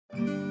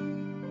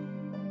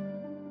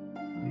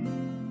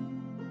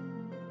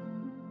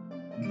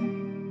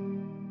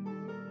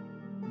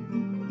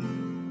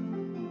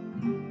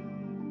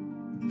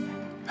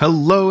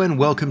Hello and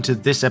welcome to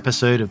this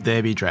episode of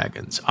There Be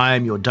Dragons. I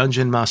am your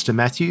Dungeon Master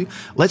Matthew.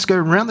 Let's go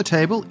around the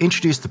table,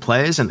 introduce the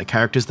players and the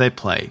characters they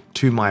play.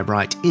 To my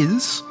right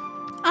is...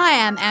 I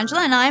am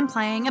Angela and I am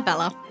playing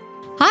Abella.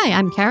 Hi,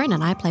 I'm Karen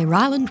and I play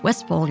Ryland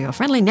Westfall, your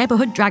friendly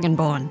neighbourhood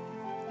dragonborn.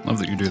 Love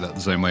that you do that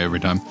the same way every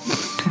time.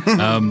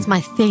 It's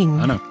my thing.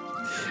 I know.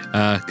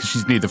 Because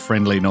she's neither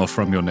friendly nor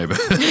from your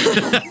neighborhood.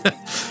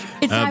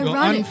 It's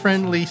ironic.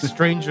 Unfriendly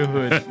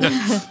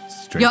strangerhood.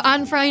 Your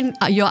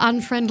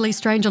unfriendly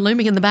stranger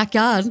looming in the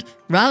backyard,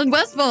 Ryland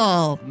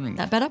Westfall.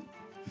 That better?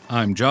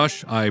 I'm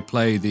Josh. I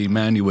play the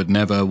man you would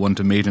never want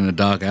to meet in a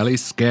dark alley,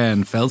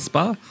 Scan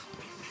Felspar.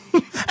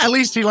 At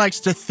least he likes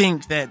to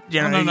think that,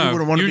 you know, you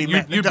wouldn't want to be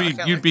met in a dark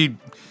alley. You'd be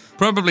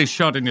probably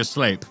shot in your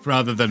sleep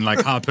rather than,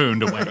 like,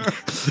 harpooned away.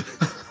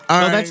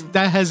 Well,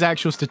 that has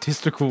actual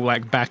statistical,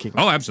 backing.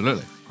 Oh,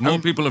 absolutely. More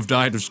people have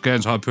died of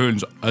Scan's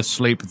harpoons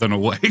asleep than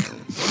awake.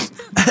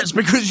 That's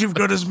because you've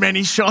got as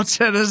many shots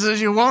at us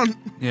as you want.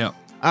 Yeah.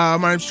 My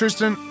name's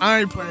Tristan.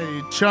 I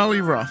play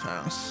Charlie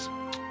Rothhouse.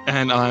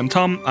 And I'm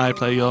Tom. I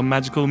play your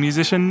magical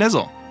musician,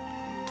 Nezel.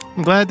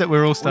 I'm glad that we're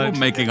all We're all starting.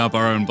 making up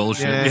our own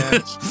bullshit. Yeah.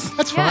 That's Yeah,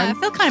 I fine.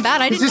 feel kind of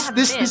bad. I didn't have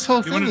This whole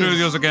You thing want to do is-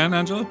 yours again,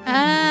 Angela?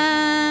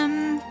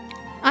 I'm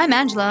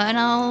Angela and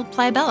I'll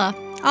play Bella.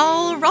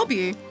 I'll rob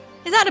you.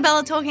 Is that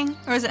Abella talking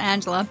or is it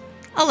Angela?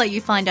 I'll let you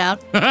find out.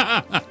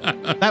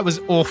 That was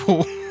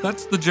awful.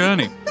 That's the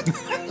journey.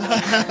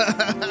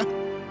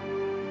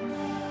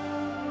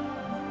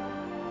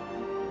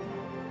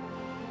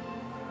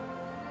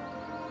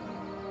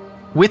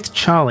 With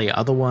Charlie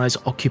otherwise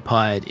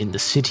occupied in the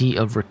city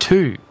of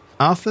Ratu,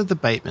 Arthur the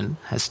Bateman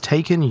has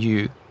taken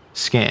you,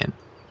 Scan,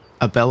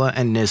 Abella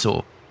and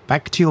Nezor,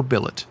 back to your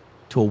billet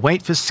to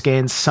await for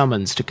Scan's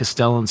summons to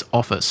Castellan's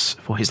office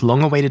for his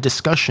long-awaited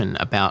discussion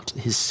about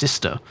his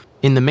sister.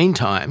 In the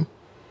meantime,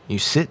 you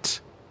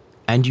sit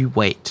and you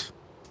wait.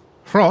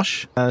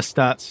 Frosh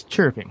starts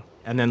chirruping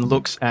and then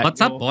looks at What's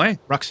up, your boy?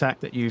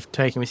 rucksack that you've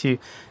taken with you,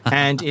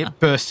 and it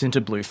bursts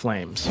into blue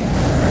flames.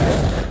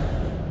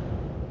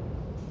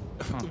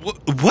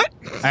 What?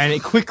 And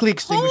it quickly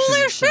extinguishes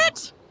Holy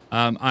itself.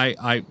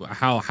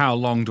 shit! How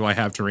long do I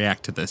have to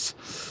react to this?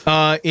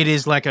 It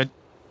is like a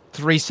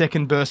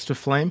 3-second burst of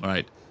flame.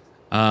 Right.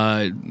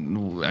 I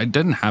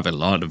didn't have a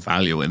lot of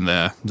value in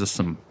there. Just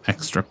some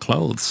extra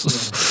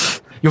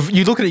clothes.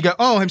 You look at it and go,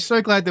 oh, I'm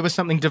so glad there was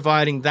something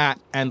dividing that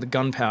and the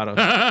gunpowder.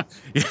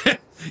 Yeah.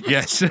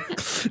 Yes.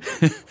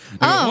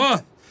 Oh.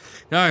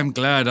 I'm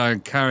glad I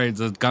carried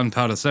the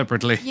gunpowder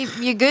separately.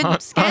 You good,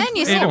 Scan?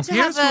 You It seem to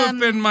appears to have have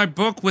been my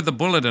book with a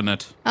bullet in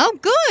it. Oh,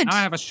 good.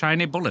 I have a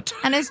shiny bullet.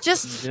 And it's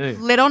just You do.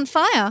 lit on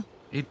fire.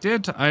 It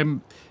did.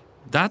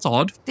 That's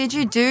odd. Did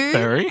you do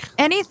Very.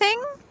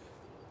 anything?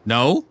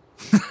 No,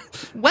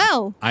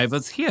 Well, I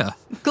was here.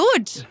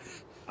 good.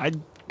 I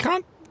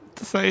can't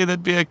say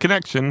there'd be a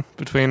connection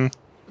between...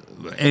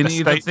 Any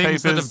of the Estate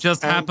things that have papers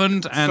just and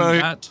happened and so-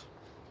 that.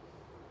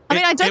 I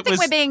mean, I don't it think was-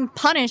 we're being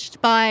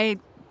punished by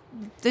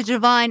the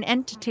divine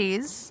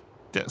entities.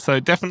 So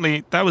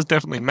definitely, that was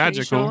definitely Pretty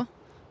magical. sure.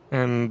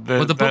 And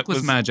Well, the that book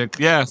was magic.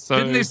 Yeah, so...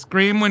 Didn't they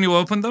scream when you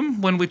opened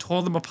them, when we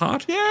tore them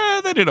apart?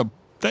 Yeah, they did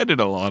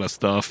a lot of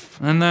stuff.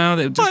 And now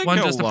they just Like one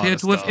a just lot appeared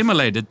of to have stuff.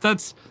 immolated.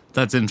 That's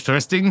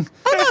interesting.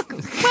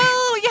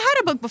 Well, you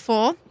had a book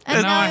before.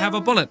 And now I have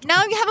a bullet.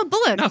 Now you have a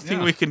bullet.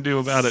 Nothing we can do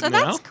about it So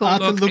now. that's cool.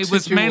 Arthur Look, looks it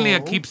was at you mainly a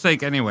all.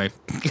 keepsake anyway.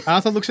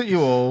 Arthur looks at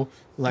you all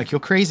like you're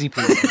crazy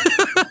people.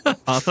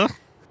 Arthur,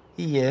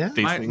 Yeah.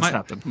 these things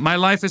happen. My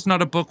life is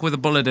not a book with a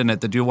bullet in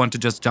it that you want to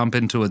just jump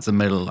into at the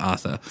middle,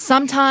 Arthur.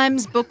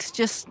 Sometimes books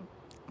just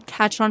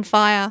catch on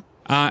fire.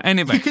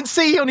 Anyway, You can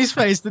see on his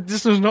face that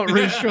this was not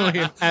reassuring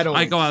him at all.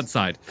 I go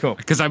outside. Cool.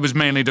 Because I was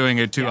mainly doing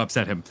it to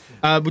upset him.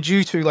 Would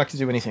you two like to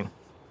do anything?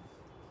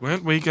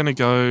 Weren't we going to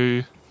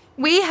go...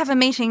 We have a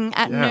meeting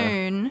at Yeah.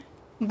 noon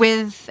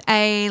with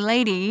a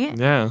lady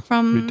Yeah,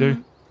 from we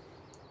do.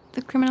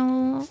 the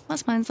criminal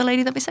masterminds, the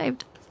lady that we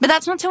saved. But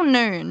that's not till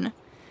noon.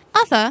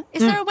 Arthur,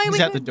 is there a way He's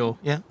we out the could, door.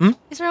 Yeah.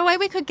 is there a way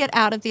we could get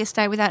out of the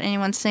estate without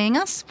anyone seeing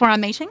us for our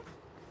meeting?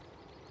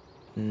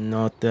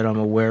 Not that I'm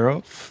aware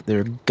of.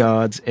 There are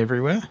guards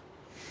everywhere.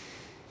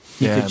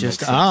 You Yeah, could makes just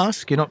sense.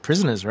 ask. You're not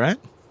prisoners, right?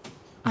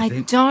 I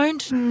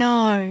don't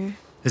know.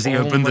 Has he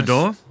opened the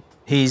door?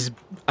 He's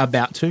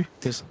about to.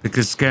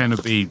 Because Scan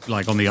would be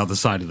like on the other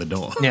side of the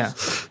door. Yeah.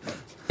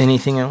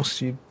 Anything else?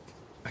 Do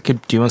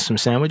you want some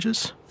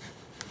sandwiches?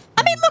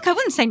 I mean, look, I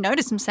wouldn't say no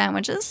to some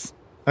sandwiches.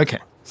 Okay.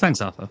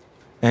 Thanks, Arthur.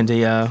 And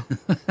he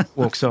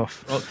walks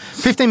off. Well,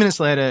 15 minutes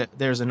later,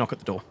 there's a knock at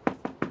the door.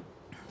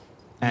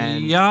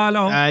 And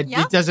Hello. Yeah?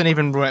 He doesn't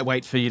even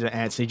wait for you to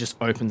answer. He just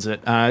opens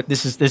it.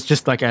 There's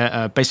just like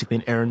basically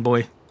an errand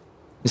boy,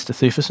 Mr.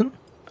 Thuferson.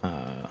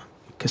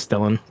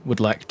 Castellan would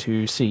like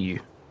to see you.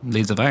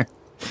 Leads the way.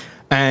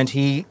 And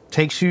he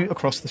takes you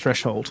across the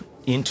threshold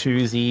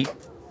into the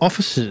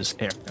officers'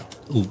 area.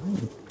 Ooh.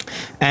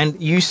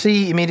 And you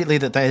see immediately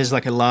that there's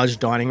like a large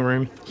dining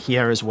room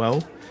here as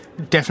well.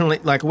 Definitely,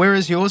 like,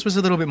 whereas yours was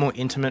a little bit more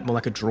intimate, more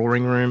like a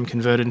drawing room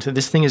converted into,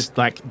 this thing is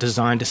like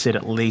designed to sit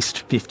at least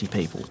 50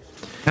 people.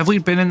 Have we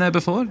been in there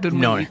before? Didn't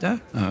No. we eat there?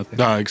 Oh, okay.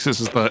 No, because this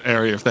is the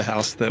area of the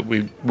house that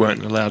we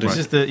weren't allowed in.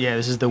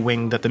 This is the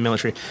wing that the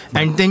military,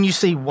 and then you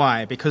see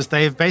why, because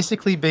they've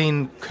basically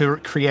been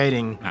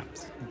creating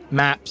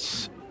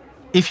maps.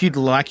 If you'd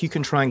like, you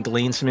can try and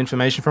glean some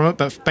information from it,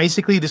 but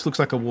basically this looks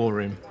like a war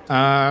room.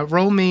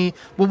 Roll me...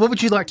 Well, what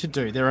would you like to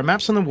do? There are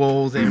maps on the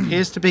wall. There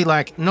appears to be,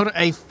 like,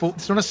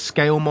 it's not a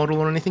scale model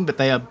or anything, but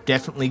they are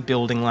definitely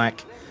building,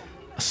 like,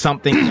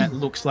 something that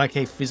looks like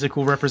a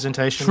physical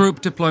representation.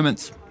 Troop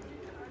deployments.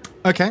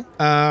 Okay.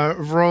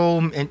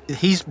 Roll... And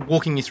he's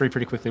walking you through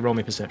pretty quickly. Roll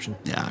me perception.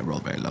 Yeah, I roll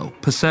very low.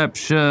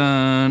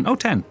 Perception...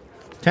 10.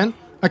 10?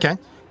 Okay.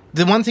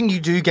 The one thing you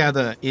do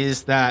gather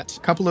is that a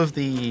couple of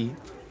the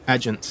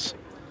agents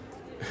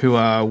who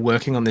are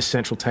working on this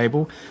central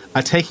table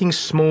are taking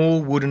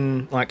small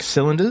wooden like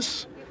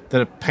cylinders that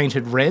are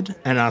painted red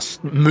and are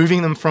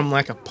moving them from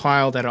like a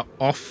pile that are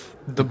off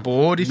the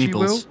board, if you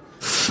will.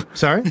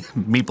 Sorry?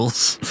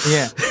 Meeples.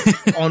 Yeah.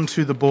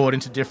 Onto the board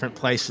into different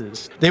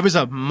places. There was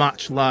a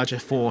much larger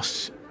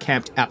force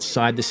camped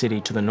outside the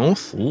city to the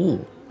north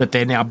that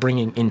they're now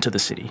bringing into the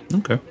city.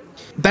 Okay.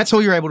 That's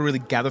all you're able to really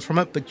gather from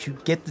it, but you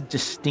get the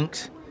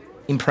distinct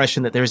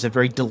impression that there is a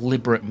very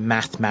deliberate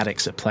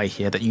mathematics at play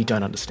here that you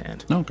don't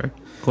understand. Okay,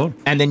 cool.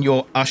 And then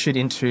you're ushered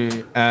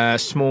into a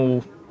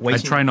small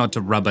waiting... I try not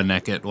to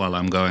rubberneck it while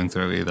I'm going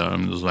through either.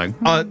 I'm just like,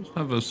 I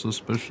have a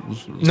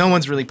suspicious... No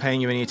one's really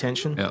paying you any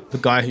attention. Yeah. The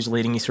guy who's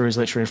leading you through is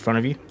literally in front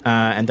of you,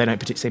 and they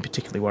don't seem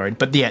particularly worried.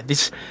 But yeah,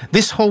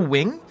 this whole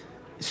wing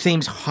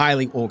seems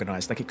highly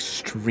organised, like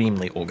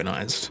extremely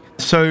organised.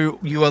 So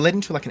you are led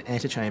into like an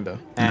antechamber.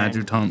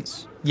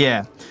 Adjutants.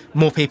 Yeah,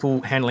 more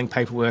people handling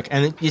paperwork.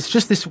 And it's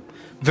just this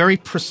very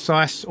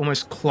precise,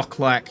 almost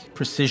clock-like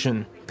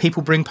precision.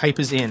 People bring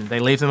papers in,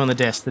 they leave them on the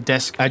desk. The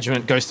desk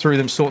adjutant goes through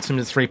them, sorts them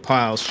into 3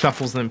 piles,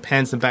 shuffles them,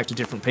 pans them back to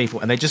different people.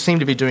 And they just seem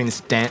to be doing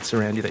this dance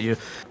around you that you...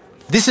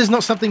 This is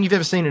not something you've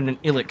ever seen in an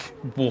Illic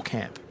war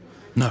camp.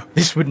 No.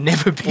 This would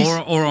never be...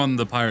 Or on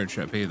the pirate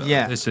ship either.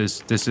 Yeah.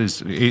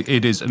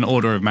 It is an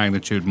order of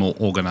magnitude more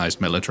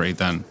organised military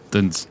than the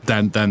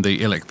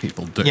Illic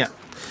people do. Yeah.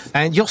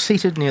 And you're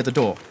seated near the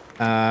door,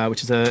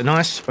 which is a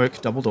nice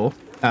oak double door.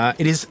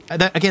 It is,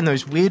 again,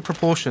 those weird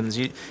proportions.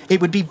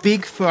 It would be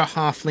big for a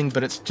halfling,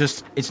 but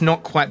it's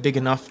not quite big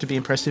enough to be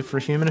impressive for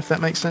a human, if that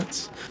makes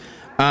sense.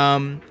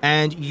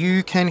 And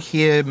you can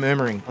hear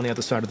murmuring on the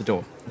other side of the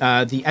door.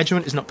 The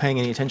adjutant is not paying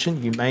any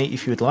attention. You may,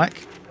 if you would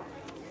like,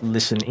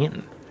 listen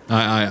in.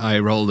 I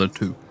rolled a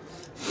 2.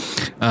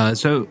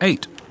 So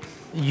 8.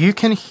 You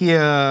can hear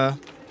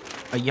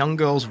a young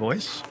girl's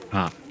voice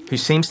who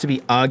seems to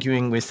be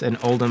arguing with an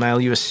older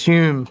male, you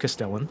assume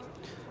Castellan.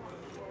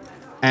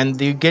 And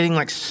they're getting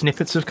like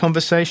snippets of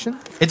conversation.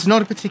 It's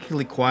not a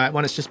particularly quiet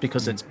one, it's just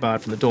because it's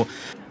barred from the door.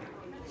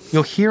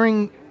 You're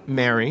hearing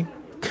Mary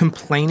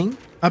complaining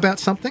about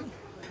something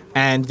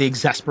and the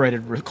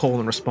exasperated call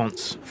and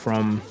response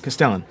from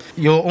Castellan.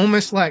 You're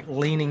almost like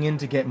leaning in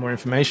to get more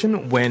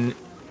information when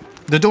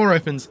the door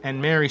opens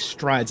and Mary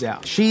strides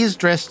out. She is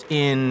dressed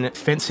in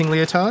fencing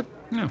leotard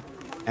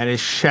and is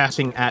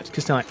shouting at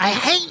Castellan, "I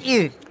hate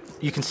you!"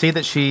 You can see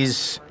that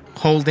she's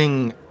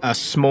holding a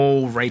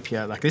small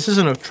rapier. Like, this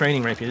isn't a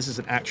training rapier, this is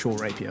an actual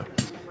rapier.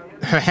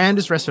 Her hand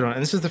is rested on it,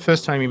 and this is the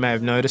first time you may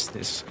have noticed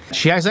this.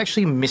 She is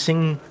actually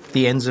missing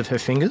the ends of her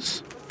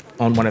fingers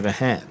on one of her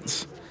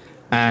hands.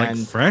 And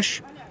like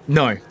fresh?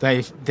 No,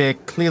 they're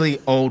clearly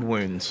old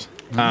wounds.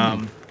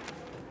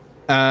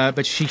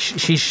 But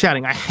she's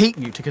shouting, "I hate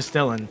you," to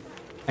Castellan.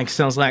 And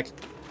Castellan's like,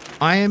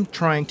 "I am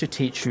trying to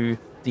teach you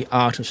the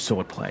art of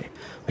swordplay.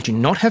 I do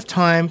not have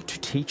time to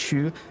teach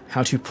you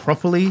how to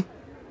properly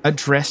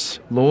address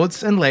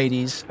lords and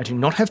ladies. I do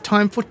not have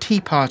time for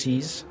tea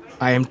parties.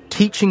 I am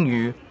teaching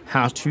you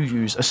how to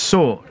use a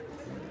sword."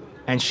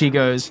 And she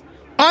goes,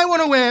 "I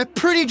want to wear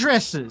pretty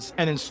dresses,"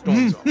 and then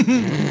storms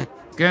off.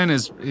 Gern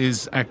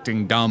is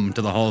acting dumb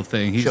to the whole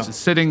thing. He's just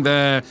sitting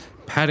there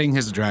patting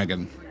his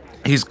dragon.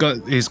 He's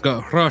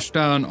got rush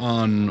down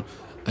on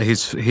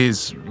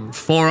his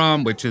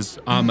forearm, which is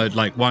armored.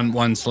 Like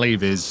one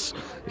sleeve is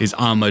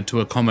armored to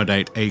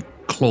accommodate a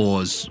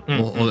claws,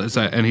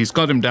 and he's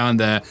got him down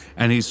there,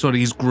 and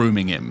he's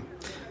grooming him,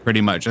 pretty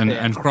much.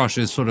 And Crush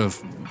is sort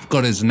of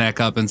got his neck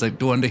up and say,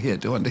 "Do under here."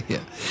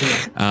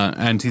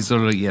 And he's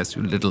sort of, "Yes,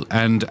 you little."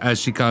 And as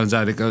she comes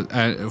out, it goes.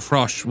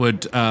 Frosh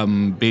would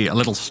be a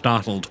little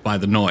startled by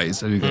the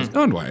noise, and he goes,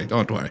 "Don't worry."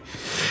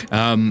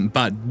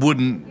 But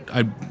wouldn't.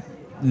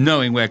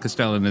 Knowing where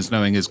Castellan is,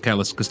 knowing his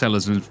Castellan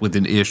is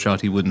within earshot,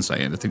 he wouldn't say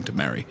anything to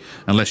Mary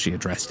unless she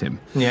addressed him.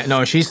 Yeah,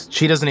 no,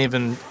 she doesn't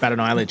even bat an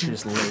eyelid. She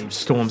just leaves,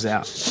 storms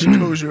out. She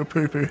calls you a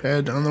poo-poo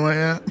head on the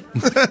way out.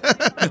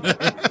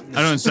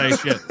 I don't say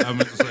shit. I'm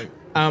just like...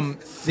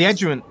 The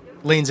adjutant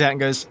leans out and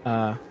goes,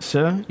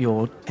 "Sir,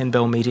 your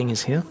 10-bell meeting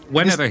is here."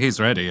 Whenever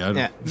he's ready.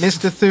 Yeah,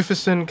 Mr.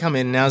 Thuferson, come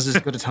in. Now's as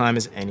good a time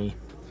as any.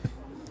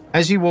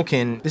 As you walk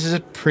in, this is a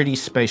pretty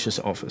spacious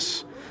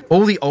office.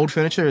 All the old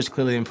furniture is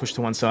clearly been pushed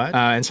to one side,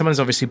 and someone's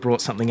obviously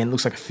brought something in. It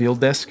looks like a field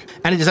desk,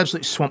 and it is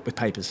absolutely swamped with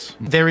papers.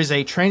 There is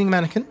a training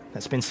mannequin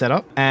that's been set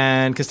up,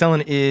 and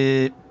Castellan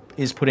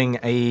is putting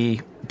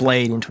a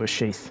blade into a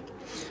sheath.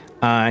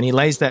 And he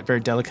lays that very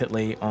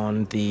delicately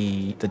on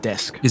the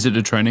desk. Is it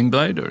a training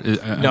blade? Or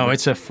no,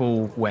 it's a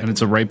full weapon. And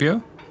it's a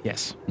rapier?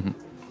 Yes.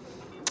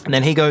 Mm-hmm. And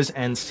then he goes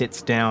and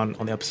sits down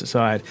on the opposite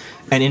side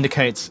and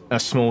indicates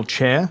a small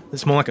chair.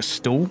 It's more like a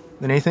stool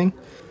than anything.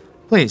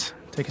 Please,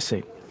 take a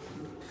seat.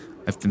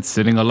 I've been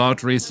sitting a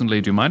lot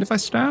recently. Do you mind if I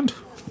stand?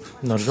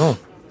 Not at all.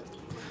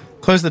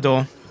 Close the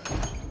door.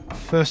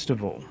 First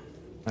of all,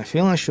 I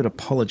feel I should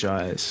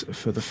apologize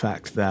for the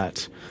fact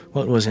that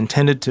what was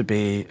intended to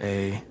be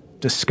a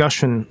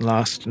discussion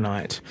last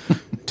night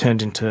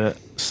turned into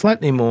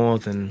slightly more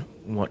than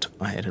what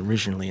I had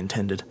originally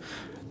intended.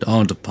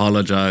 Don't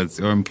apologize.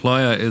 Your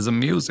employer is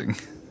amusing.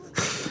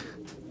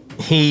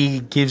 He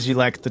gives you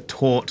like the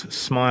taut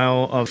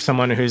smile of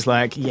someone who's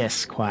like,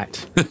 yes,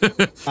 quite.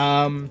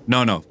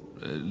 No.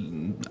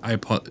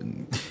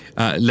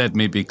 Let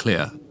me be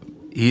clear.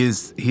 He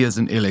is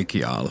an Illic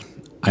Jarl.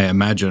 I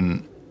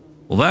imagine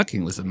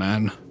working with a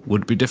man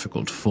would be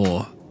difficult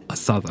for a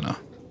southerner.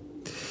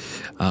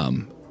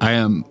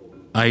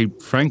 I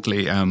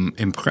frankly am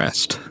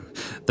impressed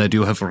that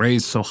you have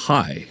raised so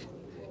high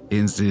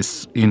in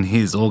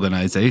his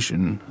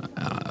organization.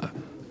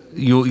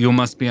 You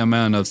must be a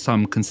man of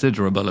some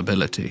considerable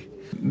ability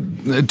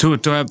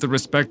to have the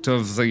respect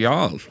of the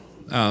Jarl,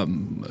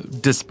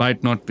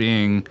 despite not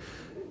being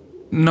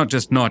not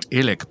just not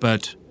Illic,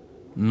 but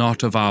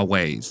not of our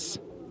ways.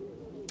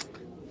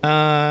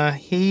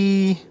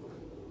 He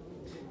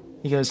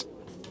goes,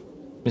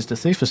 Mr.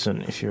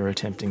 Thufferson, if you're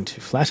attempting to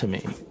flatter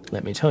me,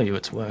 let me tell you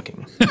it's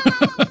working.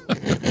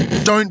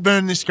 Don't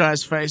burn this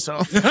guy's face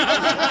off. But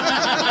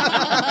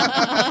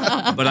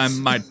I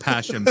might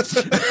pash him.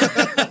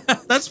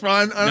 That's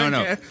fine. I don't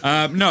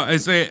care. No,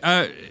 it's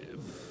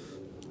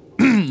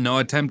no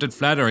attempted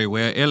flattery.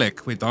 We're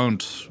Illic. We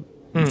don't.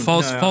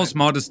 False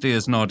modesty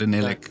is not an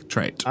Illic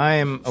trait. I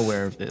am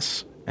aware of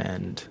this,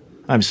 and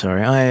I'm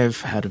sorry. I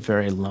have had a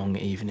very long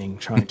evening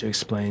trying to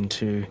explain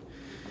to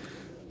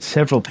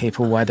several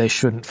people why they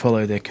shouldn't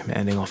follow their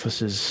commanding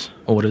officer's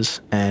orders,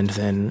 and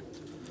then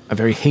a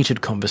very heated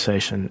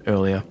conversation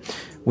earlier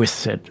with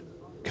said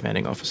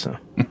commanding officer.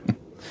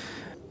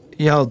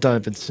 Jarl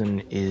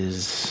Davidson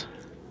is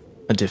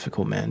a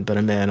difficult man, but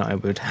a man I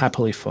would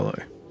happily follow.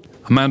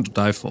 A man to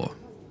die for.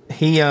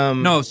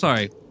 No,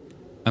 sorry.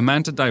 A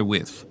man to die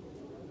with.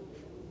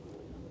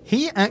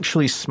 He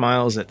actually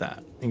smiles at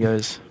that. He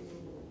goes,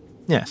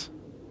 yes,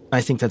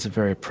 I think that's a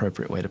very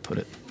appropriate way to put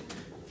it.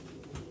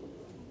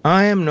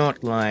 I am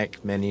not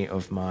like many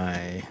of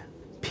my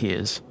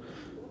peers.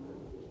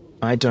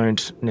 I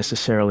don't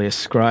necessarily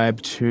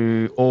ascribe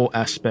to all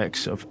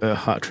aspects of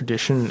Urhart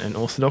tradition and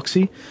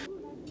orthodoxy.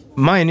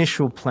 My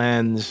initial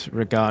plans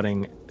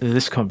regarding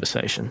this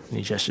conversation, and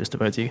he gestures to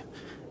both of you,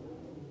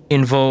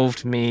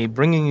 involved me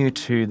bringing you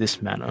to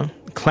this manor,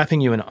 clapping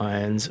you in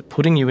irons,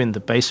 putting you in the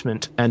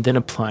basement, and then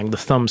applying the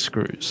thumb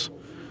screws.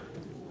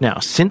 Now,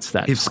 since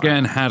that If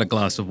Scan had a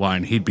glass of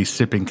wine, he'd be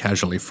sipping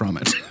casually from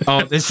it.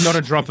 Oh, there's not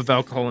a drop of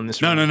alcohol in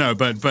this room. No,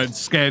 but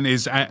Scan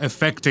is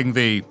affecting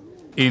the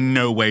in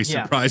no way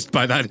surprised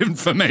by that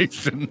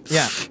information.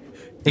 Yeah.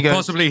 He goes,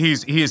 possibly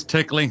he is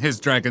tickling his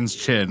dragon's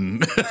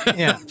chin.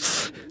 Yeah.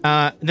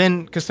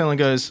 Then Castellan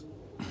goes,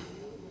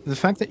 the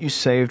fact that you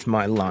saved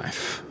my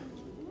life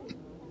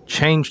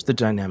changed the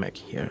dynamic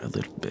here a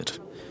little bit.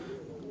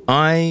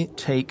 I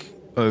take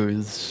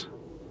oaths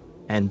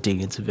and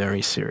deeds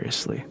very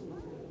seriously.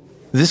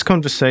 This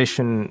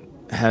conversation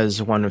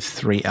has one of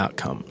three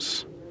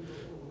outcomes.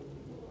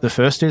 The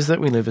first is that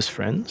we live as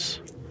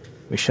friends,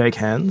 we shake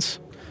hands,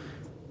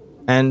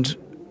 and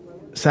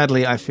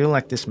sadly, I feel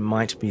like this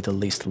might be the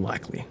least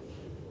likely,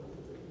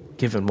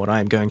 given what I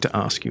am going to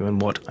ask you and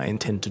what I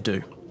intend to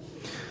do.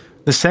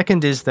 The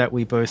second is that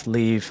we both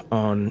leave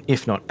on,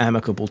 if not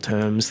amicable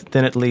terms,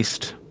 then at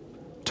least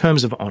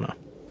terms of honor.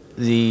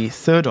 The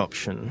third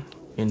option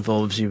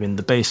involves you in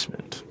the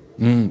basement.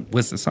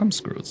 With the thumb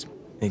screws.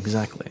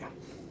 Exactly.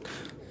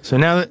 So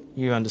now that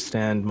you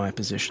understand my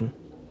position,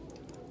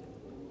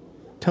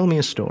 tell me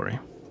a story.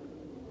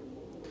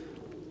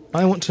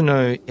 I want to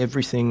know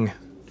everything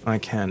I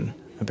can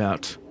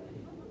about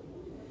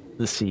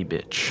the sea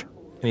bitch.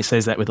 And he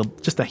says that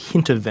with just a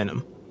hint of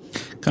venom.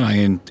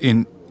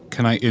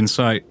 Can I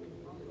insight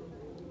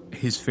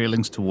his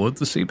feelings toward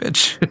the sea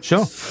bitch?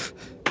 Sure.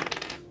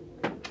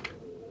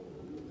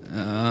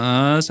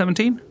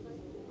 17?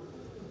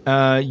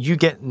 You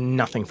get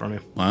nothing from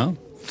him. Well,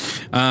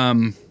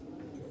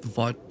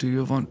 what do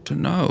you want to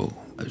know?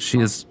 She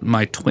is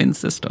my twin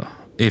sister,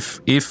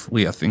 if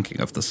we are thinking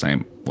of the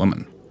same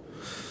woman.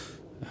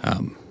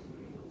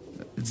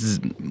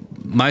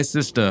 My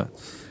sister,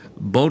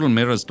 Bodil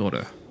Mira's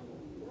daughter,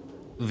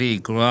 we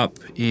grew up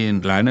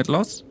in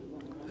Llanidloss.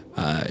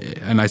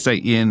 And I say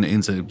in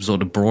the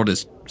sort of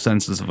broadest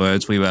senses of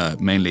words, we were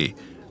mainly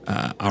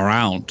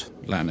around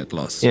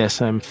Llanidloss.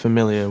 Yes, I'm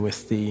familiar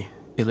with the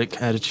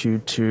Illic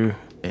attitude to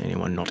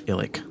anyone not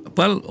Illic.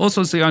 well,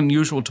 also the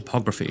unusual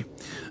topography.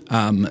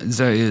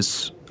 There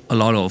is a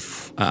lot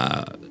of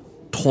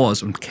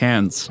tors and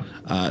cairns,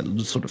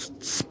 sort of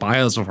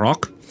spires of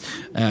rock.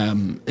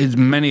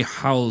 Many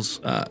house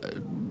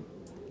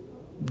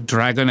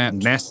dragonet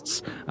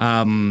nests,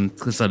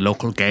 because the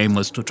local game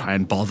was to try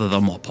and bother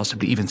them or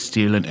possibly even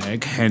steal an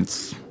egg,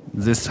 hence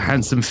this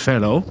handsome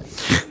fellow.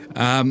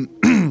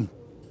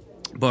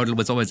 Bordel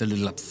was always a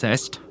little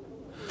obsessed.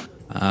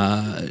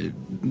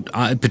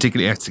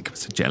 Particularly, I think it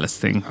was a jealous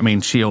thing. I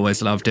mean, she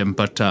always loved him,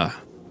 but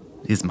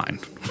he's mine.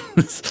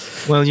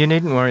 Well, you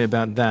needn't worry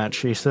about that.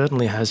 She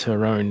certainly has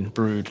her own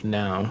brood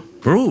now.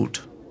 Brood?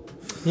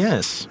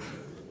 Yes.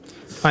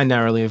 I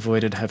narrowly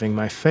avoided having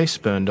my face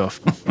burned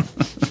off.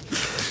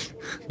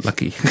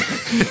 Lucky.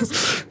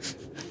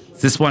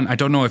 This one, I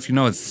don't know if you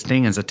know, its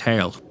sting is a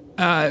tail.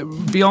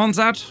 Beyond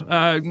that,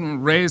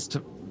 raised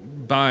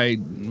by,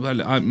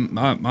 well,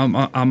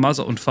 our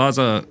mother and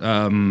father,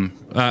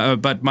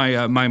 but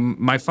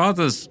my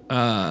father's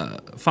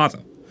father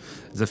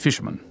is a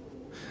fisherman.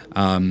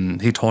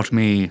 He taught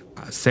me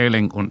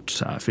sailing and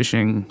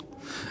fishing.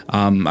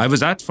 I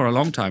was at for a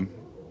long time.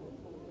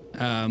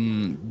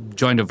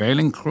 Joined a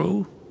whaling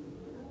crew,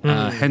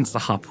 hence the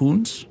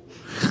harpoons.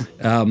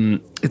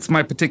 It's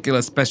my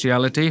particular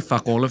speciality.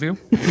 Fuck all of you.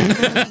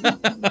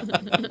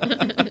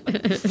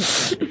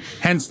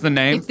 Hence the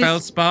name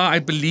Feldspar. I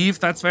believe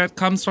that's where it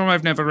comes from.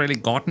 I've never really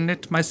gotten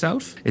it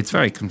myself. It's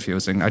very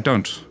confusing. I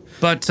don't.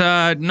 But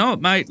no,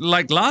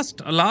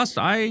 last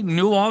I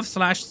knew of /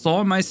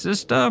 saw my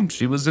sister,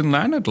 she was in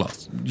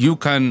Lanadlos. You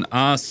can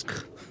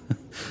ask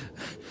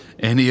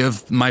any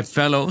of my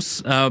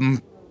fellows.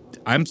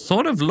 I'm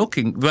sort of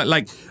looking, but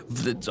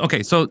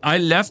okay, so I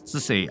left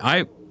the sea.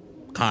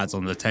 Cards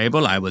on the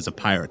table, I was a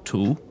pirate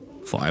too,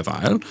 for a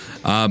while.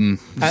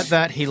 At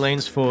that, he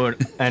leans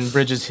forward and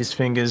bridges his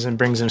fingers and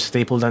brings them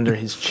steepled under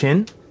his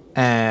chin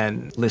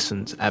and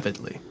listens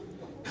avidly.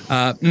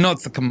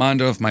 Not the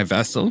commander of my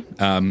vessel.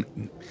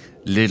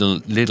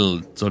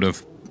 Little sort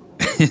of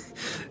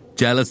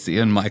jealousy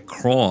in my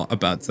craw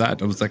about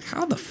that. I was like,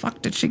 how the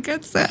fuck did she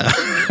get there?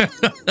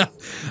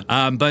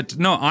 But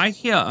no, I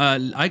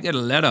get a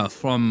letter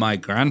from my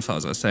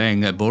grandfather saying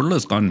that Bordel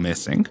has gone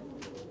missing.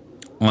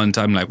 And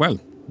I'm like, well,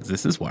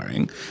 this is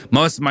worrying.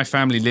 Most of my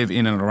family live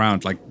in and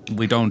around. Like,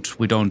 we don't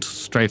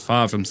stray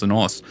far from the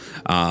north.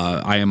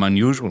 I am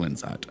unusual in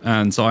that.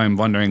 And so I'm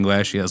wondering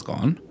where she has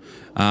gone.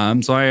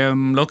 So I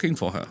am looking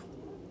for her.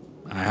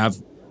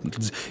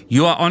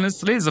 You are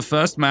honestly the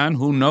first man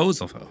who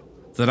knows of her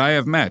that I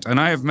have met. And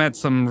I have met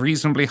some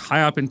reasonably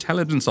high-up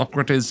intelligence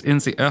operatives in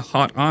the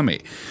Earhart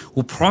Army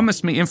who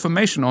promised me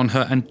information on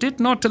her and did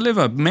not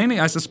deliver, mainly,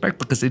 I suspect,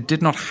 because they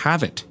did not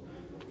have it.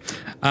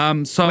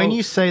 So when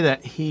you say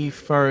that, he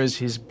furrows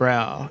his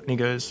brow and he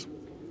goes,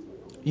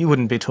 you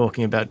wouldn't be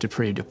talking about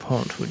Dupree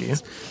Dupont, would you?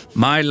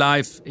 My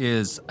life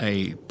is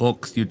a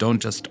book you don't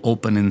just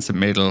open in the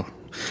middle.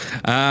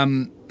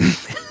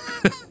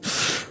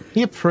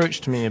 He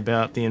approached me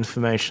about the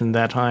information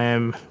that I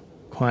am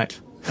quite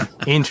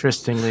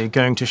interestingly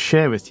going to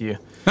share with you.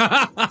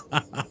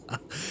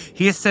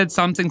 He has said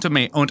something to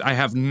me, and I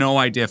have no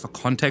idea for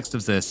context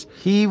of this.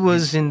 He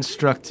was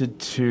instructed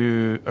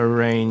to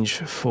arrange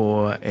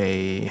for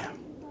a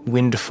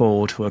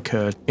windfall to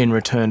occur in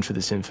return for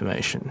this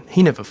information.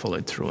 He never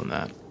followed through on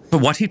that.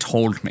 But what he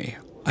told me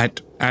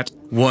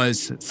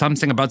was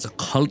something about the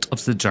cult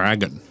of the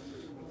dragon.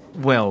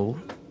 Well,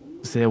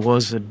 there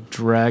was a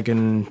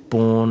dragon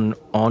born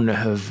on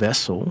her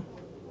vessel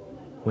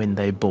when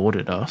they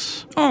boarded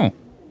us. Oh.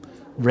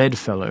 Red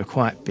fellow,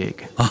 quite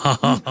big.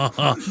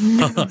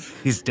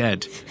 He's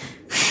dead.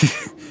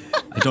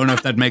 I don't know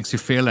if that makes you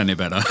feel any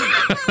better.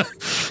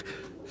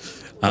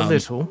 A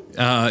little.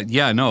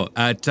 Yeah, no.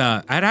 I'd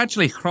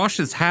actually crush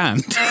his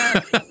hand.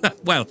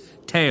 Well,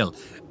 tail.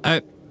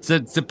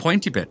 The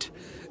pointy bit.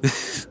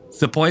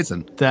 The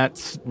poison.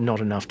 That's not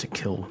enough to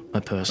kill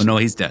a person. Oh, no,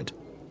 he's dead.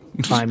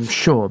 I'm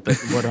sure, but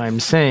what I'm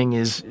saying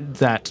is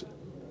that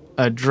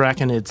a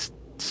draconid's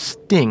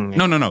sting.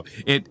 No.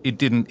 It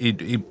didn't.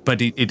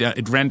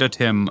 It rendered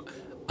him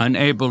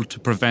unable to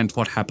prevent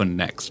what happened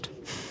next.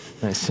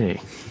 I see.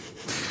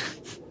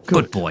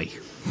 Good boy.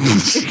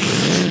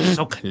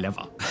 So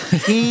clever.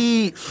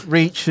 He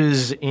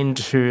reaches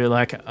into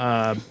like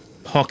a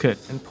pocket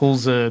and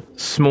pulls a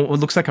small, it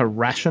looks like a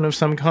ration of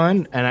some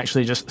kind, and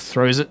actually just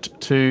throws it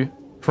to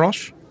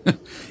Prosh.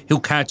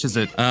 Who catches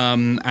it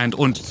and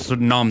sort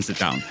of noms it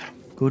down.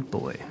 Good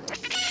boy.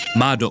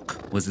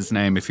 Marduk was his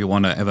name if you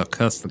want to ever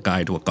curse the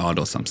guy to a god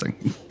or something.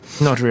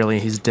 Not really,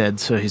 he's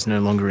dead, so he's no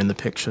longer in the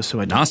picture, so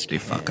I don't... Nasty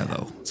fucker,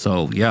 though.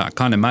 So, yeah, I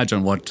can't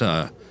imagine what...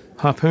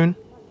 Harpoon?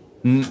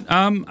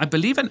 I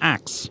believe an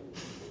axe.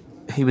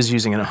 He was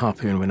using a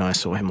harpoon when I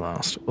saw him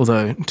last,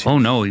 although... Oh,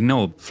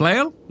 no.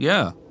 Flail?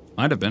 Yeah,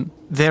 might have been.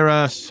 There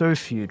are so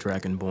few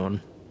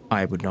Dragonborn.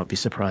 I would not be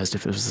surprised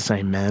if it was the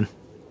same man.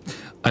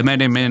 I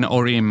met him in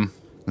Orim,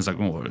 it was like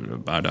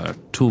about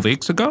 2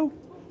 weeks ago?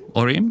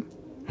 Orim?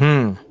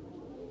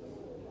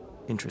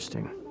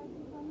 Interesting.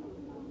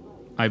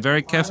 I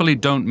very carefully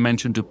don't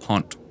mention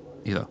DuPont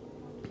either.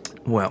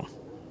 Well,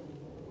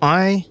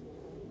 I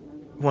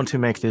want to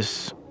make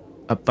this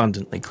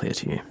abundantly clear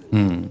to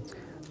you.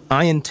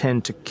 I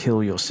intend to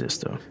kill your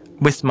sister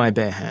with my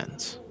bare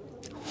hands.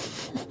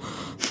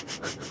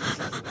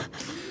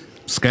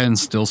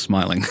 Scan's still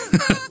smiling.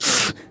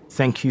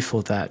 Thank you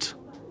for that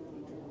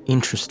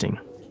interesting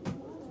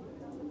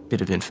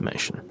bit of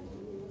information.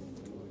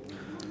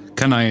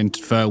 Can I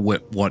infer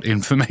what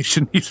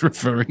information he's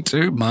referring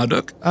to,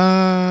 Marduk?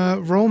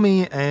 Roll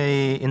me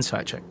a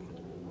insight check.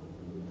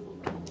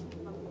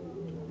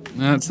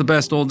 That's the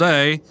best all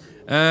day.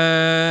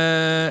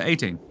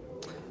 18.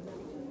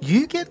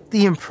 You get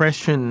the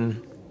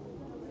impression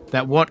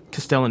that what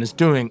Castellan is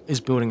doing is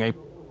building a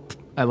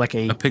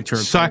picture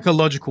of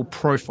psychological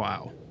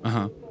profile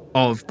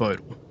of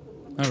Bodil,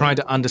 trying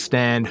to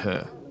understand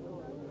her.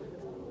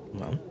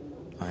 Well,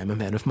 I am a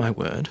man of my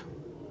word,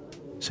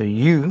 so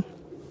you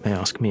may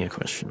ask me a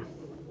question.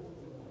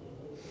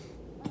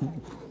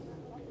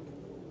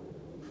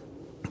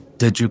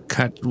 Did you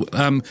cut?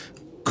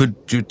 Could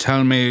you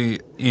tell me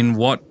in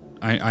what?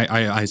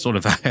 I sort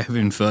of have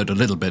inferred a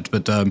little bit,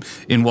 but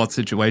in what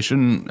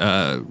situation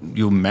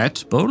you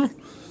met Bodil?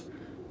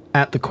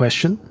 At the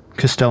question,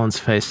 Castellan's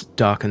face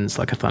darkens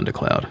like a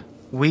thundercloud.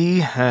 We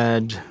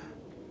had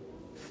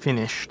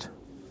finished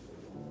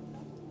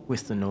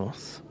with the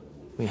North.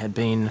 We had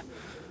been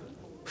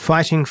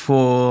fighting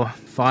for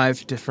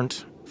 5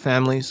 different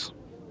families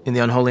in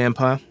the Unholy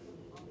Empire.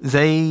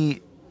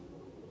 They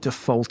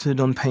defaulted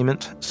on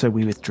payment, so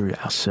we withdrew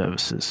our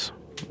services.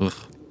 Ugh.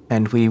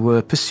 And we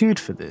were pursued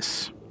for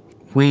this.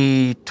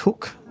 We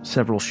took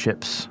several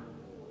ships,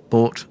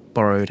 bought,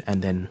 borrowed,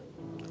 and then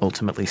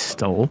ultimately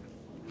stole,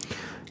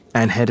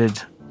 and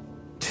headed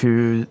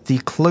to the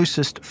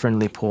closest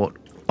friendly port.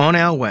 On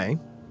our way,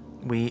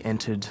 we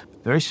entered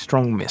very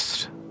strong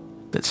mist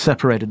that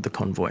separated the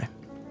convoy.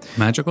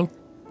 Magical?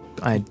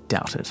 I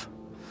doubt it.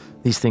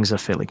 These things are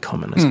fairly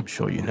common, as I'm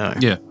sure you know.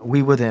 Yeah.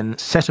 We were then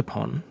set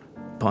upon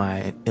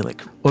by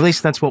Illic. Or at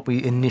least that's what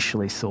we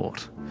initially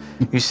thought.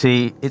 You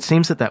see, it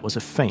seems that was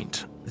a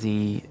feint.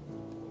 The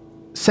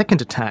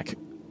second attack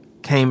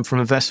came from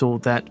a vessel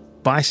that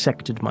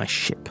bisected my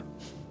ship.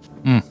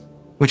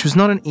 Which was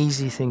not an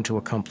easy thing to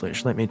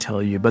accomplish, let me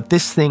tell you. But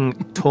this thing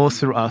tore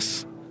through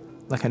us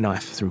like a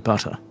knife through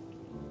butter.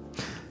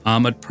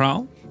 Armored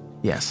prow?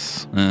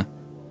 Yes.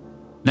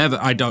 Never.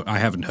 I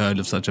haven't heard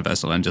of such a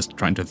vessel. I'm just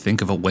trying to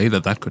think of a way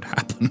that could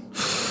happen.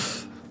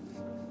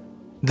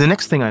 The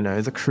next thing I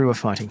know, the crew are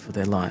fighting for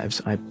their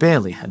lives. I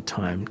barely had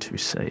time to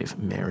save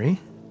Mary.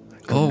 I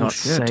could not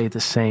say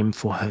the same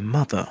for her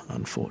mother,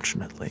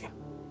 unfortunately.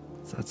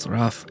 That's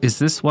rough. Is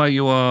this why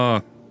you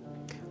are...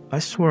 I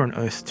swore an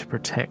oath to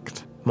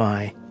protect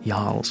my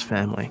Jarl's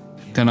family.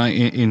 Can I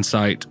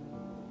insight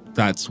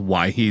that's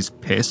why he's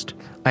pissed?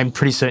 I'm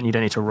pretty certain you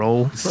don't need to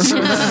roll.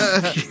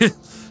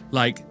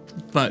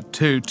 But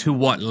to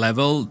what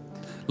level?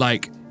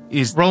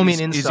 Roll me an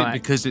insight. Is it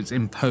because it's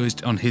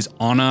imposed on his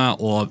honor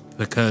or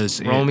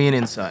because... Roll me an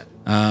insight.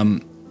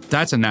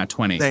 That's a nat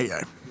 20. There you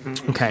go.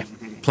 Okay.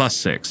 Plus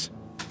 6.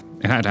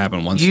 It had to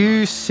happen once.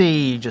 You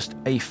see just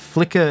a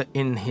flicker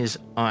in his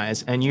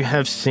eyes, and you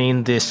have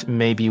seen this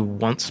maybe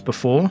once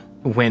before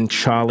when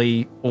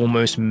Charlie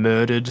almost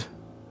murdered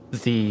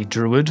the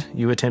druid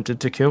you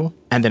attempted to kill,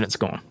 and then it's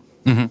gone.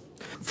 Mm-hmm.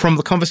 From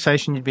the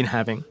conversation you'd been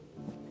having,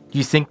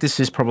 you think this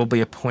is probably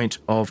a point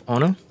of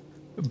honor,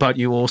 but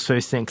you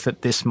also think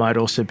that this might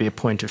also be a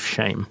point of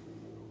shame.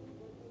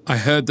 I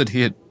heard that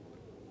he had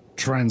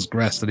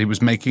transgressed, that he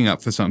was making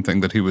up for something,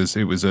 that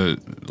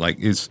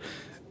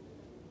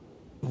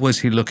was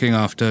he looking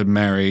after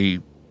Mary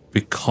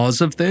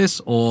because of this,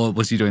 or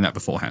was he doing that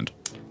beforehand?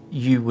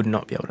 You would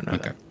not be able to know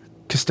that.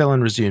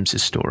 Castellan resumes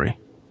his story.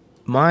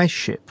 My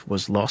ship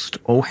was lost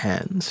all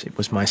hands. It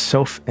was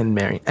myself and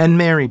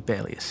Mary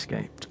barely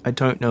escaped. I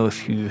don't know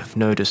if you have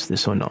noticed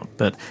this or not,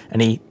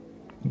 and he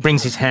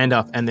brings his hand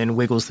up and then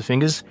wiggles the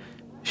fingers.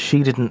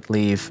 She didn't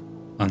leave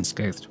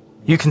unscathed.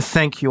 You can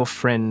thank your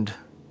friend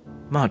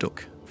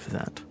Marduk for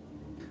that.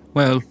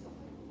 Well,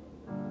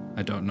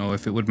 I don't know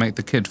if it would make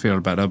the kid feel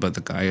better, but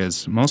the guy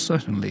is most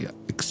certainly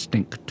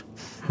extinct.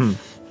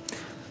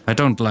 I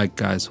don't like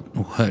guys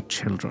who hurt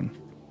children.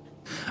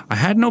 I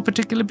had no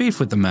particular beef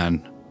with the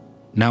man.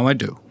 Now I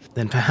do.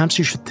 Then perhaps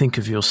you should think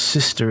of your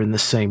sister in the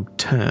same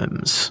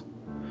terms.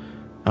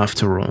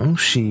 After all,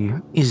 she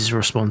is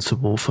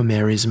responsible for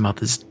Mary's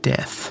mother's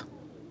death.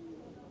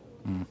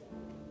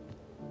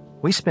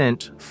 We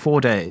spent 4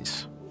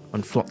 days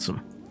on Flotsam,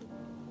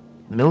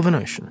 in the middle of an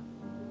ocean.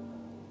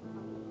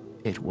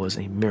 It was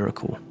a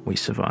miracle we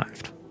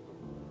survived.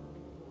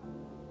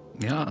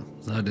 Yeah,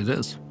 that it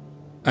is.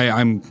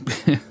 I'm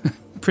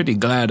pretty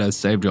glad I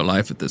saved your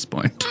life at this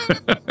point.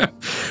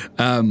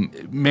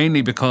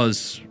 Mainly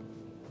because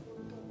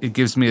it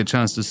gives me a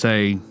chance to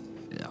say,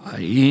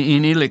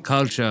 in Illic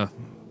culture,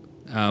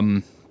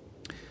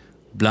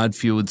 blood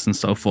feuds and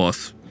so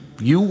forth,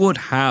 you would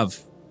have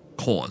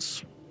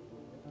cause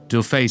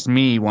to face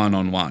me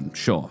one-on-one,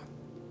 sure.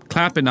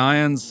 Clapping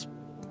irons,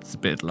 it's a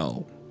bit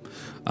low.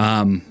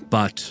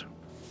 But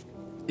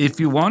if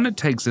you want to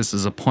take this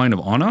as a point of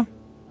honor,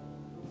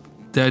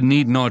 There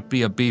need not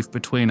be a beef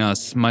between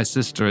us. My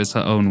sister is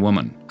her own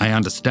woman. I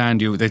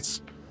understand you.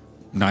 It's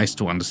nice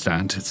to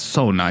understand. It's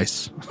so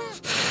nice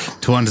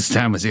to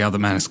understand where the other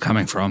man is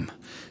coming from.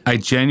 I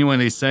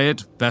genuinely say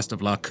it. Best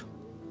of luck.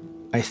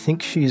 I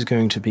think she's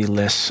going to be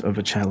less of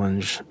a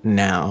challenge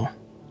now.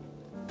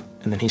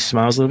 And then he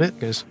smiles a little bit,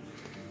 goes,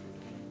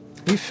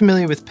 are you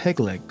familiar with peg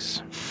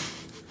legs?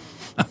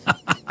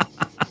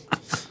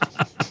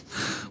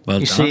 Well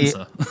you done, see,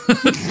 sir.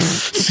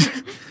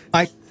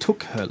 I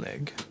took her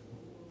leg.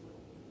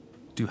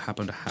 Do you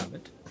happen to have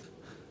it?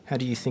 How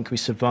do you think we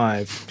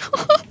survived?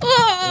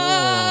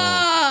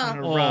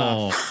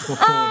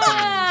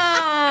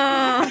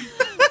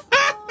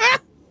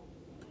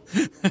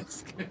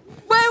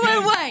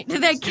 Wait.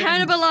 They're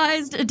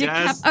cannibalized.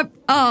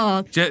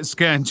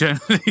 Scan,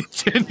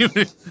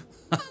 genuinely.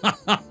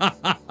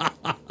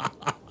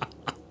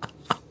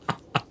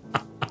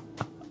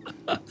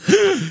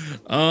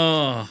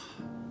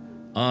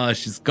 Oh,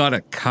 she's got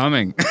it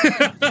coming.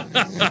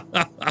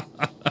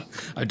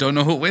 I don't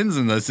know who wins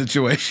in that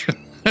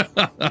situation.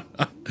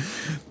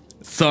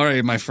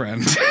 Sorry, my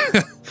friend.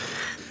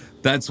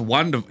 That's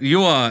wonderful.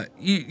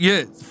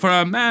 You for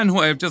a man who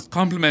I've just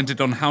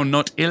complimented on how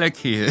not illic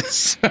he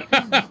is.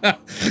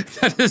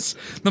 That is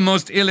the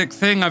most illic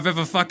thing I've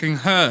ever fucking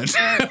heard.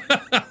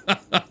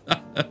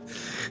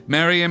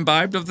 Mary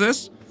imbibed of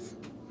this?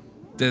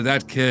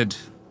 That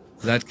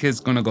kid's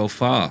gonna go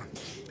far.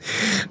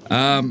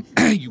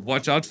 You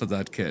watch out for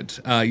that kid.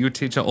 You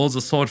teach her all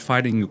the sword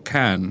fighting you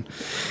can.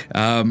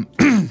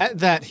 At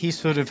that, he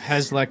sort of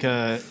has like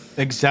a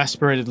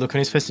exasperated look on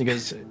his face and he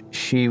goes,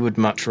 she would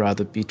much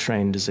rather be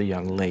trained as a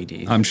young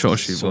lady. I'm sure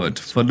she would.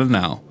 For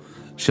now,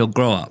 she'll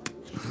grow up.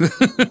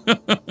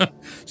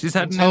 She's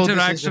had an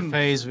interaction. This is a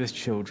phase with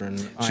children.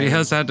 She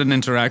has had an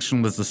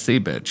interaction with the sea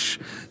bitch.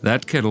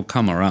 That kid will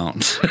come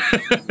around.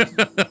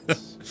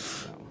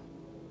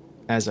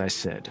 As I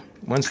said,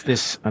 once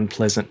this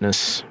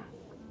unpleasantness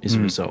is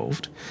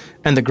resolved,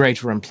 and the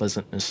greater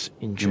unpleasantness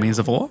in general. You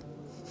mean the war?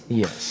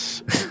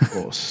 Yes, of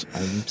course.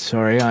 I'm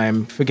sorry,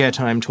 I'm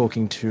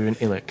talking to an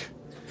illic.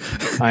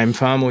 I'm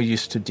far more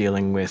used to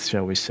dealing with,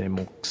 shall we say,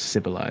 more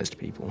civilized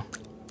people.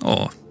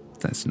 Oh,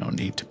 there's no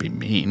need to be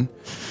mean.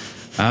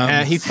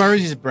 He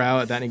furrows his brow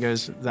at that and he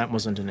goes, that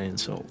wasn't an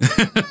insult.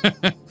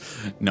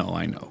 No,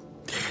 I know.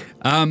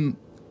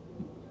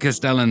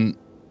 Castellan,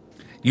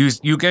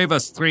 you gave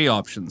us 3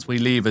 options. We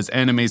leave as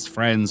enemies,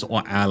 friends,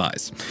 or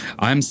allies.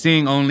 I'm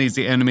seeing only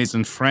the enemies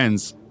and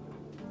friends.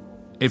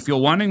 If you're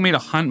wanting me to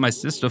hunt my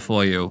sister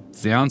for you,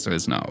 the answer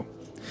is no.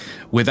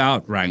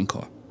 Without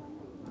rancor.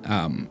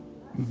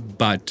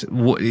 But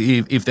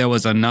if there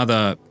was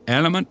another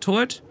element to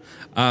it,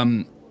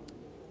 in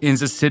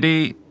the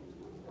city,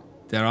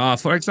 there are,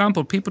 for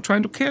example, people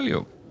trying to kill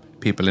you.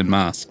 People in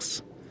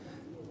masks.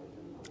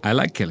 I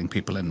like killing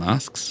people in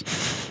masks.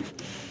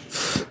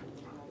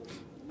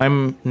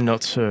 I'm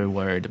not so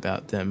worried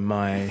about them.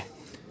 My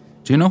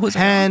Do you know who's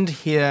hand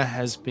here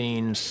has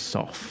been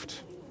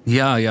soft.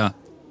 Yeah.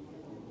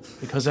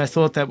 Because I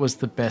thought that was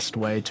the best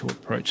way to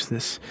approach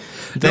this.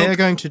 They are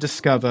going to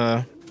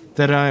discover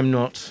that I am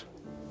not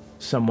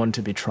someone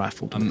to be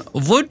trifled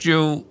with. Would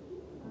you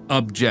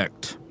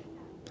object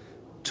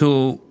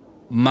to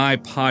my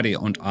party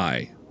and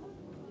I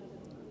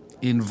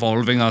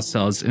involving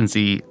ourselves in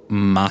the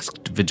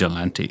masked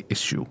vigilante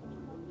issue?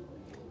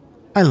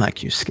 I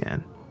like you,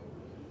 Scan.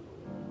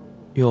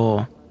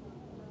 You're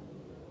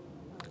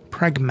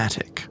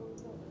pragmatic.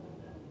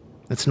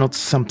 That's not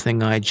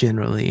something I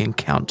generally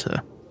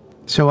encounter.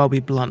 So I'll be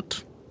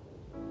blunt.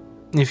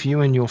 If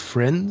you and your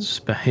friends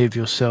behave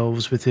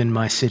yourselves within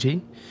my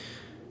city,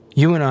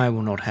 you and I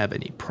will not have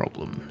any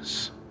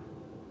problems.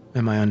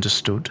 Am I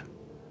understood?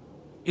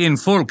 In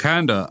full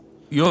candor,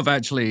 you've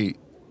actually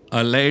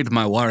allayed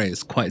my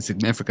worries quite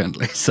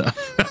significantly, sir.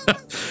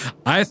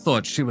 I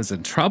thought she was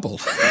in trouble.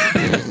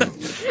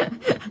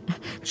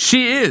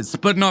 She is,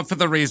 but not for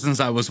the reasons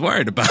I was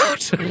worried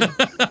about.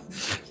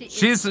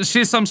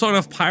 She's some sort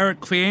of pirate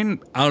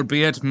queen,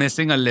 albeit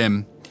missing a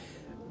limb.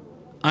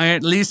 I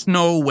at least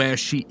know where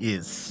she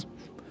is.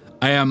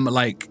 I am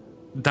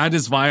that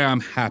is why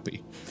I'm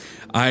happy.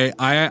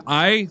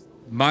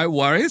 My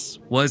worries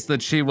was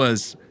that she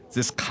was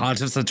this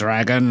cult of the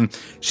dragon.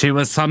 She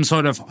was some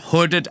sort of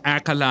hooded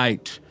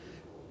acolyte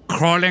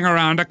crawling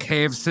around a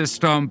cave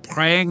system,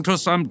 praying to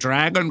some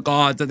dragon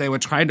god that they were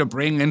trying to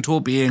bring into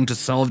being to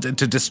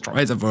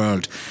destroy the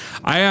world.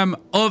 I am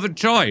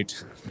overjoyed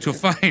to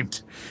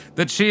find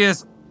that she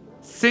is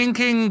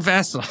sinking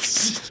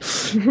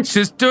vessels.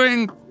 She's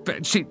doing...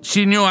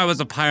 She knew I was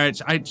a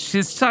pirate.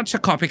 She's such a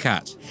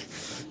copycat.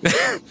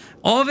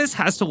 All this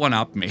has to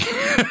one-up me.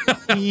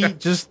 He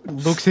just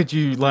looks at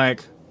you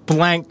like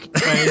blank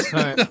face.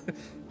 Do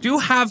you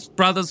have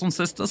brothers and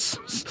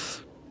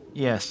sisters?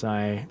 Yes,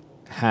 I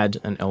had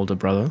an elder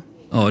brother.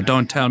 Oh,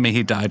 don't tell me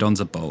he died on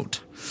the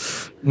boat.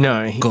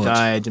 No, he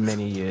died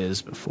many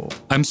years before.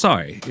 I'm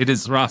sorry. It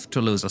is rough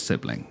to lose a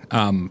sibling.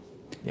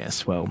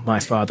 Yes, well, my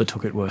father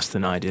took it worse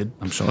than I did.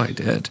 I'm sure he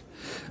did.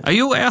 Are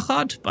you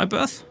Erhard by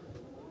birth?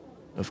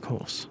 Of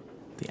course.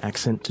 The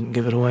accent didn't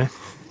give it away.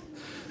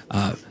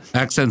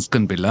 Accents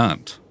can be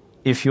learned.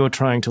 If you're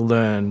trying to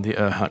learn the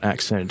Erhart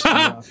accent...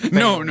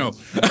 No.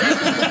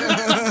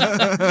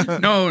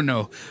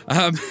 No.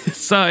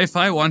 So if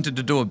I wanted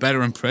to do a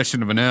better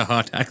impression of an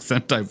Erhart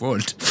accent, I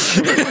would.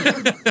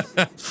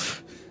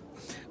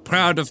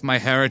 Proud of my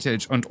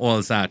heritage and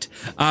all that.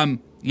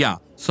 Yeah,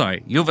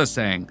 sorry, you were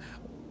saying,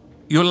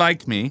 you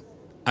like me,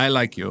 I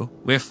like you,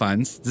 we're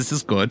friends, this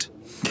is good.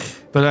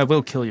 But I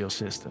will kill your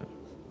sister.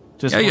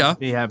 Just to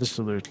be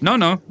absolute. No,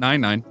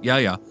 9.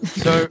 Yeah.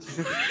 So...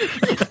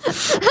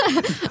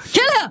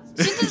 Kill her!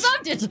 She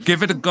deserved it!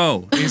 Give it a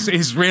go.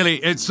 He's really,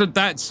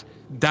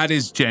 that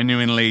is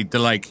genuinely,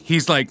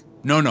 he's like,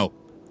 no.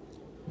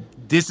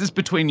 This is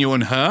between you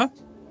and her.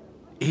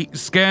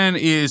 Scan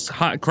is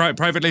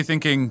privately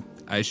thinking,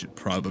 I should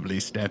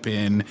probably step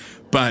in,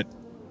 but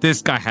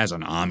this guy has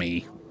an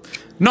army.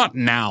 Not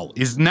now.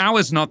 Now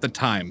is not the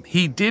time.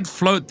 He did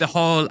float the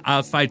whole,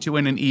 I'll fight you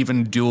in an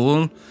even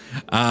duel,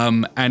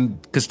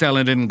 and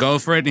Castellan didn't go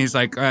for it, and he's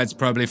like, it's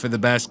probably for the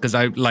best, because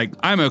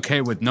I'm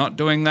okay with not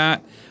doing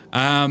that.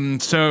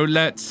 So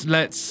let's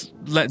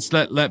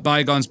let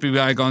bygones be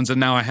bygones, and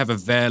now I have a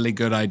fairly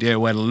good idea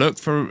where to look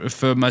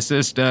for my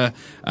sister.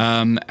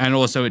 And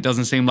also, it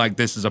doesn't seem like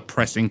this is a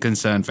pressing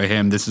concern for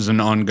him. This is an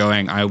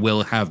ongoing, I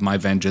will have my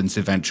vengeance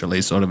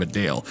eventually sort of a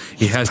deal.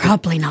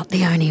 Probably not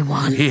the only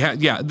one.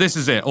 This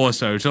is it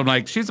also. So I'm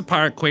like, she's a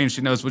pirate queen.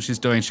 She knows what she's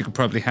doing. She could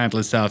probably handle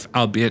herself,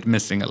 albeit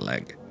missing a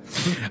leg.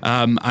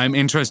 I'm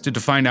interested to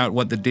find out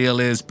what the deal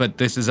is, but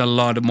this is a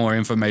lot of more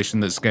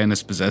information that Scan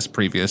has possessed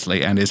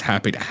previously and is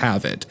happy to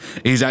have it.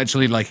 He's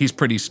actually he's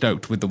pretty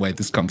stoked with the way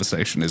this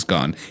conversation has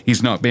gone.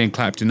 He's not being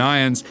clapped in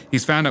irons.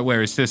 He's found out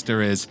where his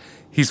sister is.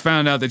 He's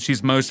found out that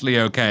she's mostly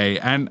okay.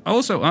 And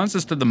also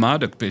answers to the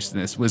Marduk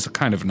business was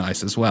kind of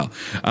nice as well.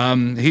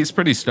 He's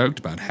pretty stoked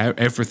about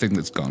everything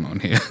that's gone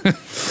on here.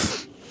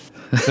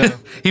 So,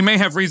 he may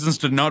have reasons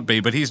to not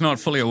be, but he's not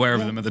fully aware of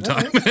them at the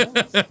time.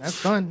 That's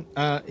fine.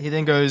 He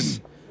then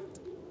goes,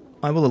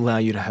 I will allow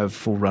you to have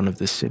full run of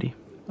this city.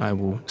 I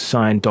will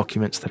sign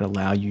documents that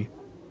allow you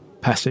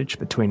passage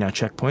between our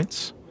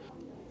checkpoints.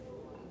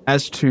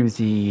 As to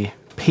the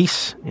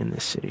peace in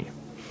this city,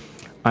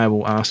 I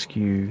will ask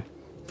you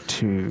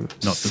to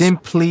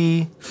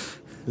simply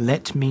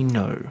let me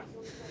know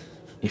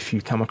if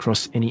you come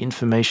across any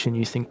information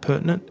you think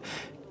pertinent.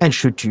 And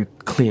should you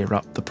clear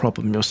up the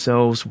problem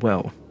yourselves,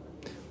 well,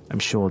 I'm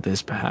sure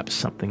there's perhaps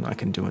something I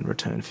can do in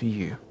return for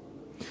you.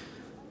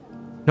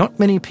 Not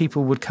many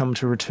people would come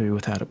to Ratu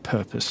without a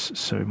purpose,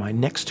 so my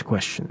next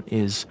question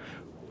is,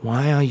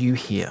 why are you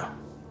here?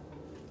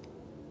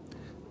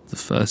 The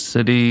first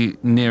city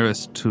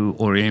nearest to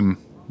Orim,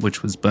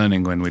 which was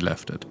burning when we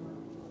left it.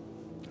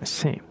 I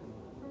see.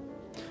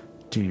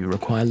 Do you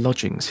require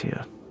lodgings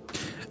here?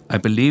 I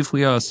believe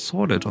we are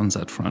sorted on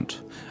that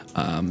front.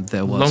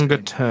 There was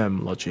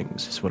longer-term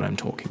lodgings is what I'm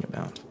talking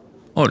about.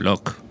 Oh,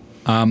 look.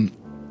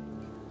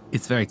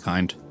 It's very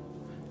kind.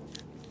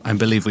 I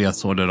believe we are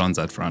sorted on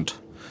that front.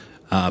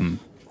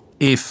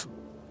 If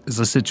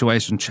the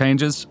situation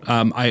changes,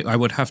 I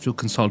would have to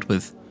consult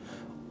with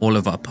all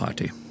of our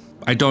party.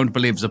 I don't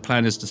believe the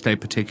plan is to stay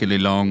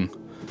particularly long.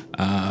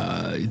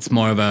 It's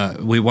more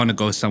of we want to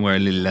go somewhere a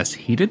little less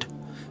heated.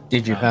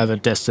 Did you have a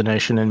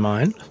destination in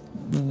mind?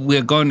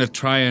 We're going to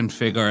try and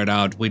figure it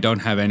out. We don't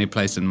have any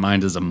place in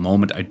mind at the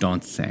moment, I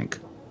don't think.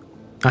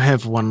 I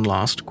have one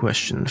last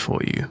question for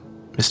you,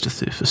 Mr.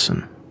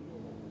 Thuferson.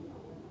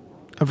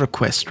 A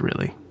request,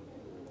 really.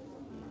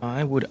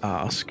 I would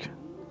ask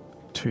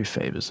 2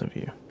 favors of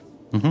you.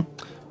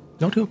 Mm-hmm.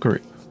 Not your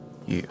group,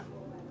 you.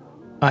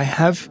 I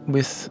have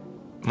with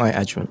my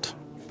adjutant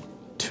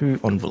 2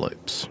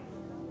 envelopes.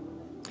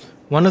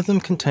 One of them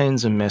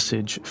contains a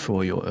message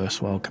for your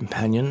erstwhile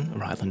companion,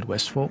 Ryland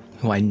Westfall,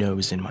 who I know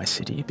is in my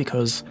city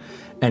because,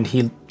 and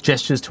he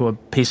gestures to a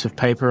piece of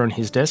paper on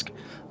his desk,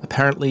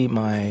 apparently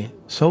my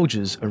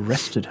soldiers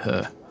arrested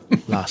her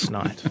last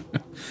night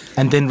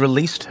and then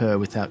released her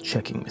without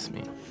checking with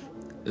me.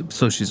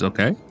 So she's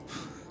okay?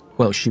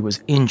 Well, she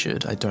was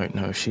injured. I don't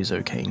know if she's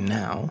okay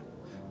now.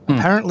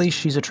 Apparently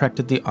she's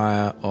attracted the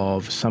ire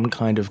of some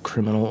kind of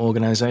criminal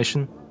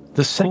organization.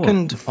 The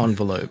second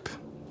envelope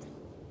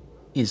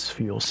is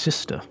for your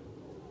sister.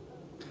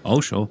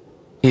 Oh, sure.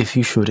 If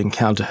you should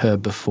encounter her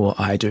before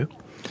I do,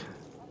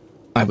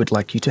 I would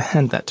like you to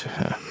hand that to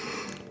her.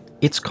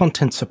 Its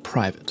contents are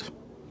private.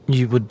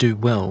 You would do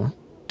well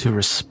to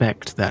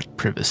respect that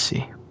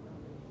privacy.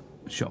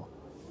 Sure.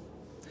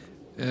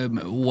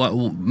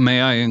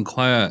 May I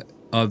inquire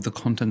of the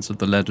contents of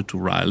the letter to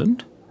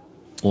Ryland?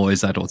 Or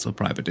is that also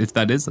private? If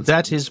that is...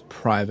 That is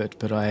private,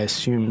 but I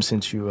assume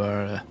since you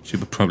are... She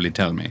would probably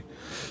tell me.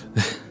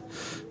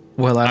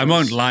 Well, I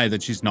won't lie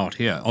that she's not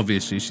here.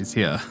 Obviously, she's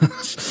here.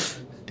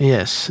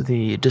 Yes,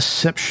 the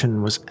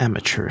deception was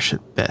amateurish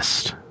at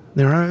best.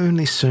 There are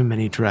only so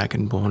many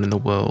Dragonborn in the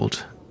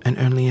world, and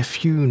only a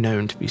few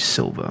known to be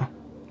silver.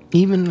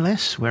 Even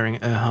less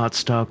wearing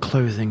Erhart-style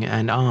clothing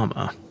and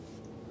armor.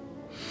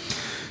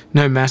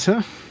 No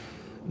matter.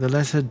 The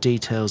letter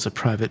details a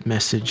private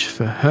message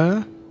for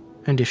her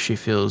And if she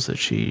feels that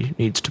she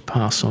needs to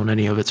pass on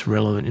any of its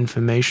relevant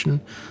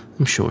information,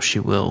 I'm sure she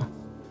will.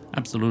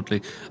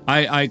 Absolutely.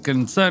 I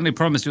can certainly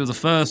promise you the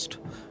first.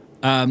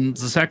 The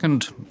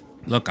second,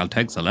 look, I'll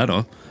take the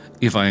letter.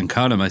 If I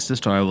encounter my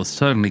sister, I will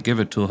certainly give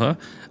it to her.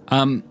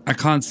 I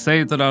can't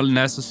say that I'll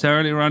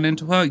necessarily run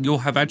into her. You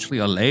have actually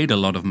allayed a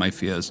lot of my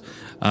fears.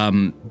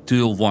 Do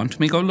you want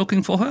me go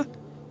looking for her?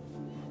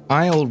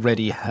 I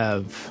already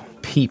have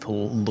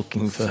people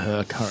looking for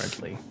her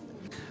currently.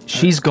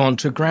 She's gone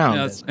to ground.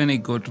 As any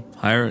good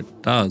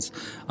pirate does.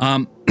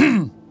 Well,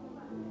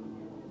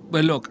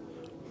 look,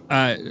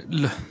 I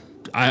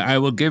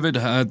will give it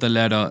her the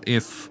letter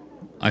if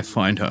I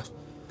find her.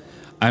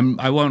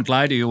 I won't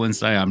lie to you and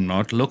say I'm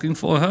not looking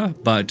for her,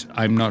 but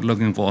I'm not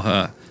looking for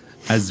her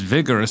as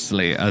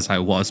vigorously as I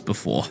was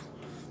before.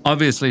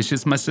 Obviously,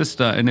 she's my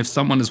sister, and if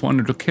someone is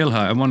wanting to kill her,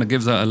 I want to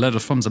give her a letter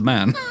from the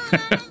man.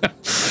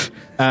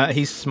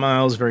 He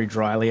smiles very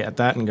dryly at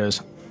that and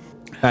goes,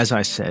 as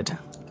I said,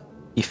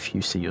 if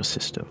you see your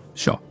sister.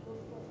 Sure.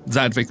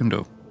 That we can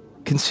do.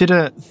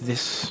 Consider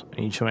this,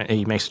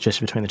 he makes a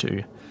gesture between the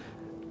two,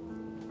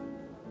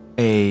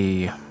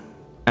 a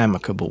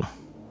amicable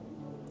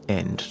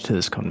end to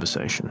this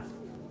conversation.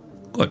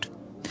 Good.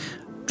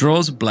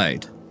 Draws a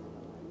blade,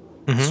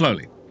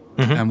 slowly,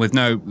 and with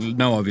no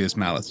obvious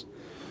malice,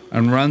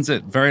 and runs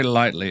it very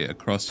lightly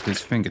across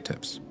his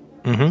fingertips,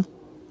 and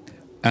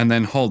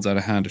then holds out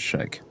a hand to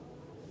shake.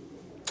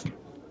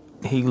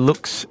 He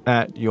looks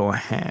at your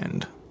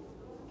hand.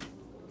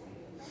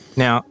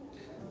 Now,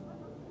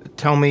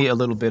 tell me a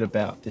little bit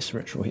about this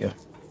ritual here.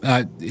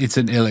 It's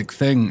an illic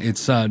thing.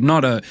 It's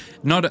not a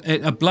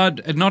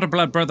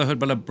blood brotherhood,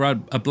 but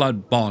a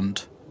blood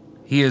bond.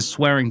 He is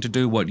swearing to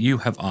do what you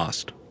have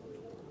asked.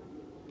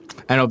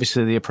 And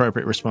obviously the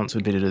appropriate response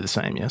would be to do the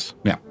same, yes?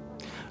 Yeah.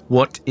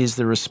 What is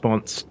the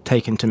response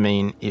taken to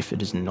mean if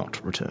it is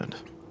not returned?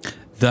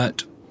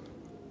 That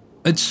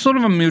it's sort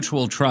of a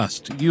mutual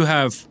trust. You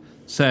have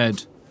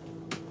said,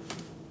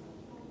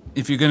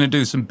 if you're going to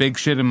do some big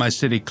shit in my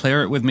city,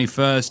 clear it with me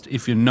first.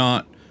 If you're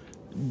not,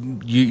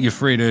 you're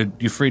free to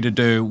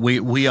do.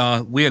 We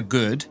are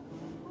good.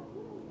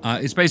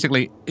 It's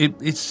basically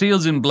it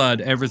seals in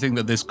blood everything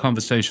that this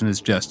conversation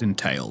has just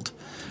entailed.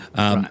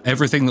 Right.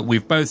 Everything that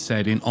we've both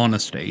said in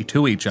honesty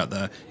to each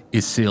other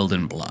is sealed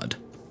in blood.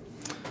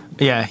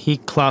 Yeah, he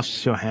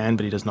clasps your hand,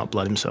 but he does not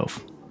blood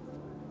himself.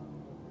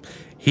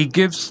 He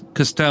gives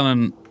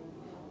Castellan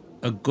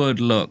a good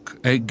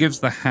look. He gives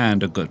the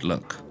hand a good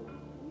look.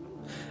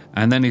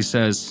 And then he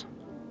says,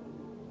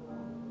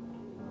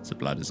 the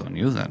blood is on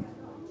you then.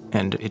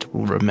 And it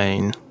will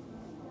remain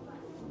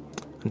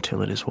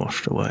until it is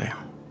washed away.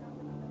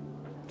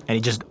 And he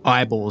just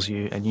eyeballs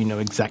you, and you know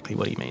exactly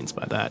what he means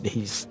by that.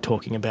 He's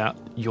talking about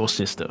your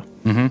sister.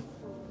 Mm-hmm.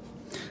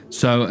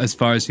 So as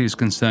far as he's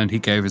concerned, he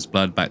gave his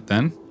blood back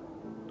then?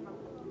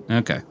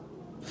 Okay.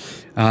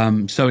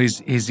 So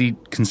he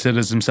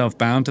considers himself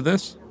bound to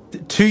this?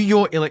 To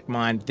your illic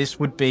mind, this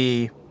would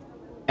be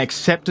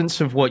acceptance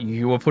of what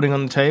you were putting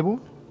on the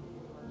table,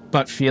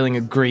 but feeling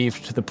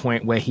aggrieved to the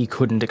point where he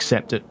couldn't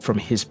accept it from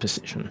his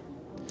position.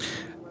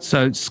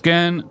 So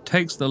Scan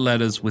takes the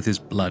letters with his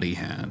bloody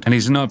hand, and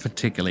he's not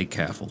particularly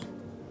careful.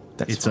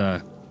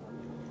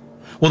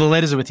 Well, the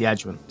letters are with the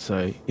adjutant,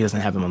 so he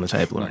doesn't have them on the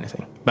table or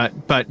anything.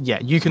 But yeah,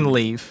 you can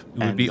leave.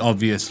 It would be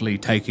obviously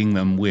taking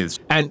them with.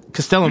 And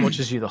Castellan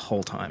watches you the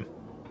whole time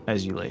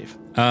as you leave.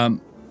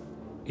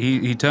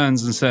 He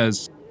turns and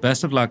says,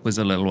 best of luck with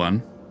the little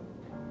one.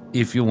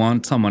 If you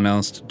want someone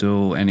else to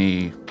do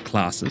any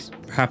classes,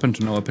 happen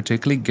to know a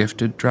particularly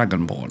gifted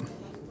Dragonborn.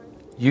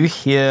 You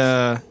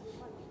hear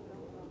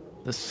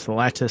the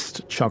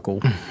slightest chuckle.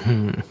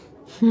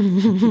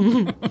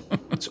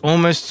 It's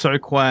almost so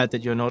quiet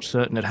that you're not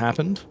certain it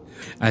happened.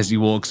 As he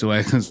walks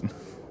away.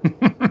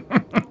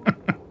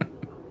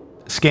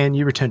 Scan,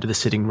 you return to the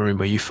sitting room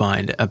where you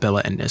find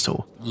Abella and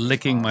Nesor.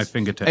 Licking my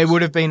fingertips. It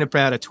would have been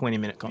about a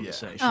 20-minute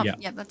conversation.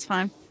 Yeah, that's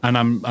fine. And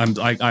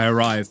I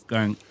arrive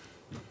going,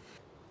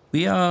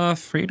 we are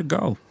free to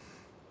go.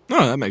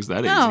 Oh, that makes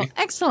that Oh, easy.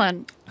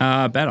 excellent.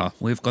 Better.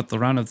 We've got the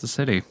run of the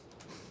city.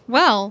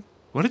 Well,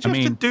 What did you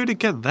have to do to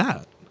get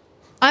that?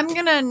 I'm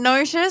going to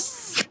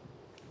notice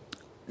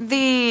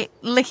the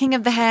licking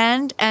of the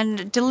hand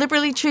and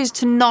deliberately choose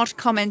to not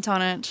comment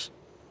on it.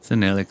 It's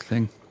an illic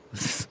thing.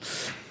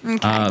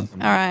 Okay, all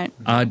right.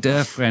 Our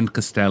dear friend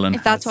Castellan.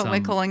 If that's what we're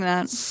calling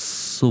that.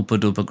 Super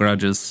duper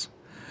grudges.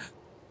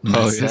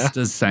 My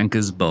sister sank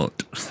his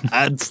boat.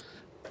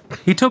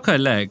 He took her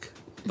leg,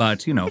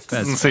 but fair.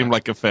 Doesn't seem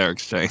like a fair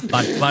exchange.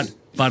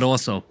 But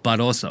also,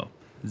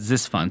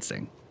 this fun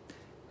thing.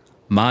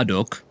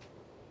 Marduk,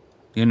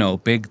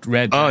 big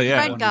red. Oh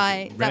yeah, Red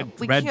guy that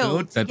we red killed.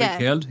 dude that we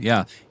killed.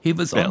 Yeah, he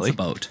was on the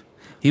boat.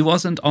 He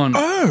wasn't on.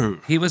 Oh,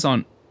 he was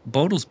on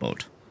Bodel's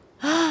boat.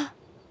 I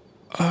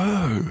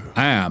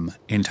am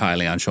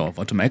entirely unsure of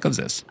what to make of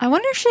this. I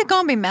wonder if she's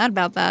going to be mad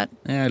about that.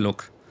 Yeah,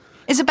 look.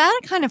 Isabella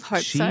kind of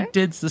hopes She so.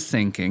 did the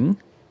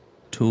sinking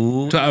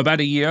to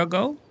about a year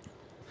ago.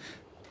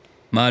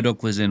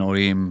 Marduk was in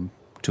Orim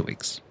 2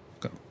 weeks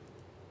ago.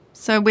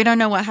 So we don't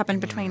know what happened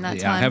between that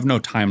time. I have no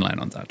timeline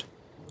on that.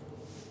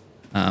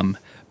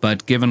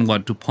 But given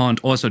what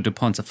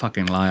DuPont's a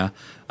fucking liar.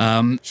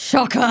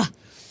 Shocker.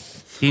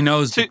 He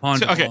knows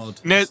DuPont. Okay,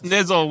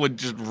 Nezor would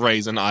just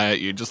raise an eye at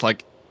you, just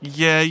like,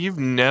 yeah, you've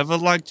never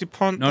liked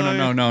DuPont.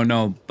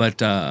 No. But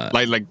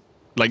like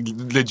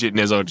legit,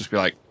 Nezor would just be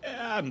like,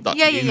 I'm not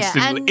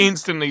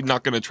instantly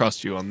not going to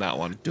trust you on that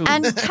one. Dude.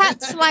 And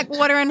cats like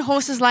water and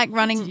horses like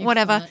running,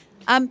 whatever.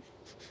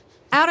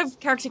 Out of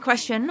character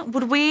question,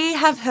 would we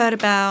have heard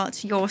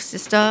about your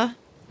sister?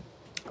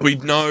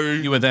 We'd know.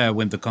 You were there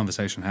when the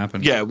conversation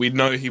happened. Yeah, we'd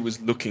know he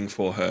was looking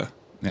for her.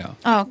 Yeah.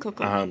 Oh, cool.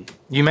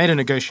 You made a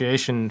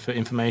negotiation for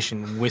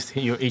information with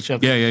each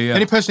other. Yeah. The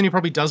only person who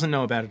probably doesn't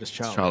know about it is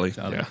Charlie.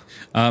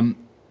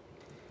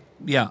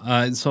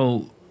 Yeah.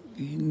 So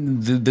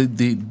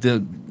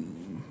the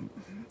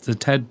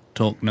TED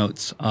Talk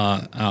notes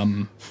are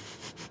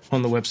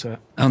on the website.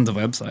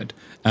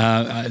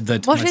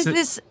 What is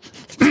this?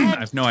 I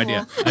have no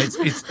idea.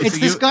 It's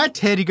this guy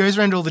Ted. He goes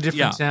around all the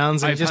different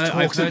towns and just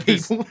talks to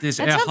people. This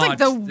That sounds like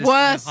the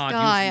worst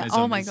guy.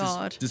 Oh my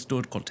god. This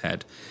dude called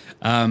Ted.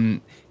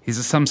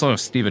 He's some sort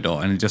of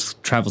stevedore, and he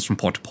just travels from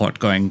port to port,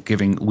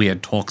 giving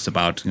weird talks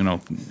about,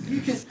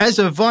 As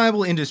a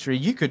viable industry,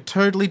 you could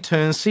totally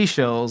turn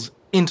seashells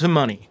into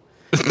money.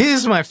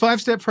 Here's my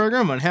 5-step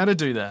program on how to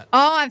do that.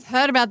 Oh, I've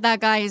heard about that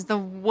guy. He's the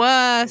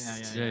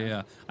worst.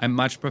 Yeah. I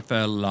much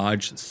prefer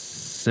large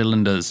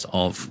cylinders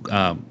of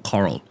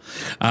coral.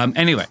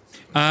 Anyway,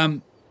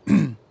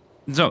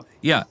 so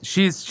yeah,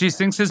 she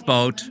sinks his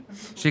boat.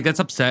 She gets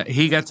upset.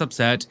 He gets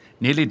upset.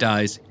 Nearly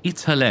dies.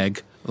 Eats her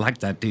leg. Like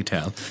that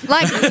detail.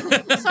 Like,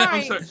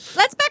 sorry.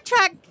 Let's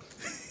backtrack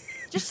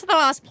just to the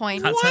last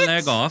point. Cuts her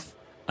leg off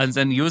and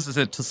then uses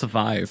it to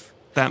survive.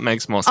 That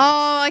makes more sense.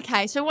 Oh,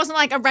 okay. So it wasn't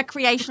like a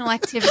recreational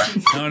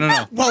activity.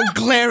 No. While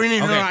glaring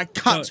in her eye,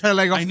 cuts her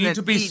leg off. I need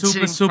to be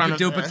super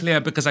duper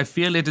clear because I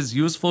feel it is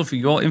useful for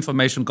your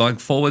information going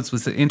forwards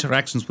with the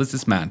interactions with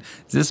this man.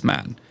 This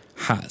man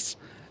has.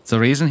 The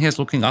reason he is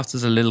looking after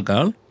the little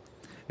girl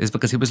is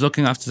because he was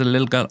looking after the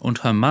little girl and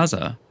her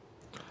mother.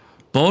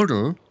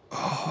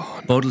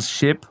 Bodel's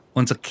ship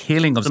and the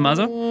killing of the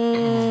mother.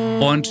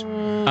 And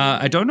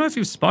I don't know if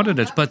you've spotted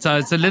it, but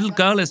the little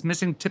girl is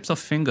missing tips of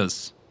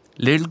fingers.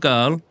 Little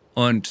girl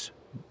and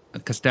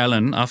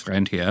Castellan, our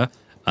friend here,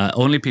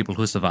 only people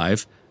who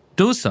survive,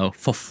 do so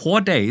for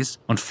 4 days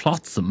on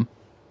flotsam.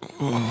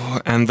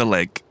 And the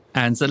leg.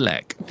 I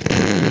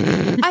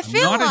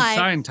feel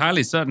Not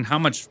entirely certain how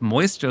much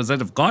moisture that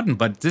have gotten,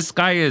 but this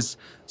guy is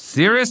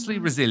seriously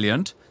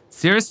resilient,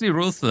 seriously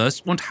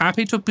ruthless, and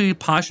happy to be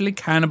partially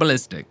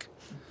cannibalistic.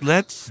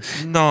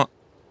 Let's not.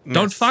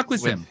 Don't fuck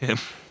with him.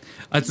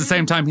 At the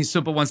same time, he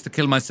super wants to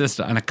kill my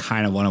sister, and I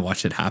kind of want to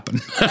watch it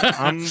happen.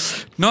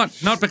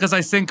 Not because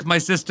I think my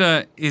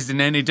sister is in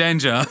any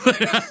danger.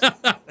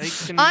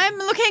 I'm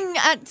looking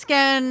at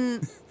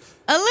Scan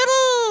a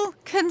little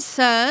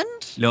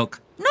concerned.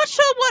 Look. Not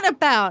sure what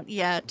about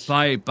yet.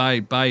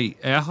 By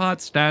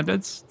Earhart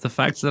standards, the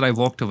fact that I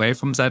walked away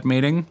from that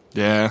meeting.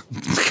 Yeah.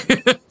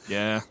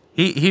 Yeah.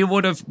 He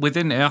would have,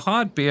 within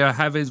Earhart,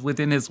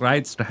 within his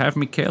rights to have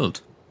me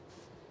killed.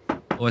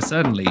 Or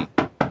certainly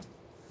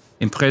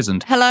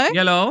imprisoned.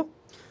 Hello?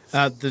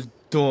 The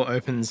door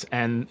opens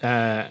and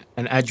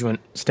an adjutant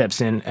steps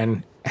in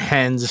and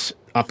hands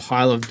a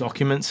pile of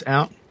documents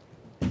out.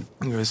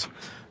 He goes,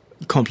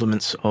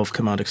 compliments of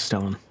Commander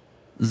Castellan.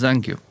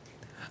 Thank you.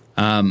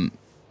 I'm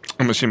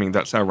assuming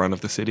that's our run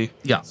of the city.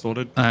 Yeah.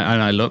 Sorted.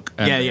 And I look.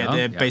 And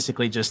They're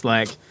basically just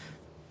like,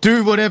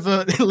 do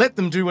whatever, let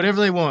them do whatever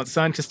they want.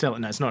 Sign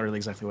Castellan. No, it's not really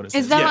exactly what it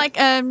says. Is that like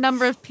a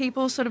number of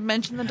people sort of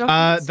mention the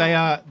documents?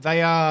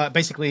 They are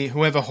basically,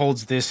 whoever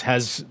holds this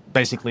has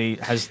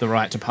the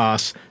right to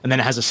pass, and then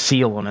it has a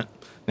seal on it.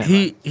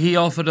 He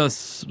offered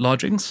us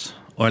lodgings,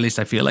 or at least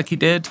I feel like he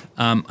did.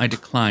 I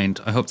declined.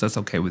 I hope that's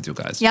okay with you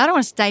guys. Yeah, I don't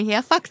want to stay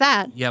here. Fuck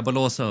that. Yeah, but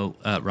also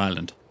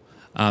Ryland.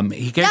 I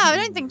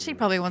don't think she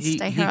probably wants to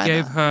stay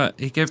here.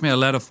 He gave me a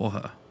letter for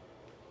her.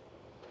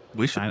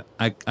 We should.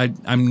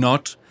 I'm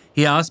not.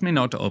 He asked me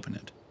not to open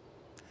it.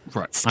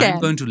 Right. Scan. I'm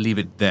going to leave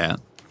it there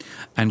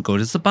and go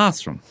to the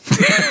bathroom.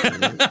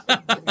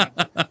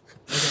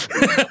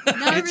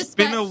 It's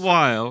been a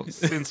while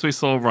since we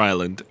saw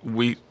Ryland.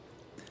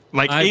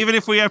 Even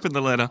if we open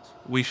the letter,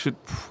 we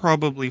should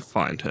probably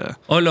find her.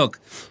 Oh, look,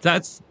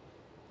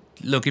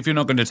 if you're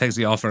not going to take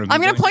the offer...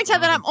 I'm going to point out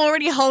that I'm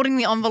already holding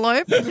the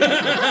envelope.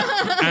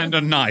 And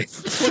a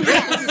knife.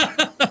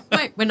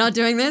 Wait, we're not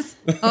doing this?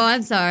 Oh,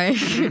 I'm sorry.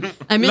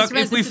 I misread Look,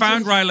 if we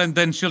found Ryland,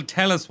 then she'll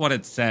tell us what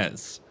it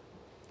says.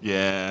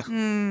 Yeah.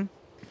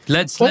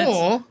 Let's...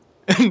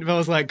 And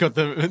Bella's like, got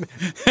the...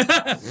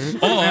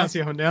 mouse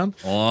going down.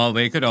 Or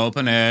we could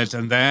open it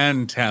and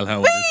then tell her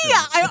what it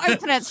says. I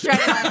open it straight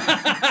away.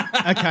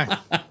 Okay.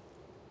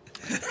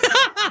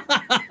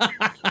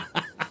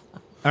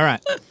 All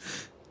right.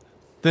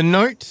 The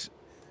note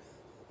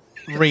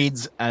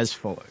reads as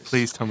follows.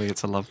 Please tell me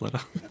it's a love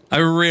letter. I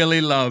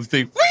really love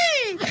the...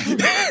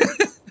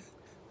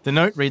 The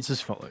note reads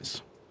as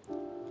follows.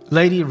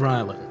 Lady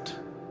Ryland,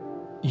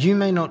 you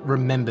may not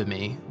remember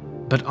me,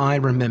 but I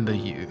remember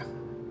you.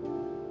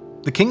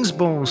 The King's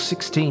Ball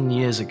 16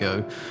 years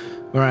ago,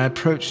 where I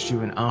approached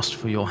you and asked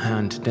for your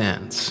hand to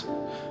dance,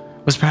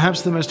 was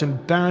perhaps the most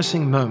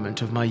embarrassing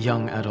moment of my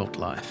young adult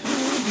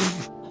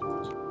life.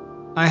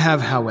 I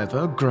have,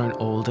 however, grown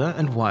older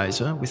and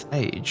wiser with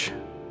age.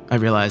 I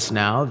realize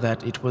now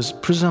that it was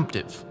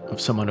presumptive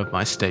of someone of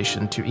my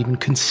station to even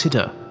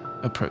consider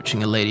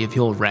approaching a lady of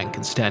your rank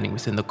and standing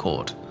within the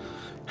court.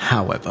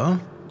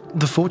 However,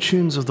 the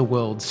fortunes of the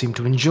world seem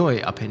to enjoy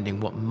upending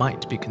what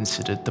might be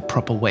considered the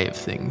proper way of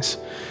things,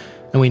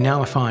 and we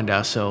now find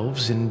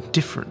ourselves in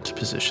different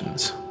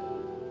positions.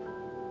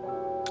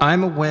 I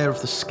am aware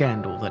of the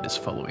scandal that is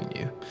following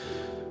you,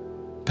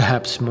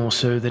 perhaps more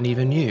so than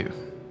even you.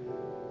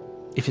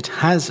 If it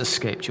has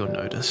escaped your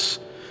notice,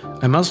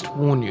 I must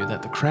warn you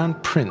that the Crown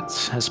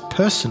Prince has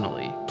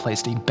personally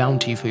placed a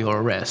bounty for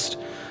your arrest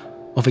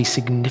of a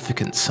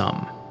significant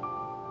sum.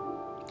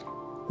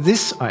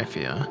 This, I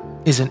fear,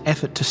 is an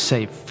effort to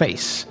save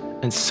face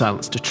and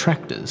silence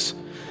detractors,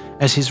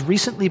 as his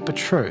recently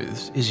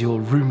betrothed is your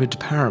rumoured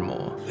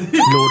paramour,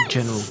 Lord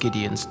General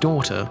Gideon's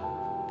daughter,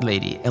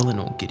 Lady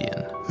Eleanor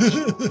Gideon.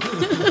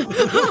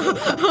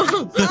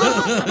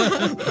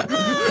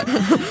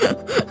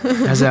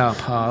 As our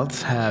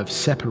paths have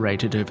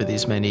separated over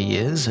these many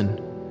years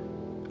and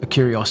a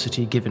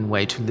curiosity given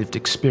way to lived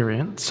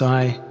experience,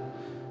 I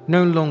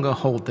no longer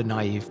hold the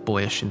naive,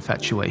 boyish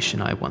infatuation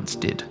I once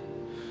did.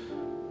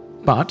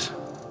 But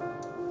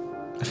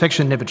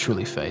affection never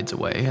truly fades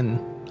away,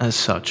 and as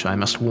such, I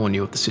must warn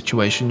you of the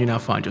situation you now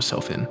find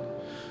yourself in.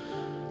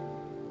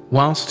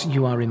 Whilst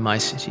you are in my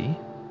city,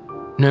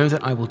 know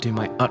that I will do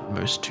my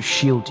utmost to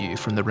shield you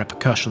from the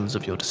repercussions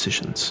of your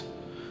decisions.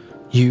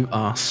 You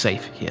are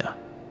safe here.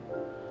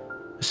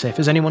 As safe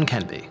as anyone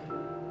can be.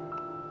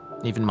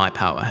 Even my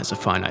power has a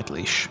finite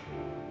leash.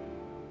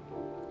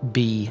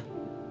 Be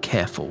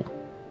careful.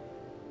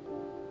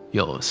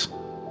 Yours,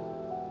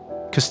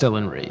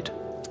 Castellan Reed.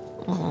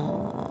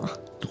 Aww.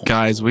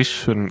 Guys, we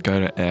shouldn't go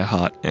to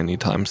Earhart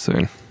anytime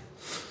soon.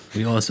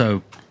 We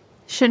also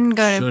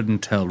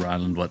shouldn't tell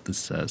Ryland what this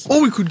says.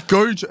 Or we could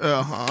go to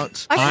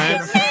Earhart.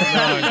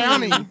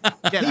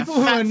 People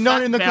who are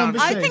not in the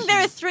conversation. I think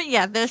there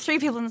are three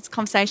people in this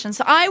conversation,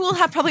 so I will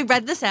have probably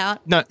read this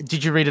out. No,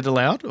 did you read it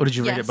aloud, or did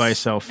you read it by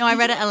yourself? No, I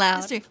read it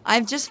aloud.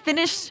 I've just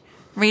finished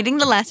reading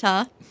the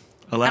letter,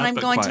 and I'm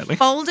going to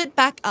fold it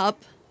back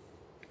up,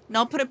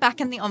 not put it back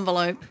in the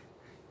envelope,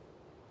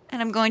 and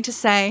I'm going to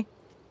say,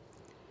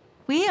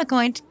 we are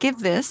going to give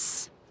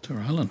this to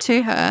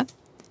her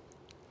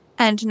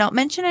and not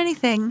mention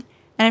anything.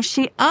 And if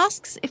she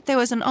asks if there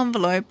was an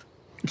envelope,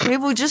 we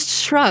will just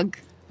shrug.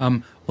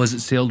 Was it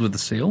sealed with a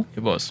seal?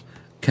 It was.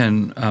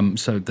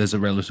 So there's a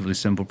relatively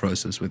simple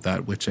process with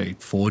that, which a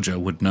forger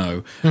would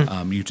know.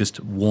 You just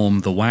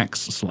warm the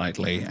wax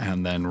slightly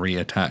and then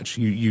reattach.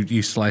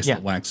 You slice the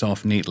wax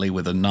off neatly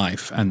with a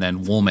knife and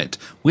then warm it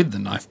with the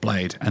knife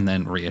blade and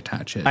then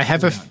reattach it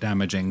without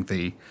damaging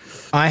the...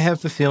 I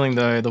have the feeling,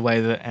 though, the way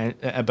that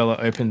Abella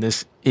opened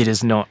this, it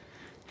is not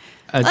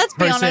a Let's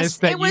be process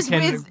honest,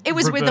 it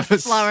was with a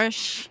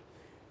flourish.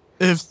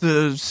 If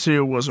the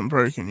seal wasn't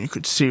broken, you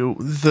could seal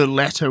the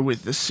letter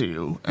with the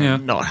seal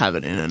and not have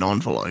it in an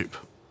envelope.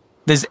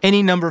 There's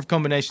any number of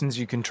combinations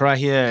you can try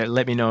here.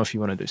 Let me know if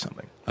you want to do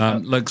something.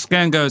 Look,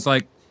 Scan goes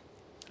like,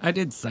 I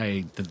did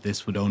say that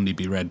this would only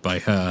be read by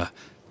her.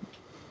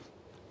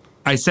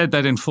 I said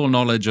that in full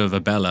knowledge of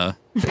Abella.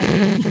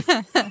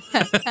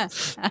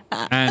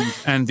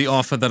 and the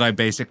offer that I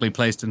basically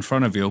placed in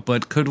front of you.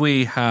 But could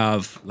we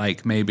have,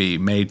 maybe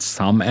made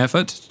some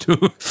effort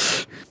to...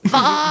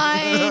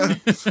 Fine.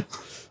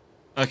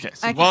 Okay,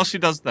 so while she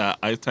does that,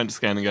 I turn to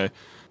Scan and go,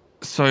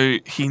 so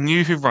he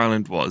knew who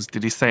Ryland was.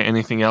 Did he say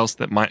anything else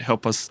that might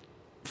help us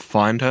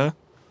find her?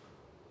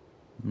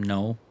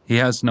 No. He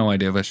has no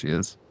idea where she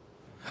is.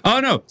 Oh,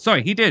 no.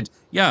 Sorry, he did.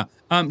 Yeah.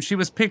 She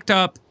was picked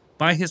up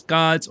by his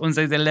guards and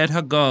they let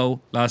her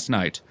go last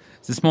night.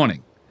 This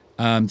morning.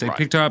 They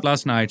picked her up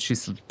last night. She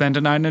spent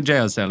a night in a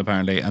jail cell,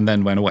 apparently, and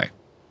then went away.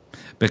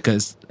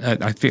 Because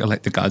I feel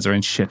like the guards are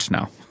in shit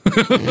now.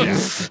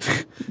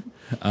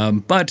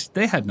 But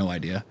they had no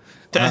idea.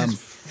 I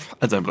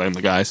don't blame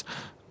the guys.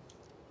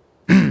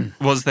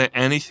 Was there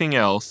anything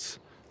else?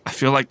 I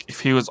feel like if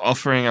he was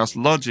offering us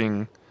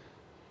lodging,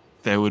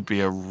 there would be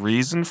a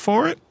reason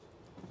for it.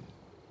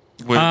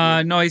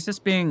 No, he's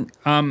just being...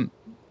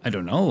 I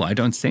don't know. I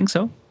don't think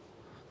so.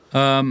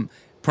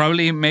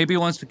 Probably maybe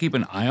wants to keep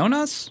an eye on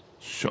us.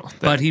 Sure.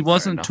 But he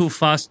wasn't too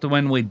fast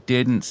when we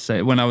didn't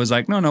say... When I was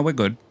like, no, we're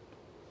good.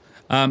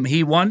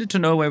 He wanted to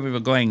know where we were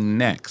going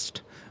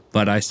next,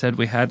 but I said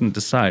we hadn't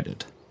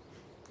decided.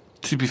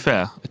 To be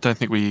fair, I don't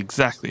think we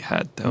exactly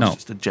had. That was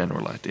just a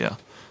general idea.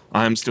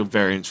 I'm still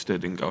very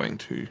interested in going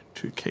to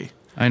Key.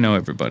 I know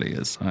everybody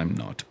is. I'm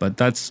not. But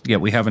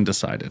we haven't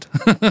decided,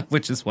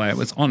 which is why I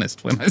was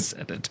honest when I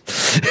said it.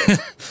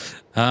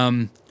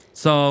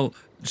 So,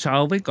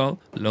 shall we go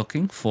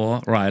looking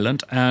for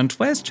Ryland? And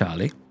where's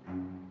Charlie?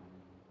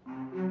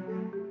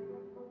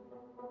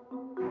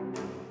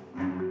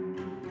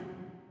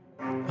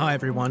 Hi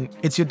everyone,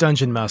 it's your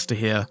Dungeon Master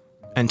here.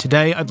 and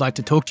today I'd like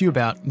to talk to you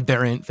about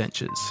Variant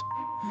Ventures.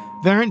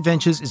 Variant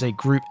Ventures is a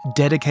group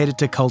dedicated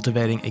to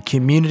cultivating a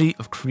community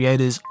of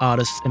creators,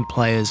 artists, and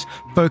players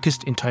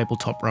focused in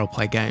tabletop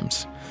roleplay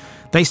games.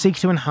 They seek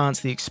to enhance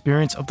the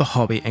experience of the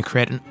hobby and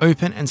create an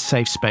open and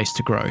safe space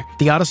to grow.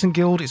 The Artisan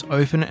Guild is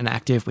open and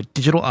active with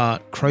digital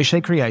art,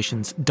 crochet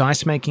creations,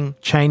 dice making,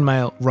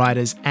 chainmail,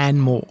 writers,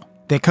 and more.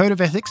 Their code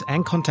of ethics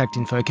and contact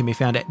info can be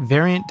found at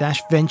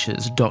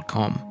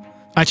variant-ventures.com.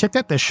 I checked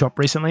out their shop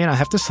recently and I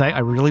have to say I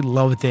really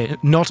love their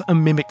Not a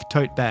Mimic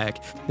tote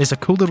bag. There's a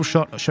cool little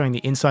shot showing the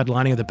inside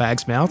lining of the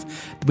bag's mouth,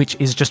 which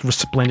is just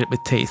resplendent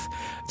with teeth.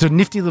 It's a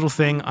nifty little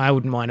thing. I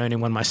wouldn't mind owning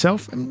one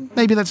myself, and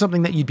maybe that's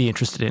something that you'd be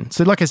interested in.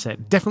 So like I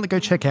said, definitely go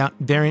check out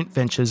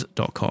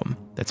variantventures.com.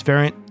 That's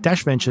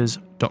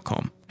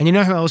variant-ventures.com. And you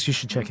know who else you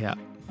should check out?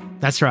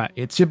 That's right,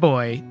 it's your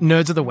boy,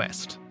 Nerds of the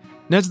West.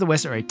 Nerds of the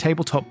West are a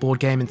tabletop board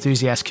game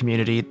enthusiast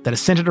community that is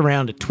centered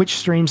around the Twitch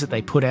streams that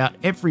they put out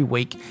every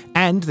week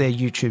and their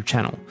YouTube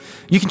channel.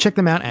 You can check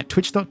them out at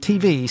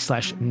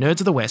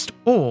twitch.tv/nerdsofthewest,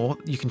 or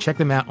you can check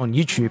them out on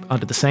YouTube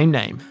under the same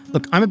name.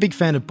 Look, I'm a big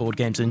fan of board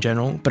games in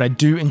general, but I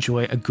do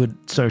enjoy a good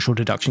social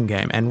deduction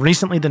game, and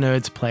recently the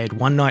nerds played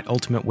One Night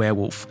Ultimate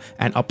Werewolf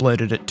and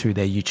uploaded it to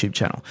their YouTube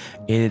channel.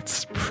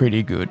 It's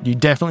pretty good. You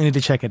definitely need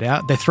to check it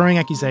out. They're throwing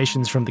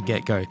accusations from the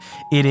get-go.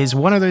 It is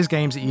one of those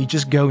games that you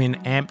just go in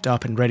amped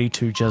up and ready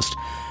to just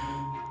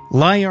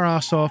lie your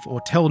ass off or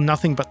tell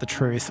nothing but the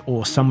truth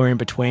or somewhere in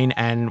between,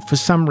 and for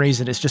some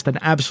reason it's just an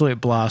absolute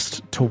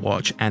blast to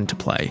watch and to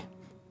play.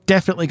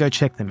 Definitely go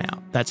check them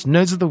out. That's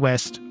Nerds of the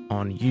West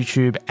on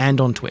YouTube and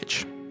on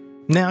Twitch.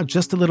 Now,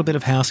 just a little bit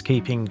of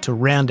housekeeping to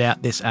round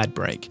out this ad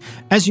break.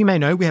 As you may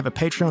know, we have a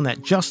Patreon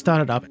that just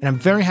started up, and I'm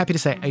very happy to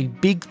say a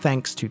big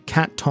thanks to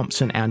Kat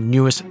Thompson, our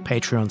newest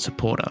Patreon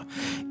supporter.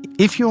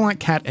 If you're like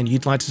Kat and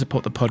you'd like to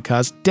support the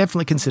podcast,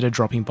 definitely consider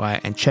dropping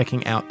by and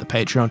checking out the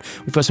Patreon.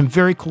 We've got some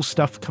very cool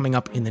stuff coming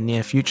up in the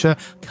near future.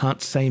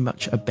 Can't say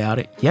much about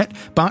it yet,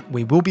 but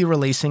we will be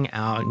releasing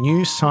our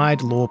new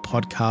side lore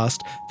podcast,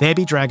 There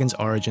Be Dragons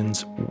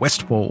Origins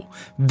Westfall,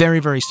 very,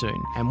 very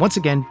soon. And once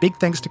again, big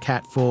thanks to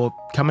Kat for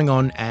coming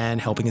on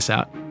and helping us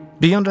out.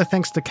 Beyond our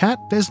thanks to Kat,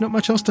 there's not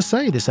much else to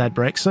say this ad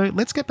break, so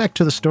let's get back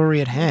to the story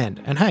at hand.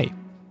 And hey,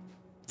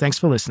 thanks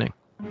for listening.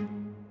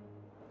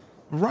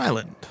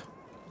 Ryland.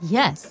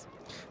 Yes.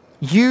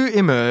 You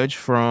emerge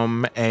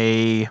from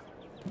a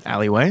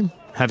alleyway,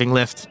 having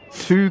left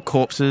two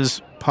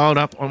corpses piled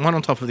up on one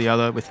on top of the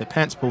other with their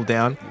pants pulled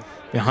down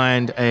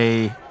behind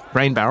a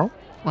rain barrel.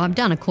 Well, I'm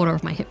down a quarter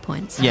of my hit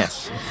points.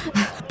 Yes.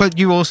 But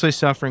you also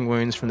suffering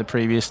wounds from the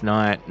previous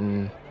night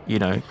and, you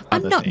know,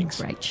 other I'm not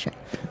things. in great shape.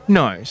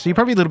 No, so you're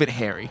probably a little bit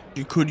hairy.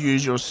 You could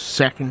use your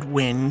second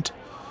wind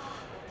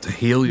to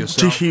heal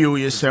yourself.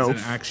 It's an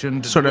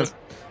action. Sort of.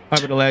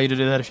 I would allow you to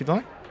do that if you'd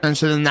like. And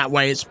so then that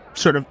way it's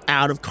sort of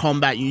out of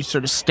combat, you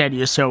sort of steady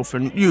yourself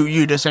and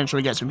you'd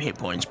essentially get some hit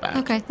points back.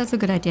 Okay, that's a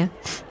good idea.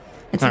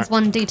 It says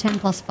 1d10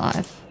 plus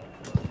 5.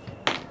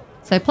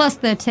 So plus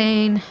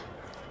 13.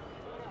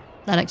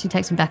 That actually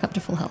takes me back up to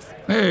full health.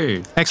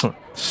 Hey. Excellent.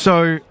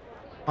 So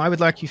I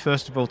would like you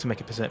first of all to make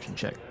a perception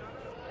check.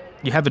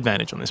 You have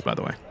advantage on this, by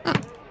the way. Oh.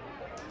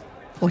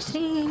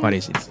 14. Quite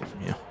easy to see from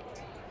here.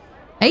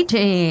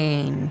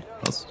 18.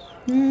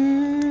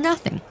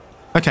 Nothing.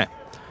 Okay.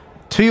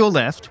 To your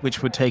left,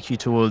 which would take you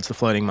towards the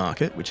floating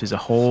market, which is a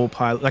whole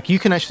pile. Like you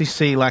can actually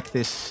see like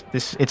this.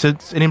 It's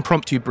an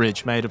impromptu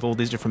bridge made of all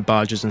these different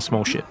barges and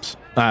small ships.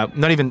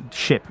 Not even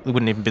ship. It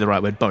wouldn't even be the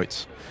right word.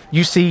 Boats.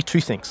 You see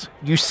two things.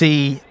 You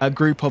see a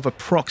group of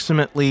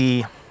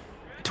approximately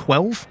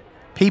 12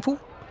 people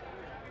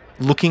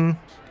looking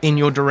in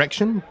your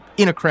direction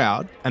in a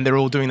crowd, and they're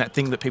all doing that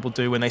thing that people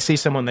do when they see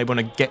someone they want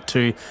to get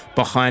to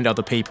behind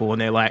other people, and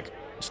they're like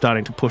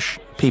starting to push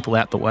people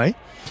out the way.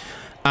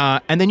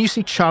 And then you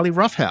see Charlie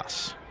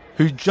Roughhouse,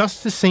 who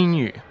just has seen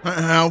you.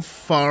 How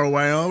far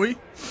away are we?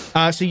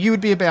 So you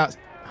would be about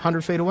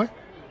 100 feet away.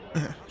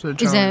 So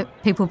Is there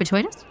people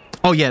between us?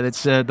 Oh, yeah,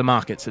 that's the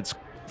markets. It's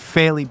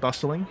fairly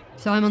bustling.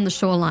 So I'm on the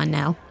shoreline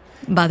now,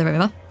 by the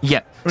river.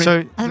 Yeah. So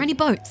Are there any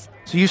boats?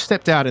 So you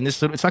stepped out, and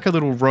it's like a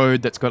little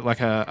road that's got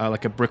like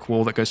a brick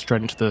wall that goes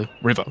straight into the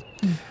river.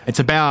 It's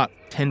about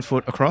 10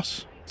 foot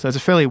across. So it's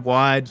a fairly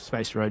wide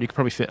spaced road. You could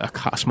probably fit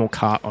a small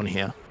cart on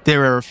here.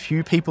 There are a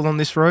few people on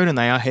this road, and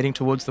they are heading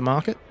towards the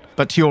market.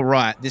 But to your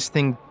right, this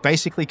thing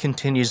basically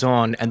continues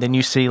on, and then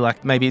you see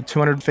like maybe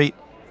 200 feet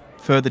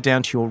further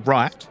down to your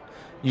right,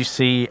 you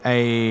see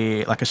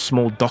a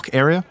small dock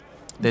area.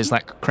 There's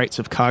like crates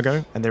of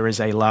cargo, and there is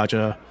a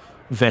larger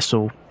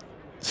vessel,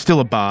 still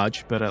a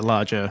barge, but a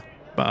larger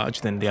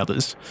barge than the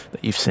others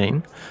that you've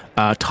seen,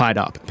 tied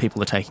up.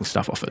 People are taking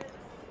stuff off it.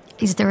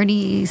 Is there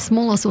any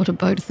smaller sort of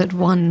boat that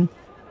one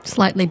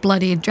slightly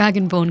bloody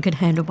dragonborn could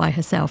handle by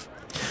herself?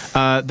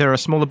 There are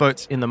smaller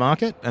boats in the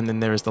market, and then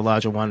there is the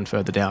larger one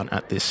further down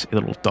at this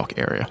little dock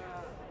area.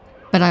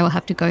 But I will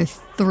have to go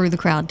through the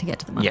crowd to get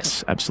to the market.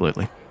 Yes,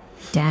 absolutely.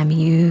 Damn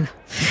you.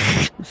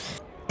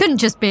 Couldn't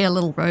just be a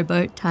little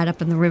rowboat tied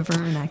up in the river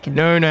and I can...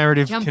 No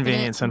narrative jump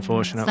convenience, in it,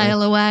 unfortunately.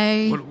 Sail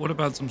away. What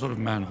about some sort of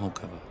manhole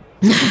cover?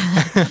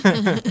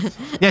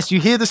 Yes,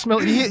 you hear the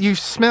smell. You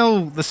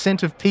smell the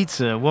scent of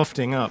pizza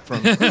wafting up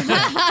from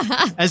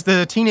as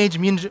the teenage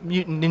mutant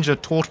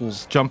ninja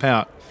turtles jump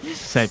out.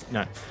 Say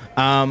no.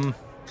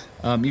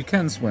 You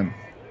can swim.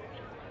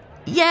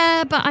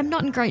 Yeah, but I'm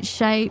not in great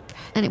shape,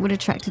 and it would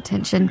attract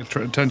attention.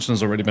 Attention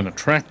has already been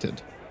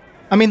attracted.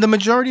 I mean, the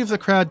majority of the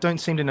crowd don't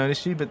seem to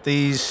notice you, but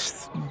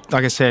these,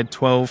 like I said,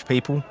 12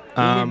 people.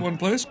 All in one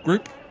place?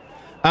 Group?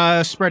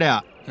 Spread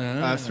out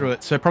through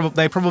it. So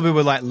they probably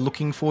were like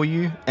looking for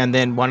you, and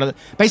then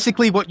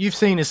basically what you've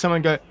seen is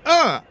someone go,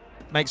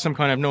 make some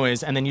kind of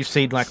noise, and then you've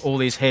seen like all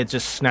these heads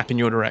just snap in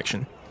your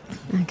direction.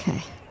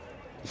 Okay.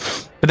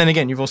 But then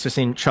again, you've also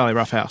seen Charlie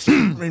Roughhouse. I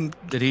mean,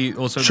 did he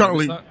also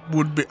Charlie notice that?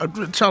 would be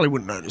Charlie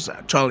wouldn't notice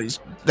that.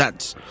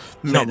 That's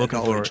not looking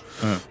for it.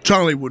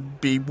 Charlie would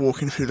be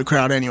walking through the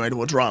crowd anyway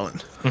towards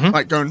Ryland,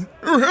 like going,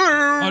 "Oh,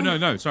 hello!" Oh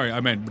no, sorry. I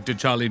meant, did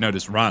Charlie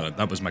notice Ryland?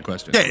 That was my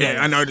question. Yeah.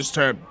 I noticed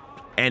her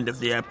end of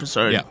the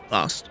episode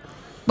last.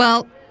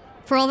 Well,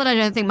 for all that I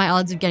don't think my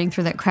odds of getting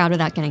through that crowd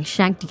without getting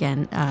shanked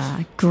again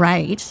are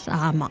great,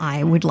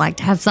 I would like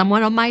to have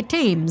someone on my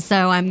team.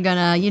 So I'm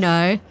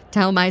gonna,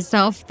 tell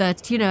myself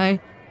that,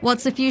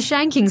 what's a few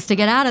shankings to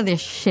get out of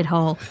this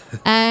shithole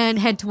and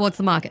head towards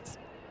the markets.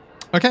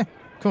 Okay,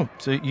 cool.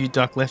 So you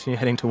duck left and you're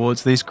heading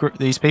towards these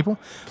people.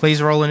 Please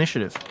roll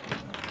initiative.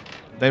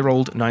 They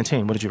rolled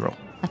 19. What did you roll?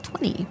 A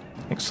 20.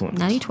 Excellent.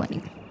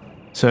 90-20.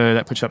 So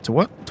that puts you up to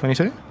what?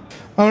 22?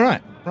 All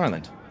right,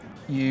 Ryland.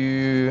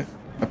 You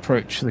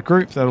approach the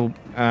group.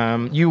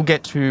 You'll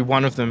get to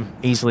one of them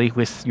easily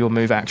with your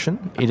move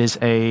action. It is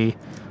a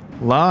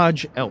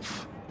large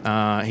elf.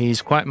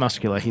 He's quite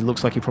muscular. He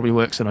looks like he probably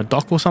works in a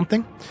dock or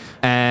something.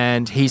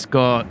 And he's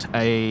got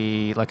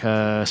a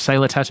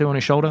sailor tattoo on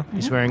his shoulder.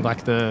 He's wearing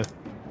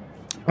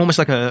almost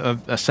like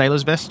a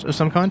sailor's vest of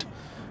some kind.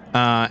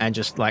 And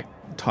just like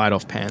tied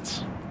off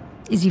pants.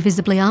 Is he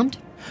visibly armed?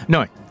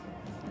 No.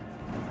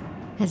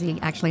 Has he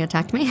actually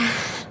attacked me?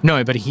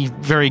 No, but he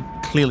very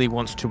clearly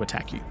wants to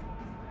attack you.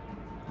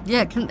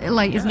 Yeah,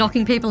 is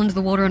knocking people into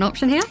the water an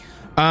option here?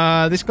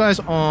 This guy's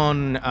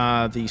on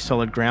the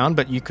solid ground,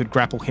 but you could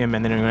grapple him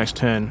and then in your next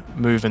turn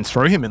move and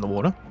throw him in the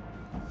water.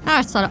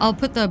 Alright, so I'll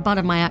put the butt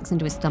of my axe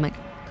into his stomach.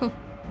 Cool.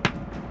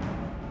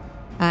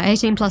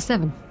 18 plus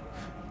 7.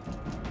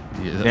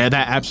 Yeah,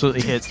 that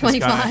absolutely hits.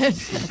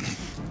 25.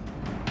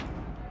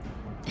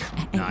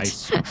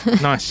 Nice.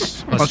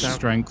 Nice. Plus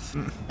strength. 4.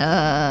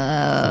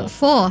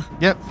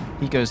 Yep.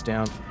 He goes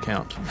down for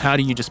count. How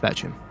do you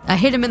dispatch him? I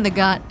hit him in the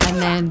gut, and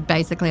then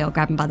basically I'll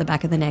grab him by the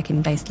back of the neck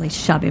and basically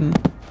shove him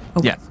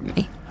away from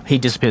me. He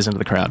disappears into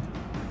the crowd.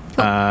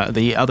 Cool.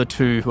 The other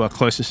two who are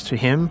closest to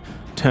him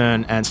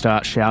turn and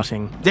start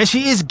shouting, "There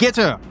she is! Get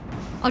her!"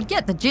 I'd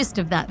get the gist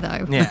of that,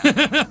 though. Yeah.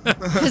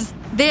 Because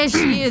there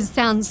she is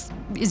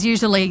is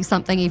usually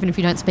something, even if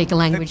you don't speak a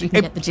language, you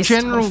can get the gist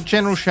of.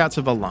 General shouts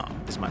of alarm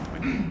is my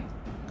point.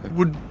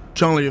 Would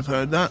Charlie have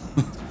heard that?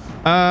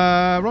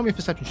 Roll me a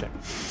perception check.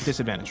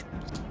 Disadvantage.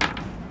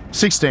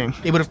 16.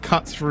 It would have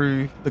cut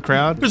through the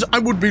crowd. Because I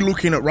would be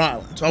looking at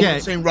Ryland. So I would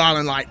have seen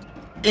Ryland,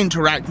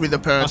 interact with a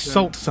person.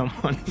 Assault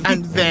someone.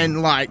 And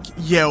then,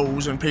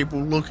 yells and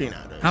people looking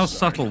at it. How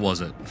subtle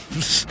was it?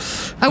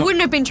 I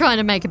wouldn't have been trying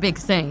to make a big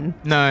scene.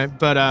 No,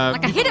 but... I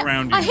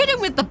hit him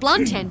with the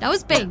blunt end. I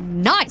was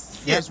being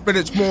nice. Yes, but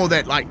it's more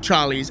that,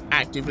 Charlie's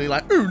actively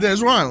ooh,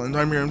 there's Ryland.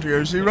 I'm going to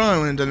go see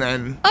Ryland, and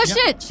then... Oh,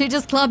 shit. She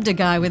just clubbed a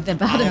guy with the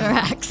butt of her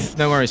axe.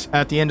 No worries.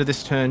 At the end of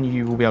this turn,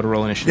 you will be able to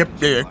roll initiative.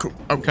 Yep, yeah, cool.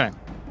 Okay.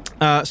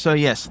 So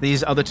yes,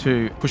 these other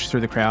two push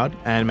through the crowd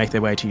and make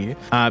their way to you.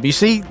 But you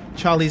see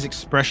Charlie's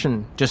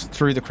expression just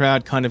through the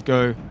crowd kind of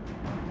go...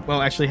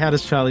 Well, actually, how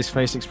does Charlie's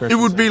face expression?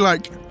 It would be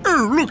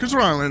oh, look, it's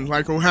Ryland,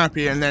 all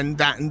happy, and then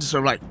that, and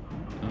sort of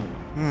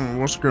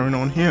what's going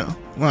on here?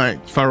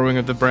 Furrowing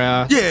of the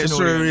brow. Yeah,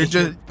 so it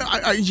just...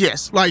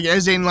 yes,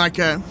 as in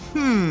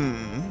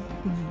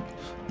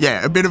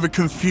Yeah, a bit of a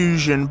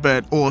confusion,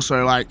 but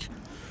also, it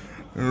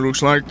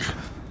looks like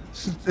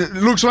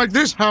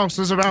this house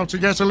is about to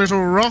get a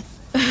little rough.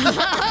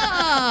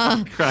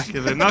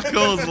 Cracking the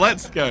knuckles.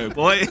 Let's go,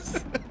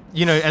 boys.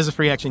 As a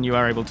free action, you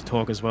are able to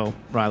talk as well,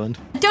 Ryland.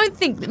 I don't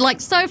think,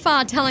 so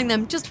far telling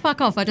them, just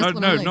fuck off, I just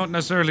want to leave. Not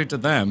necessarily to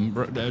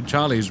them.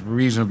 Charlie's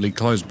reasonably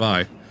close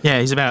by. Yeah,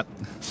 he's about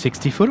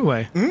 60 foot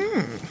away.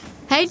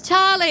 Hey,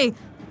 Charlie,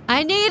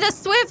 I need a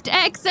swift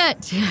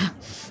exit.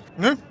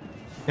 No?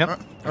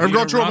 Yep. I've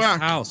got your back.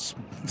 House.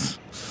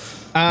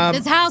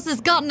 This house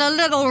has gotten a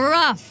little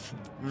rough.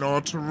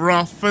 Not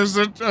rough as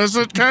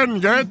it can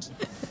get.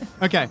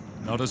 Okay.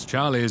 Not as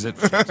Charlie, is it?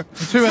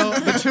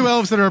 The two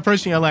elves that are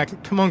approaching are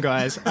like, come on,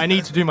 guys, I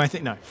need to do my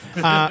thing. No.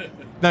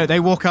 No, they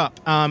walk up,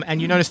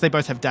 and you notice they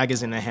both have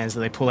daggers in their hands that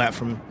they pull out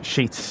from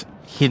sheaths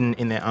hidden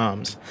in their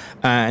arms.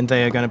 And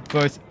they are going to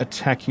both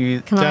attack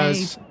you. Can I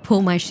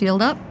pull my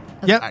shield up?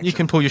 Yep, you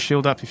can pull your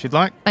shield up if you'd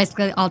like.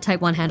 Basically, I'll take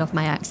one hand off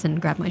my axe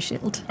and grab my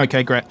shield.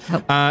 Okay, great.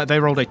 They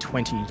rolled a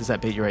 20. Does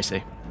that beat your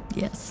AC?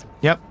 Yes.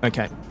 Yep,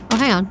 okay. Oh,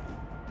 hang on.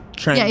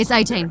 Yeah, it's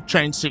 18.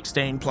 Chain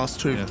 16 plus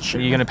 2. Yeah. Are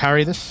you going to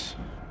parry this?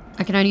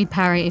 I can only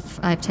parry if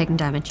I've taken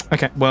damage.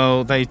 Okay,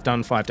 well, they've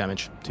done 5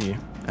 damage to you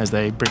as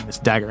they bring this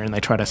dagger and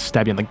they try to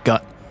stab you in the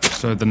gut.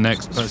 So the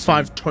next person...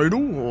 5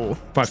 total, or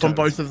 5 from total.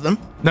 both of them?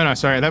 No,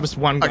 sorry, that was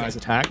one guy's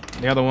attack.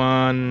 The other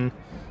one,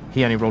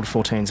 he only rolled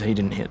 14, so he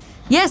didn't hit.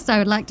 Yes, I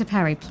would like to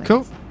parry, please.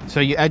 Cool. So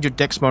you add your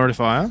dex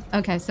modifier.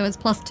 Okay, so it's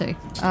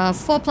 +2.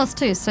 4 +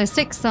 2, so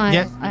 6.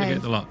 Yeah, You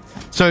get the lot.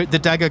 So the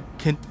dagger,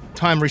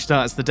 time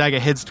restarts, the dagger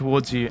heads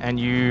towards you, and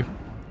you...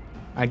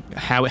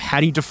 How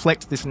do you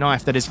deflect this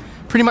knife that is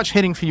pretty much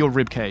heading for your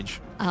rib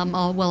cage?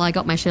 Well, I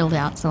got my shield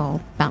out, so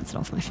I'll bounce it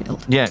off my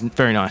shield. Yeah,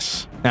 very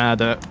nice.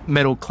 The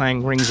metal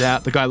clang rings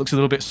out. The guy looks a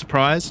little bit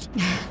surprised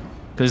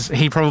because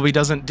he probably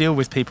doesn't deal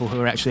with people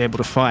who are actually able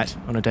to fight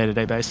on a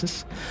day-to-day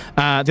basis.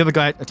 The other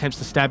guy attempts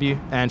to stab you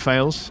and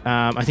fails.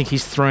 I think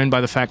he's thrown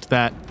by the fact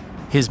that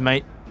his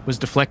mate was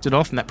deflected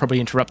off, and that probably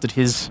interrupted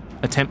his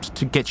attempt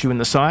to get you in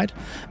the side.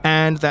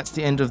 And that's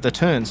the end of the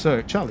turn.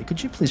 So, Charlie,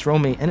 could you please roll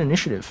me an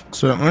initiative?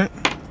 Certainly.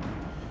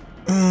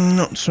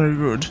 Not so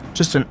good.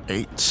 Just an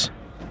 8.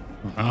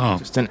 Oh.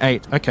 Just an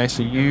 8. Okay,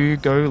 so you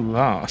go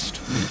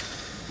last.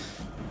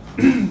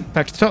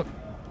 Back to the top.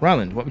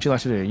 Ryland, what would you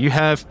like to do? You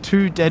have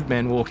 2 dead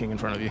men walking in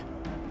front of you.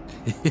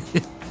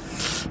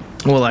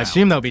 Well, I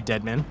assume they'll be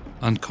dead men.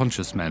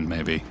 Unconscious men,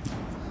 maybe.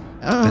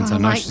 Depends how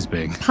nice she's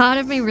being. Part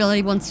of me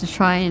really wants to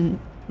try and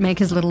make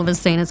as little of a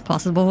scene as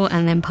possible,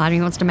 and then part of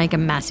me wants to make a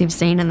massive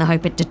scene in the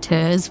hope it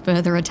deters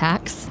further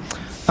attacks.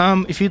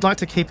 If you'd like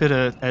to keep it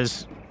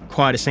as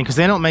quiet a scene, because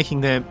they're not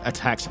making their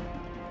attacks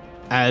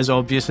as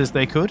obvious as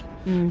they could.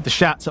 The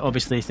shouts are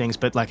obviously things,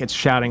 but like it's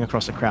shouting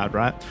across a crowd,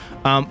 right?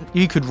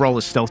 You could roll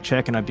a stealth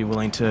check, and I'd be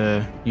willing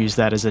to use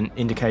that as an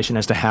indication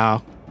as to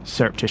how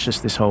surreptitious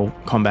this whole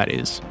combat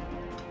is.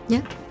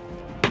 Yeah.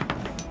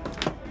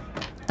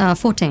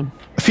 14.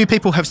 A few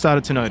people have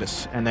started to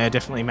notice, and they're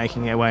definitely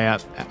making their way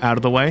out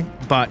of the way.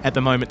 But at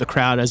the moment, the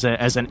crowd as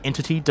an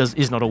entity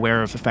is not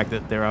aware of the fact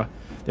that there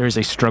is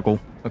a struggle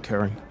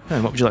occurring.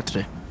 And what would you like to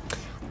do?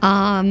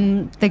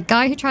 The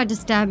guy who tried to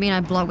stab me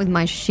and I blocked with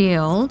my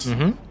shield.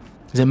 Mm-hmm.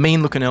 He's a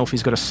mean-looking elf.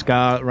 He's got a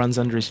scar that runs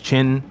under his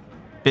chin,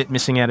 bit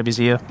missing out of his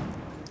ear.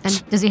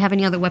 And does he have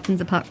any other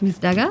weapons apart from his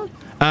dagger?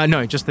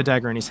 No, just the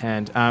dagger in his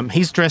hand.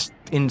 He's dressed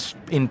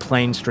in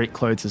plain street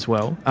clothes as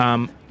well.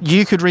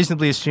 You could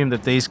reasonably assume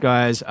that these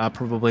guys are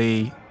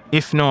probably,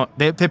 if not,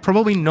 they're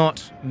probably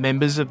not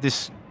members of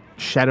this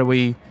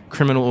shadowy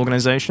criminal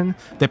organization.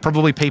 They're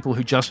probably people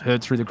who just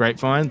heard through the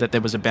grapevine that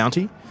there was a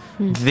bounty.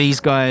 These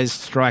guys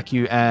strike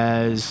you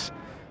as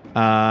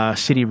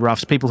city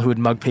roughs, people who would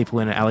mug people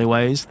in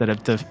alleyways,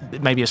 that are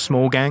maybe a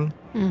small gang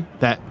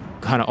that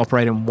kind of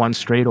operate in one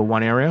street or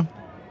one area.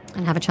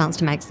 And have a chance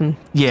to make some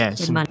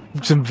money.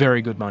 Some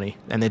very good money,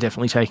 and they're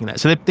definitely taking that.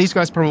 So these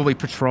guys probably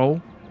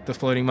patrol the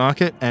floating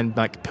market and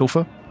like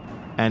pilfer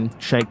and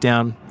shake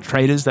down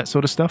traders, that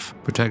sort of stuff.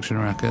 Protection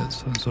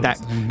rackets, that sort of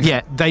thing.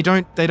 Yeah, they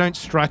don't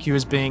strike you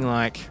as being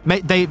like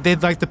they're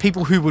like the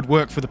people who would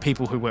work for the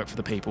people who work for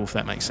the people, if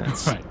that makes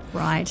sense.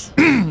 Right.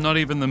 Not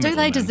even the Do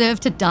they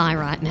deserve to die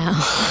right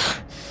now?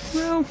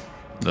 Well,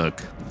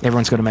 look.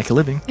 Everyone's got to make a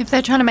living. If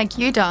they're trying to make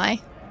you die,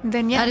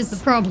 then yes. That is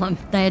the problem.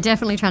 They are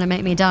definitely trying to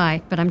make me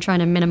die, but I'm trying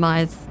to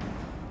minimize...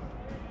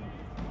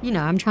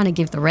 I'm trying to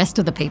give the rest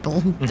of the people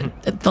the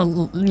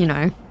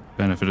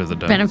benefit of the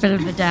doubt. Benefit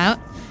of the doubt.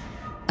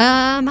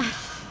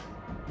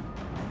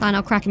 Fine,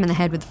 I'll crack him in the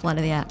head with the flat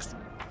of the axe.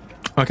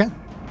 Okay.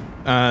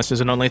 So it's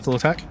a non-lethal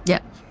attack?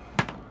 Yep.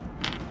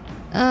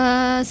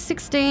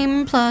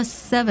 16 plus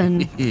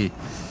 7.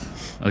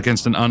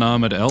 Against an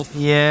unarmored elf?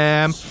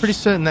 Yeah, I'm pretty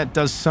certain that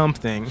does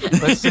something.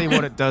 Let's see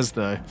what it does,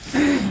 though.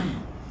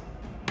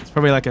 It's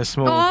probably like a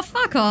small... Oh,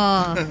 fuck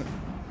off.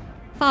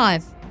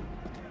 5.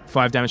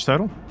 5 damage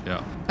total?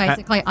 Yeah.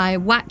 Basically, I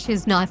whacked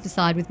his knife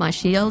aside with my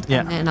shield,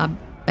 and then I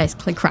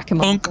basically crack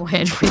him on the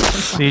forehead with the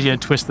So you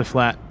twist the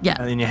flat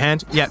in your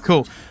hand? Yeah,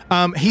 cool.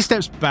 He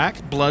steps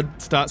back, blood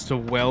starts to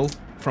well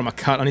from a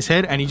cut on his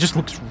head, and he just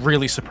looks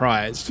really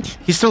surprised.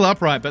 He's still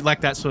upright, but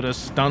like that sort of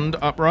stunned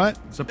upright.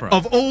 Surprise.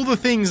 Of all the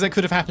things that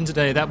could have happened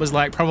today, that was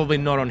like probably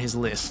not on his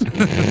list.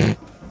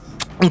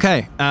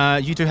 Okay,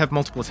 you do have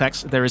multiple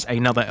attacks. There is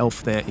another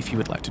elf there if you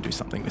would like to do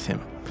something with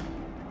him.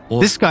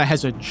 This guy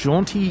has a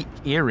jaunty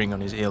earring on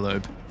his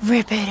earlobe.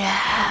 Rip it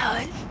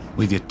out.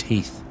 With your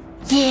teeth.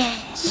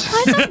 Yes.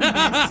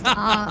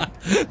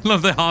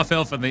 Love the half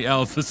elf and the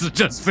elf. This is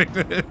just like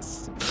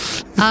this.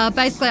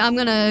 Basically, I'm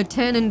going to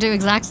turn and do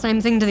exact same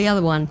thing to the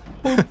other one.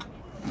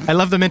 I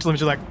love the mental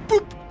image of like,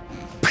 boop,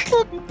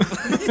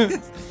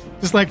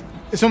 boop. Just like,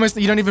 it's almost,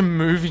 you don't even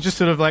move. You just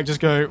sort of like, just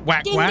go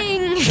whack, Ding, whack.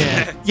 ding.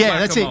 Yeah,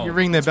 that's it. You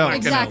ring their bell.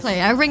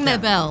 Exactly. I ring their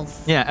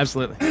bells. Yeah,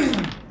 absolutely.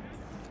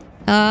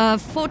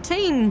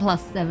 14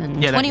 plus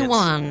 7. Yeah,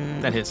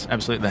 21. That hits.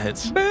 Absolutely, that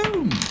hits.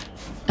 Boom.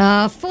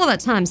 4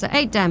 that time, so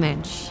 8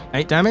 damage.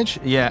 8 damage?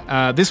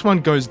 Yeah. This one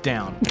goes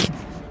down.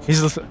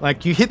 He's just,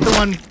 like, you hit the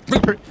one...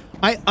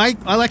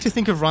 I like to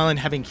think of Ryland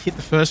having hit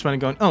the first one and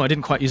going, oh, I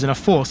didn't quite use enough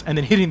force, and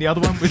then hitting the other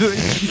one with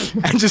it,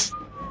 and just...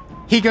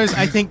 He goes,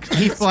 I think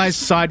he flies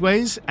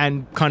sideways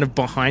and kind of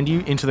behind you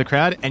into the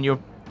crowd, and you're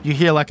You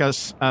hear like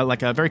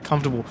a very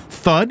comfortable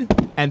thud,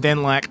 and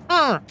then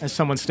as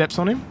someone steps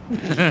on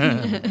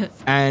him.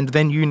 And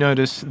then you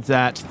notice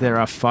that there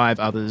are 5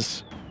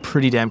 others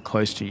pretty damn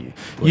close to you.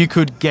 You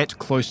could get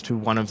close to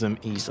one of them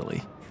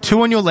easily.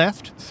 2 on your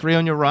left, 3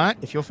 on your right.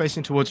 If you're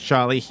facing towards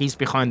Charlie, he's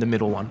behind the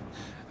middle one.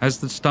 Has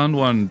the stunned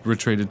one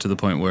retreated to the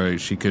point where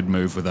she could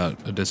move without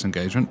a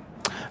disengagement?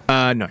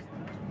 No.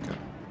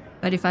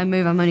 But if I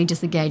move, I'm only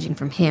disengaging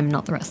from him,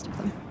 not the rest of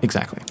them.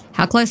 Exactly.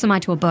 How close am I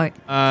to a boat?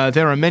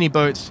 There are many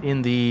boats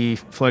in the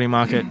floating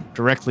market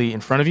directly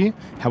in front of you.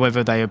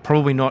 However, they are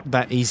probably not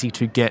that easy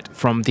to get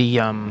from the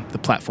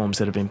platforms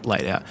that have been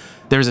laid out.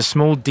 There is a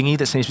small dinghy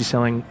that seems to be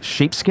selling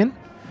sheepskin.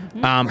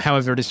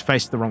 However, it is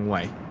faced the wrong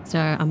way. So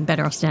I'm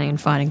better off standing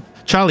and fighting.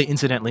 Charlie,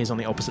 incidentally, is on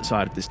the opposite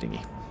side of this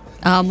dinghy.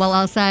 Well,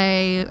 I'll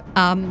say,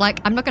 I'm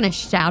not going to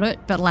shout it,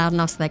 but loud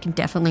enough so they can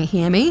definitely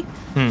hear me.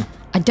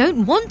 I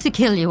don't want to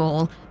kill you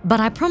all,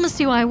 but I promise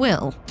you I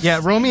will. Yeah,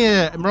 roll me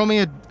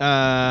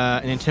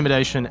an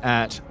intimidation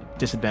at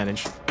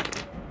disadvantage.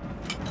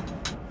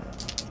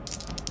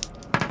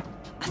 I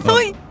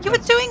thought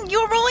you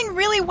were rolling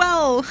really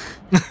well.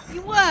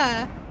 You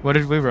were. What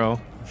did we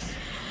roll?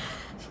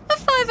 A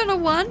 5 and a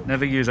 1.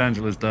 Never use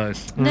Angela's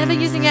dice. Never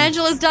using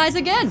Angela's dice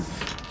again.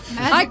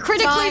 I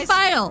critically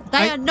fail.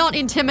 They are not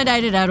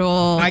intimidated at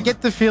all. I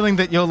get the feeling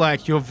that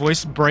your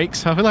voice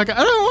breaks. I'm like,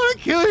 I don't want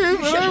to kill you,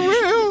 but I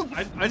will.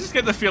 I just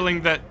get the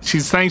feeling that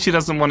she's saying she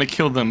doesn't want to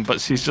kill them,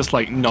 but she's just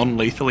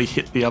non-lethally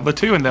hit the other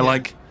 2, and they're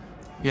like,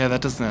 yeah,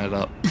 that doesn't add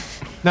up.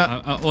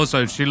 No.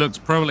 Also, she looks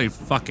probably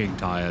fucking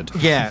tired.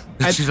 Yeah.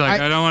 She's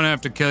like, I don't want to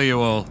have to kill you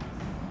all.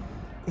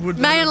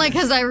 Mainly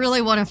because I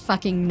really want to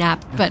fucking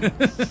nap, but...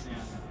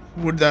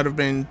 Would that have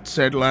been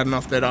said loud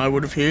enough that I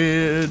would have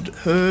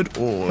heard,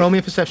 or... Roll me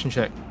a perception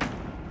check.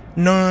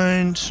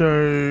 9,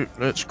 so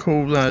let's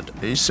call that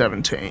a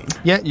 17.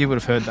 Yeah, you would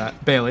have heard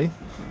that, barely.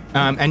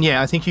 And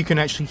yeah, I think you can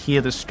actually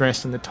hear the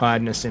stress and the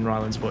tiredness in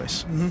Ryland's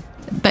voice.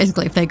 Mm-hmm.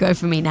 Basically, if they go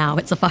for me now,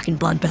 it's a fucking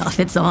bloodbath.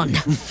 It's on.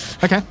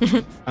 Okay.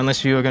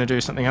 Unless you are going to do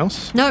something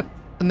else. Nope.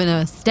 I'm going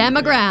to stand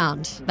my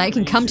ground. They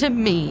can come to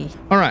me.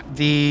 All right.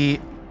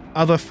 The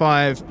other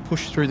 5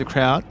 push through the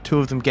crowd. 2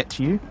 of them get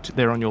to you.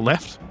 They're on your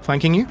left,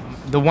 flanking you.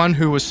 The one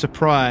who was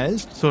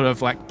surprised sort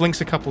of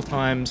blinks a couple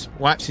times,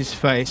 wipes his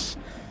face,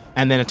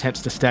 and then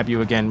attempts to stab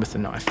you again with the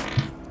knife.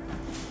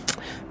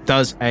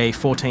 Does a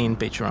 14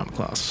 beat your armor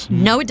class?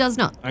 No, it does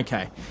not.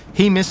 Okay.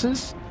 He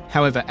misses.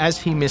 However, as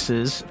he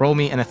misses, roll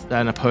me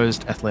an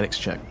opposed athletics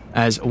check,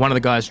 as one of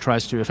the guys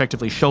tries to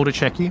effectively shoulder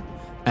check you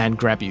and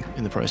grab you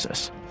in the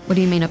process. What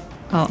do you mean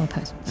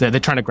opposed? So they're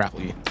trying to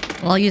grapple you.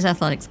 Well, I'll use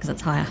athletics because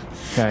it's higher.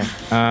 Okay.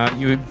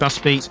 You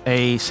must beat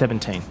a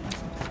 17.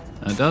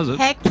 That does it.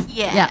 Heck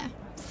yeah.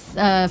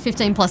 Yeah.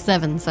 15 plus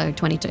 7, so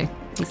 22.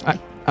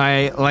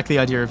 I like the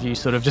idea of you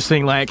sort of just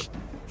being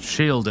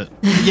shield it.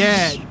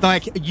 Yeah,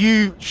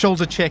 you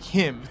shoulder check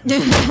him.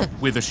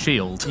 With a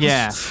shield.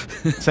 Yeah.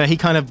 So he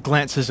kind of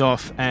glances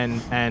off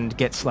and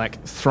gets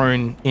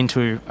thrown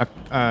into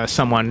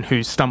someone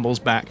who stumbles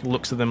back,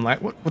 looks at them like,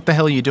 what the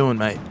hell are you doing,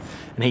 mate?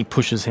 And he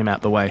pushes him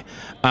out the way.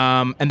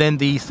 And then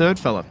the third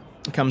fella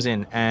comes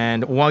in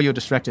and while you're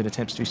distracted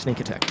attempts to sneak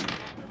attack.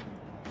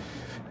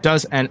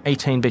 Does an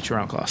 18 beat your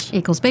armor class?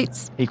 Equals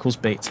beats. Equals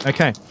beats.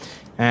 Okay.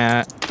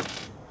 As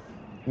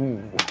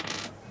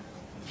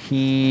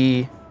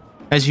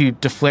you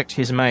deflect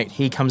his mate,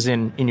 he comes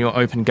in your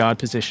open guard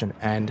position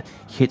and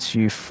hits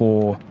you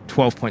for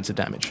 12 points of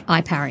damage.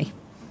 I parry.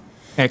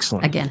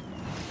 Excellent. Again.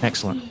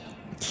 Excellent.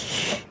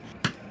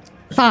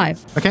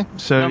 5. Okay,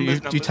 so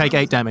you take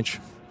 8 damage.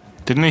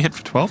 Didn't he hit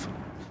for 12?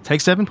 Take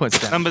 7 points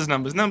of damage.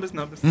 Numbers.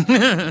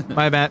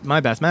 My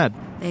bad's mad.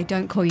 They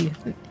don't call you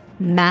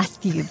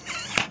Matthew.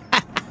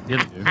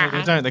 Yeah,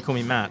 They don't. They call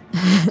me Matt.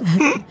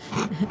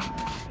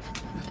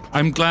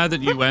 I'm glad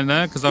that you went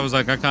there because I was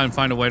like, I can't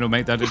find a way to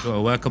make that into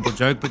a workable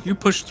joke, but you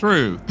pushed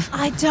through.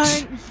 I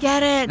don't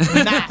get it.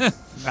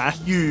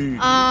 Matthew.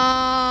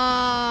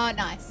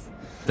 Nice.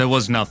 There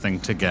was nothing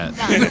to get.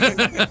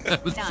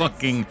 It was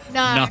fucking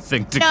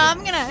nothing to get.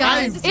 I'm gonna.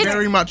 I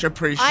very much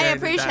appreciate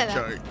that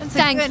joke.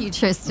 Thank you,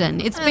 Tristan.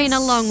 It's been a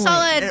long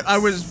solid, week. I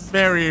was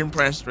very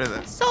impressed with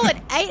it. Solid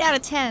 8 out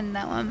of 10.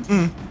 That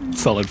one.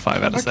 Solid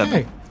 5 out of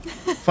 7.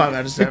 5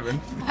 out of 7.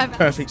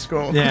 Perfect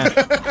score. Yeah.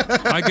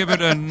 I give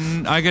it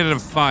a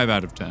 5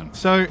 out of 10.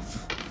 So,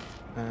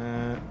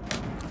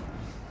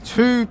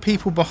 2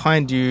 people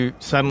behind you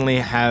suddenly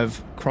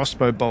have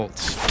crossbow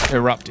bolts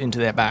erupt into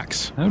their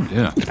backs. Oh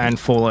dear. And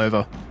fall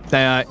over.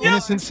 They are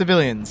innocent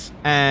civilians,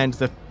 and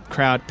the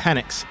crowd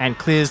panics and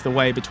clears the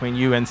way between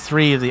you and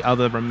 3 of the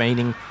other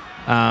remaining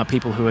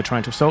people who are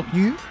trying to assault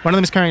you. One of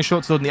them is carrying a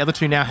short sword, and the other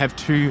 2 now have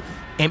 2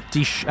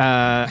 empty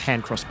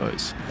hand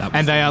crossbows.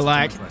 And they are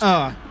like,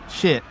 oh,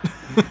 shit.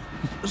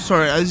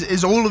 Sorry,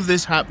 is all of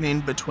this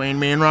happening between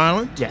me and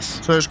Ryland? Yes.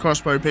 So those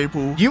crossbow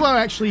people... You are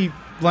actually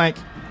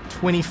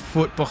 20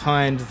 foot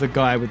behind the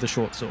guy with the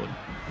short sword.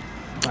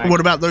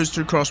 What about those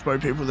 2 crossbow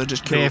people that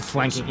just killed? They're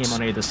flanking him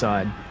on either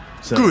side.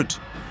 So,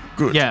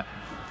 Good. Yeah.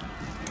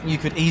 You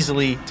could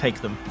easily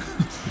take them.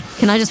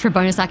 Can I just for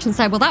bonus action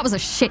say, well, that was a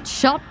shit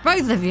shot,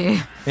 both of you?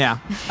 Yeah.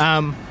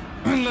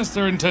 Unless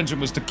their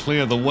intention was to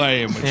clear the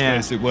way, in which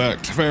case it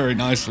worked very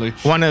nicely.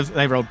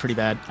 They rolled pretty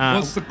bad.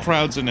 What's the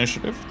crowd's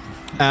initiative?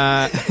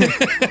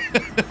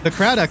 The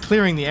crowd are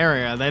clearing the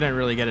area. They don't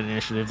really get an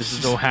initiative. This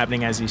is all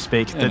happening as you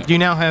speak. You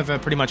now have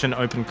pretty much an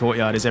open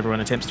courtyard as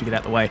everyone attempts to get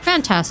out the way.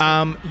 Fantastic.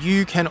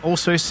 You can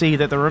also see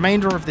that the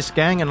remainder of this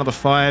gang, another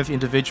 5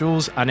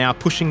 individuals, are now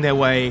pushing their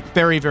way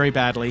very, very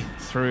badly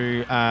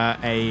through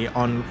a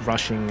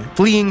on-rushing,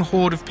 fleeing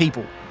horde of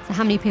people. So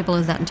how many people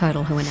is that in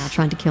total who are now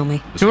trying to kill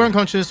me? 2 are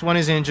unconscious, 1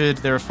 is injured.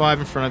 There are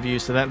 5 in front of you,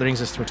 so that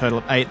brings us to a total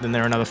of 8. Then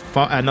there are another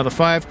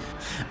 5.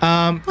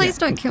 Please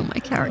don't kill my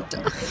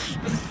character.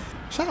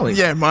 Charlie.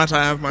 Yeah, might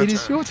I have my turn? It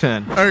is your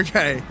turn.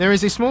 Okay. There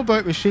is a small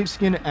boat with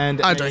sheepskin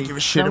and I don't give a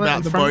shit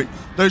about the boat.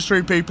 Those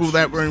 3 people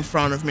that were in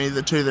front of me,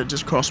 the 2 that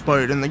just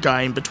crossbowed, and the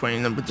guy in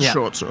between them with the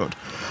short sword.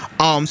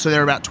 So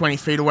they're about 20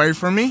 feet away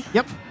from me.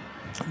 Yep.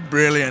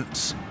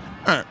 Brilliant.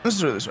 Alright, let's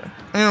do it this way.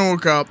 I'm going to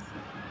walk up.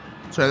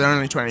 So they're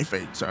only 20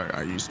 feet, so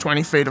I use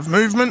 20 feet of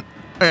movement.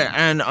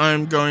 And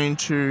I'm going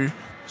to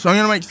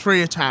make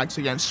 3 attacks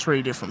against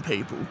 3 different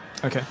people.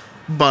 Okay.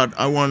 But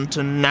I want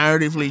to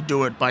narratively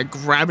do it by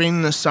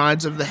grabbing the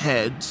sides of the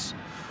heads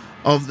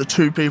of the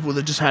 2 people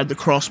that just had the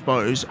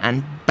crossbows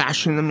and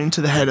bashing them into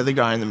the head of the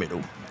guy in the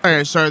middle.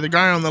 Okay, so the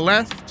guy on the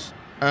left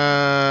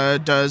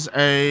does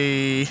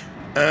a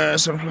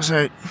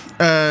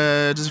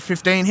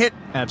 15 hit.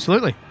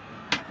 Absolutely.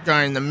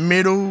 Guy in the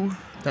middle,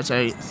 that's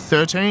a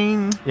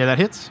 13. Yeah, that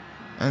hits.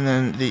 And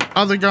then the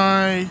other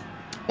guy,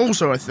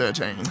 also a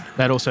 13.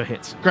 That also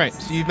hits. Great.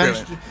 So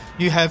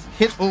you have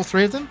hit all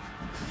 3 of them.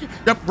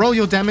 Yep. Roll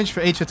your damage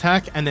for each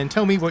attack and then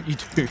tell me what you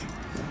do.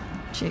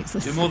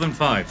 Jesus. Do more than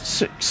 5.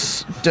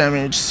 6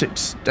 damage. So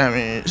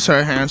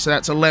hang on, so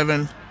that's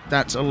 11.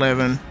 That's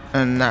 11.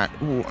 And that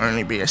will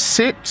only be a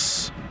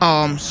 6.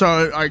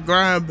 So I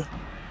grab...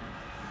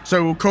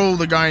 So we'll call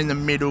the guy in the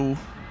middle...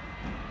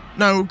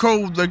 No, we'll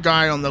call the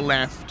guy on the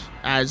left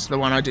as the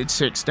one I did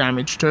 6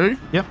 damage to.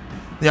 Yep.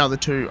 The other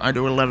 2 I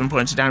do 11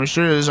 points of damage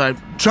to. As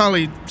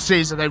Charlie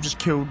sees that they've just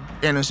killed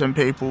innocent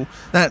people,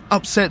 that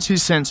upsets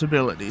his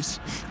sensibilities.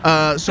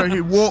 So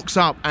he walks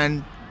up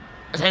and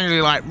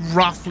essentially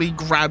roughly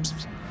grabs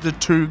the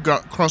 2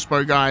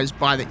 crossbow guys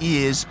by the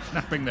ears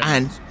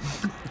and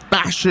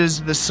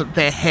bashes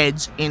their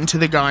heads into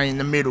the guy in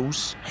the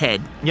middle's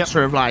head. Yep.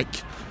 Sort of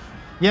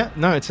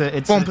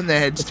it's bumping their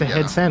heads It's together.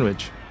 a head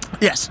sandwich.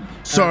 Yes.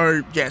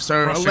 So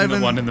 11. The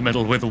one in the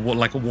middle with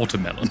like a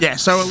watermelon. Yeah.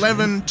 So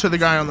 11 to the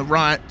guy on the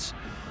right.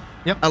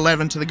 Yep.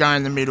 11 to the guy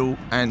in the middle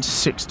and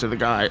 6 to the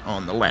guy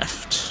on the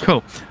left.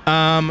 Cool.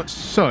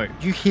 So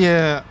you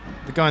hear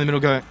the guy in the middle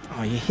go,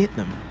 "Oh, you hit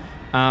them."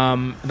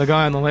 The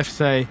guy on the left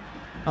say,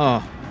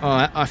 "Oh,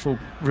 I feel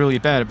really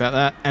bad about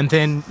that." And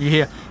then you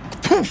hear,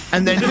 poof,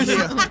 and then you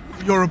hear,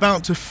 "You're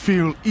about to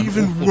feel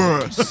even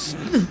worse."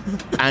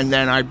 And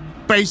then I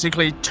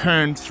basically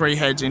turned 3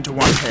 heads into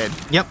 1 head.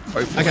 Yep.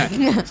 Hopefully.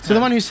 Okay. So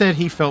the one who said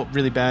he felt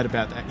really bad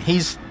about that,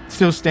 he's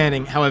still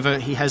standing. However,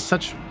 he has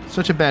such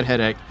a bad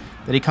headache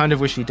that he kind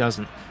of wish he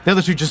doesn't. The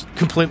other 2 just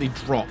completely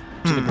drop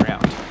to the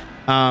ground.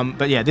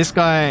 But yeah, this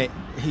guy,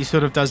 he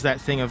sort of does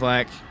that thing of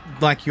like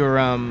your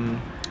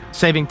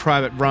Saving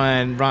Private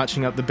Ryan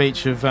marching up the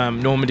beach of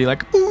Normandy,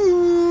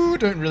 ooh,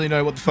 don't really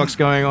know what the fuck's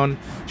going on,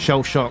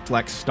 shell-shocked,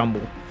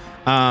 stumble.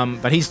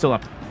 But he's still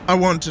up. I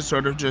want to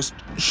sort of just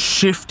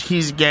shift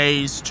his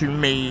gaze to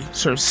me,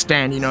 sort of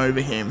standing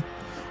over him.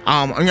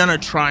 I'm going to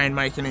try and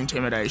make an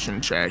intimidation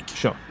check.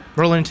 Sure.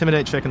 Roll an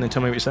intimidate check and then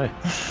tell me what you say.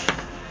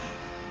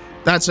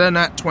 That's a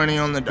nat 20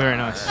 on the die. Very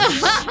nice.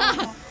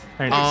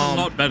 Very nice. A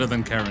lot better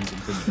than Karen's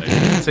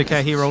intimidation. It's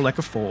okay, he rolled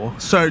a 4.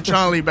 So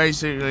Charlie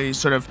basically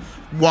sort of,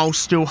 while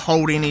still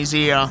holding his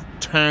ear,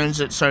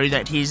 turns it so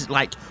that he's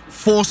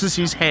forces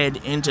his head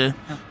into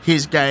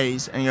his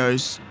gaze and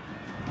goes,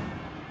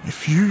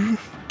 "If you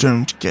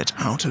don't get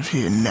out of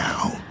here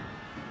now,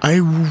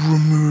 I will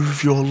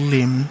remove your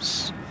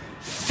limbs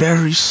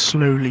very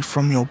slowly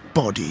from your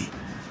body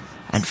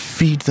and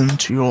feed them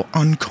to your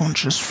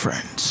unconscious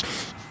friends.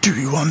 Do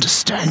you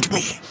understand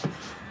me?"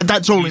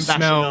 That's all in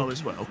Basho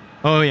as well.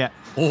 Oh, yeah.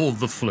 All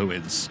the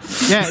fluids.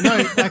 Yeah,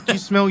 no, you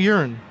smell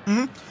urine.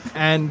 Mm-hmm.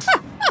 And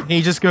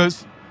he just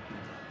goes,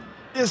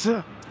 "Yes,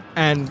 sir."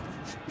 And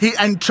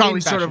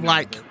Charlie sort of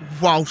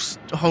whilst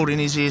holding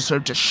his ear, sort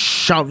of just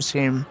shoves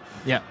him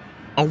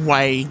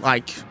away,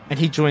 and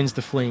he joins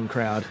the fleeing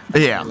crowd.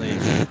 Yeah.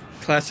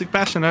 Classic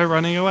Bashano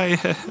running away.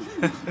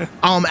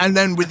 And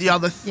then with the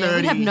other 30...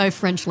 Yeah, we have no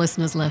French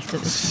listeners left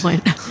at this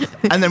point.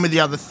 And then with the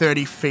other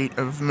 30 feet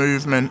of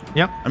movement,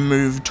 I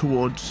move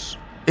towards...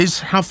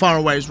 How far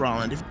away is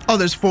Ryland?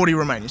 There's 40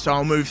 remaining, so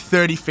I'll move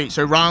 30 feet.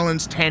 So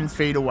Ryland's 10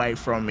 feet away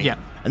from me. Yeah.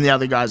 And the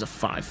other guys are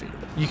 5 feet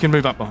away. You can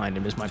move up behind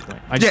him, is my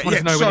point. I just want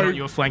to know whether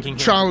you're flanking him.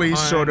 Charlie's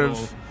sort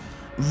of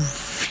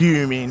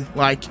fuming.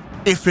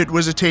 If it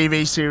was a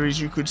TV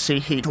series, you could see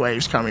heat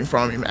waves coming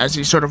from him as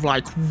he sort of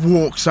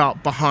walks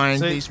up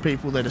behind these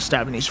people that are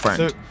stabbing his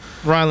friend. So,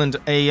 Ryland,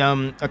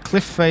 a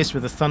cliff face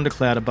with a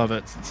thundercloud above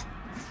it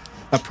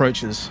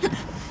approaches.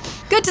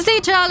 Good to see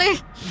you, Charlie.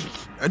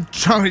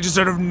 Charlie just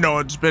sort of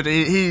nods, but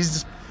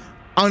he's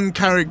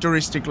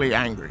uncharacteristically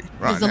angry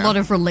right There's a lot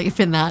of relief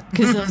in that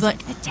because I was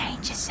like, the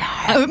danger zone.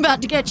 I'm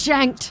about to get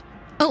shanked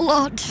a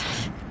lot.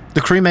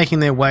 The crew making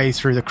their way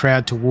through the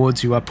crowd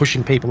towards you are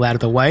pushing people out of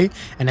the way,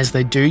 and as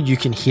they do, you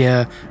can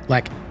hear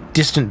like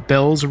distant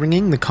bells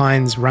ringing, the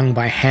kinds rung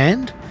by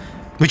hand,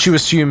 which you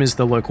assume is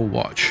the local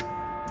watch.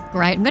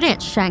 Great, I'm going to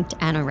get shanked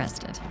and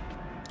arrested.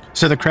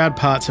 So the crowd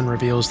parts and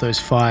reveals those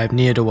 5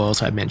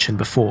 ne'er-do-wells I mentioned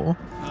before.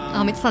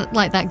 It's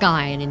like that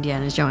guy in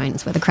Indiana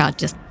Jones where the crowd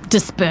just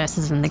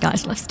disperses and the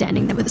guy's left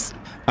standing there with us.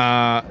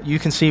 You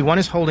can see one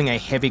is holding a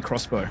heavy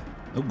crossbow.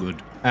 Oh,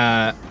 good.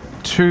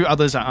 2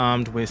 others are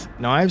armed with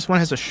knives. One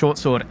has a short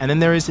sword, and then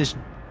there is this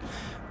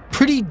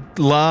pretty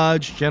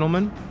large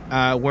gentleman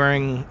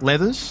wearing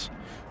leathers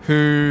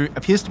who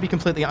appears to be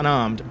completely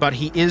unarmed, but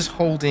he is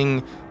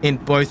holding in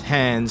both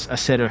hands a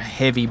set of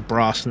heavy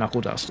brass knuckle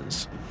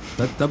dusters.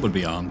 That would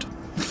be armed.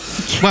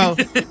 Well,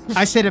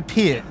 I said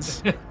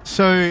appears.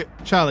 So,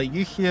 Charlie,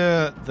 you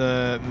hear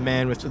the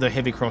man with the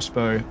heavy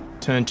crossbow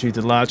turn to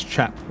the large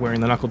chap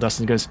wearing the knuckle dusters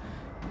and goes,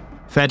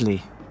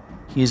 Fadley,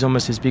 he is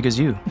almost as big as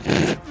you.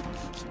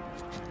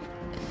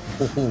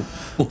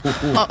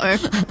 Uh-oh.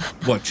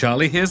 What,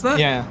 Charlie hears that?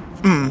 Yeah.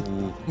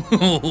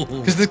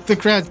 Because the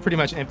crowd's pretty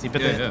much empty.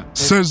 But Yeah.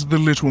 Says the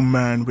little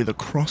man with a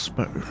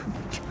crossbow.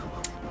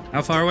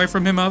 How far away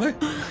from him are they?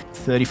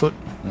 30 foot.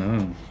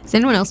 Does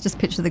anyone else just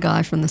picture the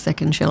guy from the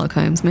second Sherlock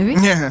Holmes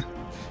movie? Yeah.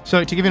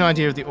 So to give you an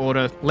idea of the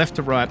order, left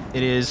to right,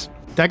 it is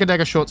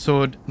dagger, short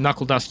sword,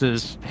 knuckle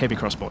dusters, heavy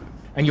crossbow.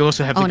 And you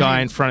also have the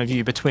guy in front of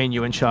you, between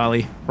you and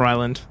Charlie,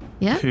 Ryland,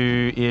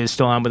 who is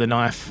still armed with a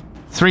knife.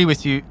 3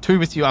 with you, 2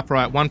 with you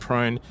upright, 1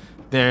 prone.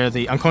 They're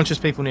the unconscious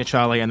people near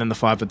Charlie, and then the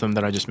 5 of them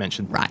that I just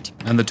mentioned. Right.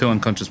 And the 2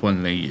 unconscious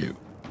ones near you.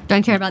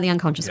 Don't care about the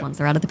unconscious ones.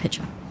 They're out of the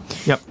picture.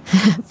 Yep.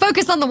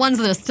 Focus on the ones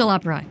that are still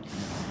upright.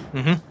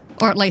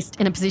 Mm-hmm. Or at least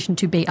in a position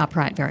to be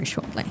upright very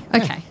shortly.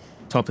 Okay.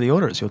 Top of the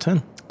order, it's your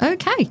turn.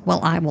 Okay. Well,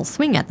 I will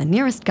swing at the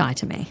nearest guy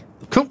to me.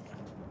 Cool.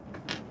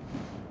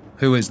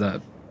 Who is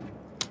that?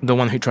 The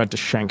one who tried to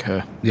shank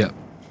her. Yeah.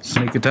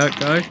 Sneak attack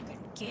guy?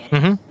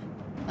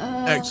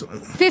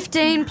 Excellent.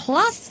 15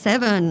 plus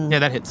 7. Yeah,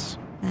 that hits.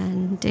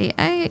 And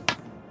D8.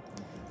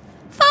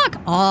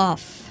 Fuck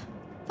off.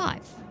 5.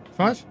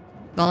 5?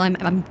 Well,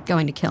 I'm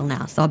going to kill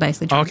now, so I'll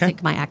basically try to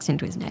sink my axe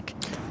into his neck.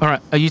 All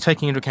right. Are you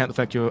taking into account the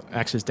fact your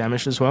axe is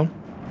damaged as well?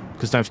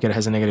 Because don't forget it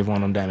has a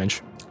 -1 on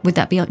damage. Would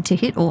that be to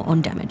hit or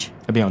on damage?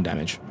 It'll be on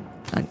damage.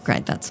 Oh,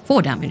 great, that's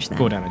 4 damage then.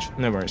 4 damage.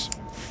 No worries.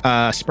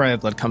 Spray of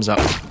blood comes up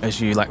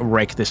as you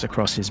rake this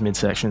across his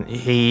midsection.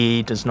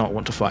 He does not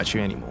want to fight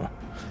you anymore.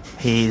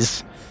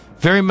 He's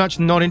very much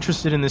not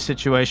interested in this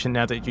situation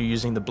now that you're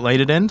using the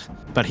bladed end,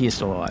 but he is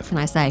still alive. Can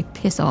I say,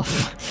 piss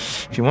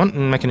off? If you want,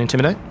 make an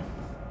intimidate.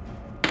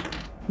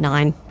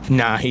 9.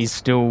 Nah,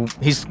 he's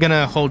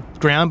gonna hold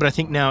ground, but I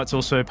think now it's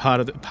also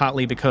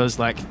partly because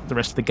the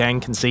rest of the gang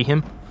can see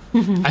him.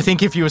 I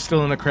think if you were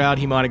still in the crowd,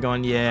 he might have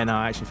gone, yeah, no,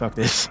 actually, fuck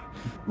this.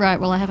 Right,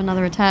 well, I have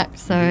another attack,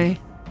 so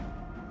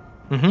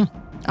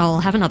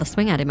I'll have another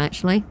swing at him,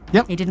 actually.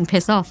 Yep. He didn't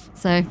piss off,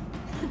 so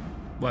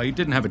Well, he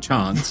didn't have a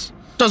chance.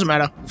 Doesn't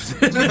matter.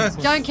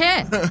 don't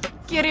care.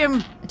 Get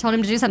him. I told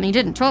him to do something, he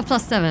didn't. 12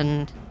 plus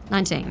 7,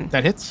 19.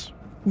 That hits.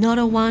 Not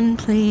a 1,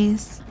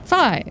 please.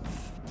 5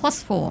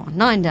 plus 4,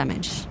 9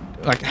 damage.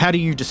 How do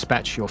you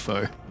dispatch your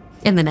foe?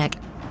 In the neck,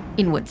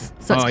 inwards.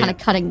 So it's kind of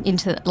cutting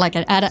into,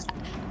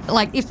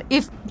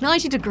 if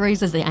 90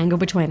 degrees is the angle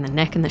between the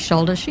neck and the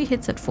shoulder, she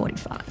hits at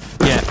 45.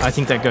 Yeah, I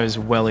think that goes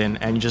well in,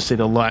 and you just see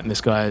the light in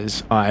this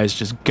guy's eyes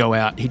just go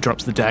out. He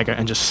drops the dagger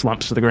and just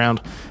slumps to the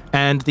ground.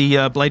 And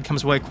the blade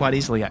comes away quite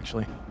easily,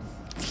 actually.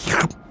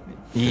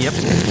 Yep.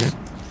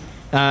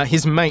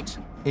 His mate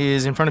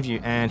is in front of you,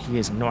 and he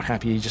is not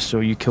happy. He just saw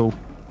you kill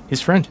his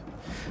friend.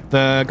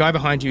 The guy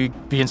behind you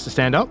begins to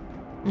stand up.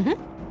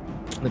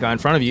 The guy in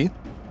front of you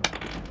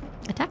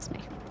Attacks me.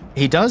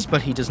 He does,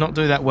 but he does not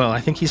do that well.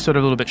 I think he's sort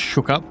of a little bit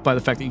shook up by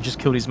the fact that you just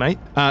killed his mate.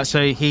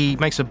 So he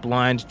makes a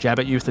blind jab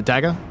at you with the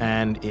dagger,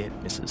 and it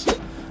misses.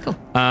 Cool.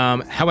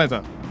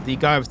 However, the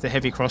guy with the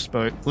heavy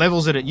crossbow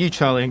levels it at you,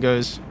 Charlie, and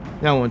goes,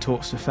 no one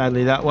talks to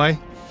Fadley that way,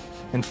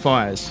 and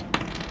fires.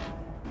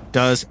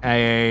 Does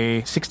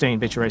a 16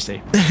 beat your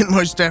AC? It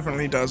most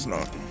definitely does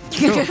not.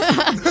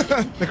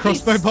 The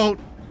crossbow bolt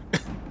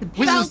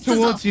whizzes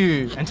towards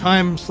you, and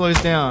time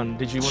slows down.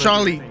 Did you want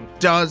Charlie to do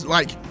does,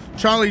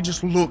 Charlie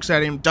just looks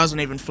at him, doesn't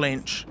even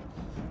flinch.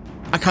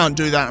 I can't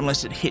do that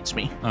unless it hits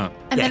me. Oh.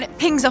 And then it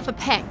pings off a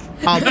peck.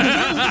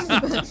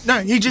 No,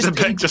 he just... The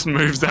peck just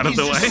moves out of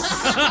the way.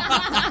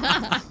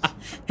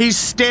 He's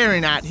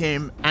staring at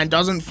him and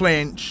doesn't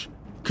flinch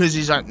because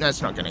he's like,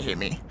 that's not going to hit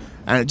me.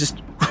 And it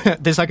just...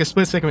 There's a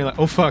split second where you're like,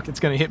 oh fuck, it's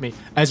going to hit me,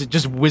 as it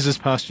just whizzes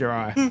past your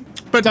eye.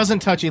 But doesn't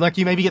touch you.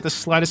 You maybe get the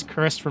slightest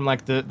caress from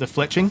the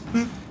fletching,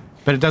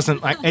 but it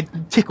doesn't, it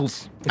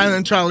tickles. And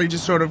then Charlie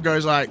just sort of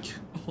goes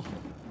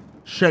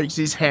shakes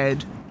his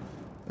head,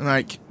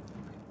 and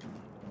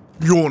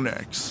you're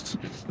next.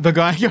 The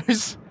guy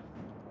goes,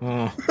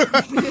 oh.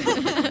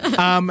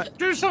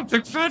 Do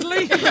something,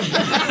 Fadley.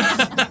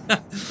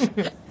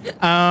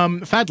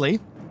 Fadley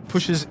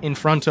pushes in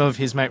front of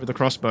his mate with the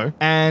crossbow,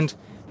 and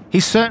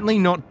he's certainly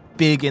not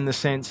big in the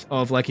sense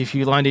of like if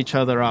you lined each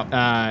other up,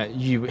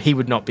 he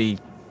would not be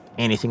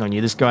anything on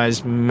you. This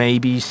guy's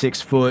maybe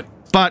 6 foot,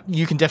 but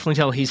you can definitely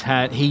tell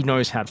he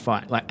knows how to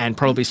fight, like, and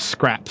probably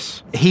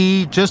scraps.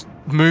 He just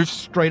moves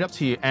straight up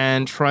to you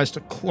and tries to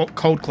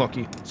cold clock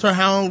you. So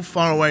how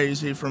far away is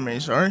he from me?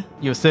 Sorry,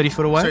 You're 30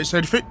 foot away. so he's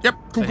 30 feet. Yep.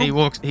 Cool.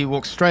 So he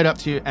walks straight up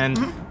to you and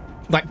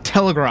like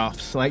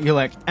telegraphs, like you're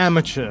like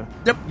amateur.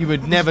 Yep. You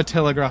would never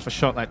telegraph a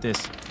shot like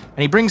this.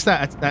 And he brings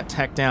that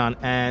tack down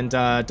and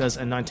does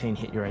a 19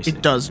 hit your AC.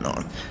 It does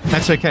not.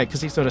 That's okay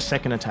because he's got a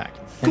second attack.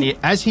 And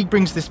as he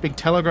brings this big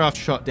telegraph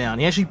shot down,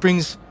 he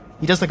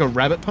does like a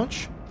rabbit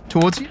punch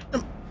towards you,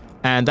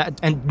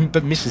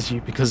 but misses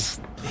you because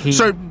he.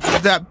 So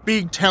that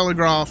big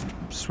telegraph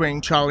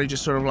swing, Charlie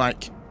just sort of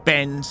like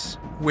bends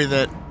with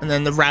it, and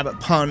then the rabbit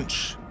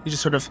punch, he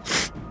just sort of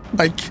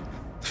like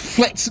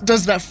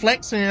does that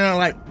flex, and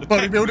like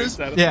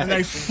bodybuilders, Yeah. and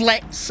they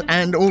flex,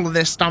 and all of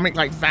their stomach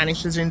like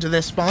vanishes into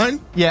their spine.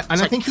 Yeah,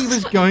 and I think he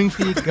was going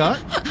for your gut.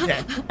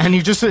 Yeah, And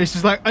it's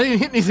just like, I didn't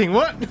hit anything.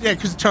 What? yeah,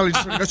 because Charlie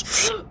just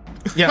sort of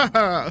goes.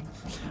 Yeah.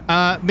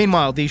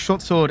 Meanwhile, the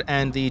short sword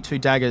and the 2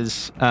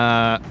 daggers,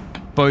 all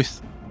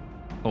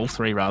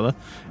three rather,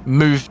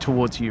 move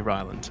towards you,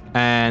 Ryland.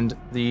 And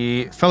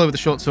the fellow with the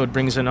short sword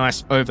brings a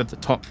nice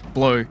over-the-top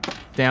blow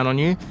down on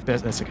you.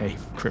 That's okay, he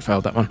crit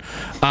failed that one.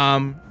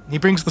 He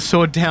brings the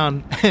sword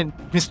down and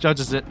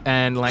misjudges it,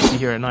 and like you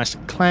hear a nice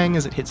clang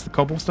as it hits the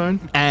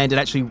cobblestone. And it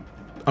actually,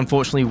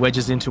 unfortunately,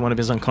 wedges into one of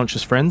his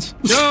unconscious friends.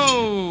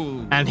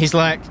 No! And he's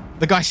like,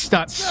 the guy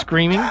starts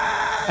screaming,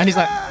 and he's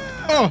like,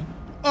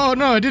 oh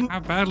no, I didn't. How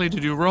badly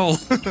did you roll?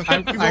 You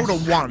rolled a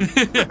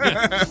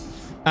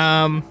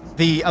 1.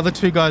 The other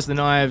 2 guys, the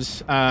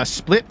knives,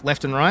 split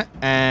left and right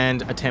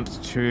and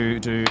attempt to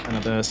do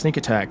another sneak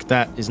attack.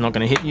 That is not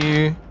going to hit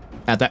you.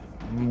 That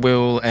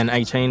will an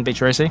 18 beat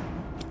your AC?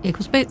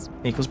 Equals beats.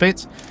 Equals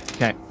beats.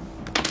 Okay.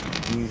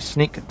 You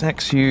sneak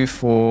attacks you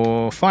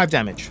for 5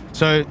 damage.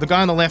 So the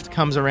guy on the left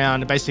comes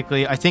around, and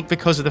basically, I think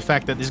because of the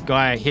fact that this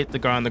guy hit the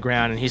guy on the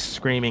ground and he's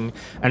screaming,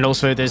 and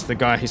also there's the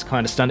guy who's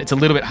kind of stunned, it's a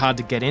little bit hard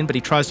to get in, but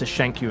he tries to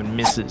shank you and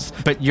misses.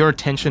 But your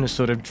attention is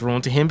sort of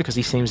drawn to him because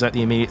he seems like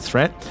the immediate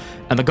threat.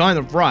 And the guy on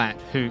the right,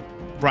 who,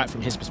 right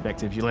from his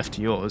perspective, you left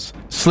to yours,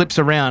 slips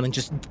around and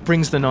just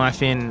brings the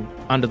knife in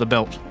under the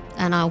belt.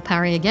 And I'll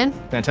parry again.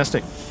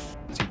 Fantastic.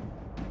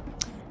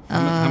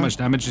 How much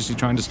damage is he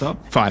trying to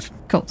stop? 5.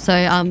 Cool.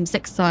 So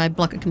 6, so I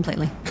block it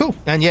completely. Cool.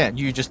 And yeah,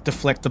 you just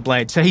deflect the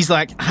blade. So he's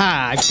like,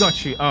 I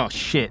got you. Oh,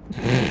 shit.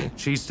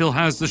 She still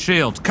has the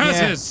shield.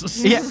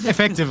 Curses! Yeah,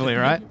 effectively,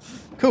 right?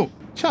 Cool.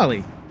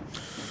 Charlie.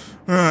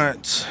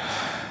 Right.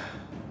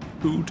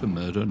 Who to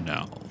murder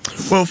now?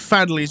 Well,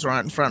 Fadley's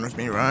right in front of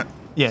me, right?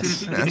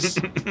 Yes. Yes.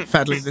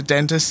 Fadley the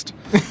dentist.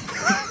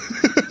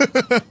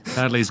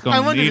 Fadley's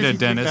going to need a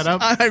dentist.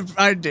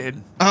 I did.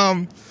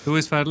 Who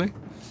is Fadley?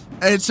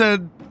 It's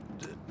a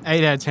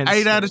 8 out of 10.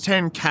 8 out of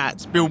 10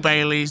 cats. Bill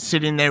Bailey's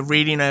sitting there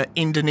reading an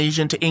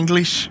Indonesian to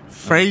English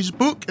phrase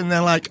book, and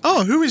they're like,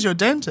 "Oh, who is your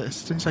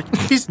dentist?" And it's like,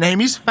 "His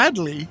name is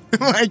Fadley."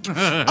 Like,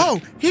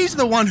 "Oh, he's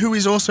the one who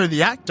is also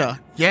the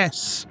actor."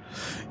 Yes.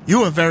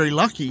 You are very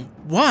lucky.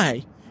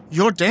 Why?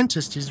 Your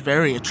dentist is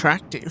very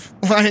attractive.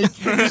 Like,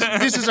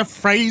 this is a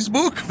phrase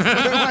book.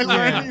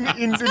 Like, in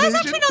Indonesian. That's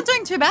actually not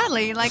doing too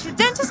badly. Like, a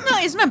dentist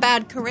isn't a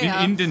bad career.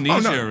 In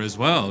Indonesia as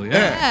well,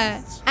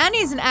 yeah. And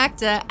he's an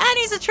actor, and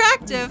he's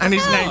attractive. And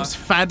his Hell, name's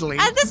Fadley.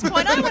 At this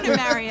point, I want to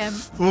marry him.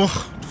 Oh,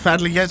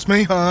 Fadley gets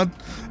me hard.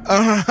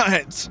 All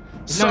right.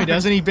 No, he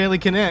doesn't. He barely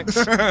connects.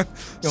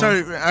 So,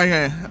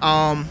 okay.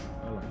 I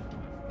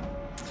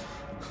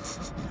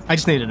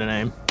just needed a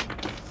name.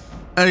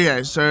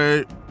 Okay,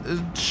 so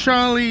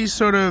Charlie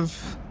sort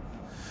of...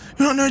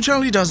 No,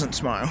 Charlie doesn't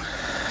smile.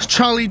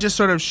 Charlie just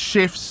sort of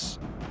shifts...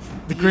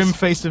 The grim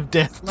face of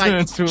death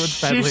turns towards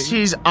shifts Fadley.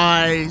 his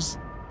eyes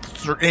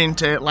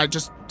into it, like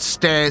just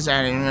stares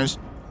at him and goes,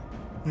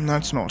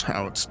 "That's not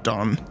how it's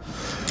done."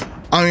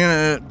 I'm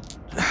gonna...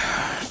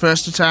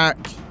 First attack...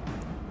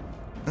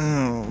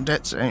 Oh,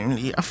 that's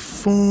only a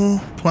 4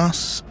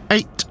 plus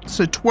 8,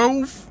 so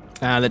 12.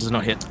 That does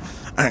not hit.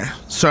 Okay,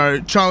 so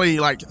Charlie,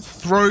 like,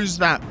 throws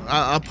that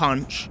a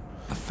punch...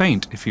 A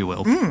feint, if you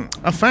will.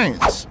 A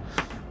feint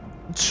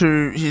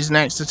to his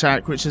next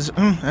attack, which is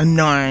a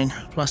 9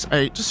 plus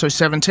 8, so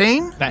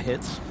 17. That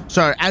hits.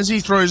 So as he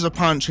throws the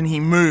punch and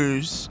he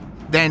moves,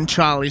 then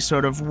Charlie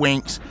sort of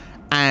winks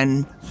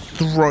and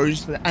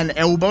throws an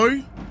elbow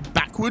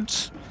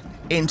backwards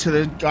into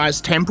the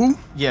guy's temple.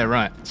 Yeah,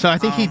 right. So I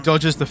think he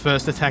dodges the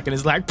first attack and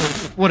is like,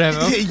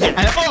 whatever.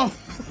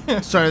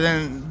 Yeah. So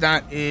then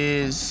that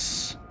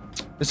is...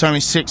 It's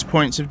only 6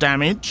 points of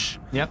damage.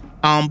 Yep.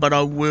 But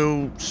I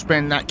will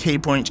spend that key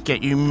point to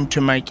get you to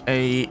make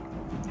a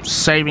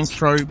saving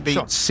throw beat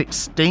Sure.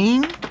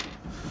 16.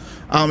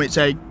 It's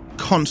a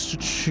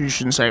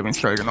Constitution saving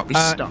throw to not be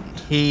stunned.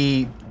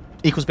 He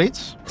equals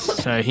beats,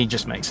 so he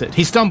just makes it.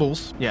 He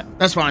stumbles. Yeah.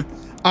 That's fine.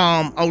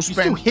 I'll You spend.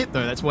 still hit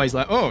though. That's why he's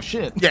like, oh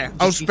shit. Yeah,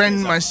 I'll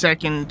spend my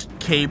second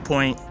key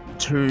point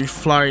to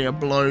flurry of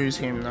blows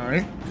him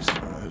though. Just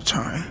another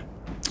time.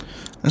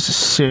 That's a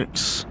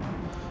 6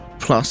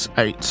 plus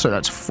 8, so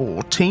that's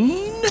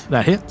 14.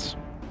 That hits.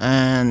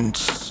 And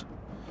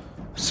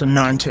it's a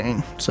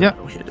 19. So Yep.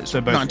 that'll hit it.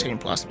 So both 19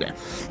 plus, yeah.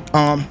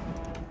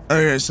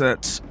 Okay, so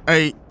that's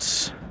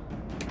 8.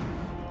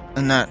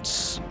 And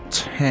that's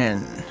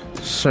 10.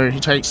 So he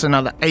takes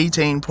another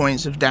 18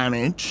 points of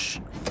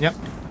damage. Yep.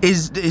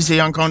 Is he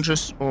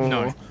unconscious or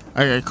No.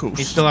 Okay, cool.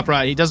 He's still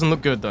upright. He doesn't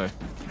look good though.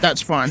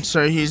 That's fine.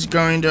 So he's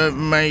going to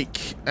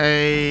make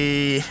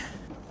a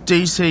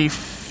DC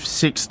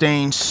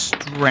 16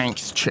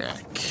 strength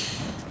check.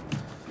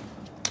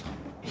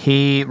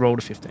 He rolled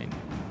a 15.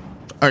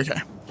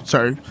 Okay.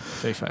 So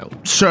he failed.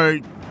 So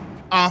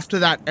after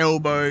that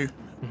elbow,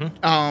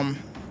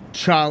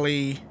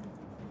 Charlie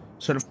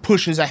sort of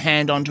pushes a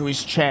hand onto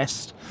his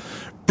chest,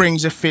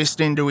 brings a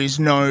fist into his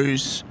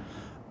nose,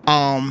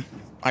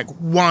 like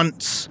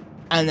once,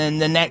 and then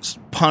the next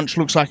punch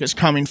looks like it's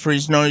coming for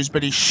his nose,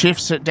 but he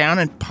shifts it down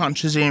and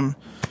punches him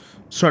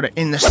sort of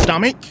in the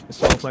stomach. The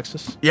solar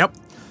plexus. Yep.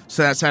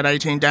 So that's at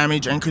 18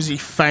 damage, and because he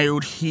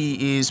failed,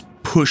 he is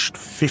pushed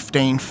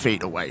 15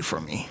 feet away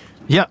from me.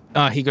 Yep.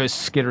 He goes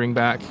skittering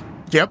back.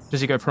 Yep.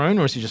 Does he go prone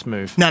or does he just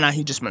move? No,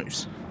 he just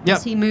moves. Yep.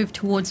 Does he move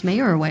towards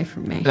me or away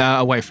from me?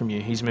 Away from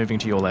you. He's moving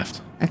to your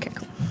left. Okay,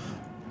 cool.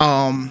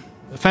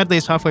 Fadley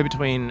is halfway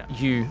between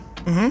you,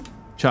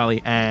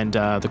 Charlie, and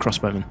the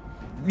crossbowman.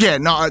 Yeah,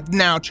 no,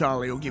 now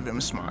Charlie will give him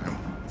a smile.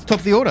 It's top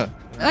of the order.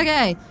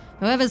 Okay,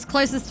 whoever's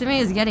closest to me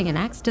is getting an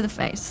axe to the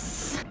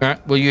face. All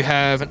right. Well, you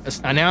have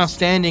a now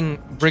standing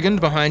brigand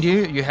behind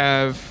you. You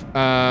have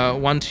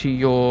one to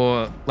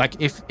your, like,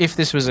 if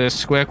this was a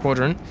square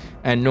quadrant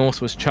and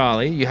north was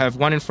Charlie, you have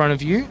one in front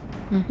of you,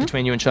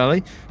 between you and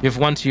Charlie. You have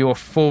one to your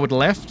forward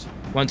left,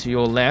 one to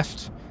your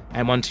left,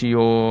 and one to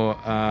your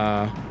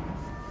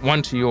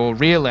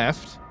rear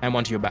left, and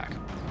one to your back.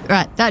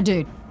 Right, that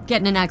dude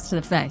getting an axe to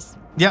the face.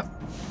 Yep.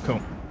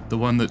 Cool. The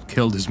one that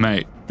killed his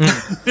mate. No,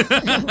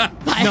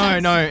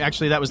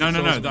 actually, that was No.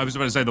 the I was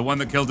about to say the one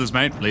that killed his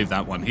mate. Leave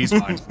that one. He's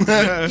fine.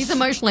 He's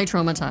emotionally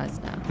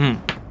traumatized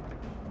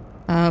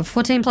now.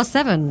 14 plus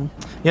 7.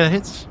 Yeah, that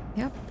hits.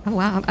 Yep. Oh,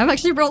 wow. I'm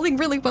actually rolling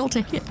really well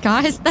to hit,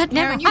 guys. That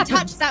never Aaron, you happens.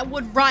 touch that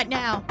wood right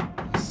now.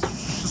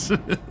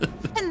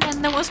 And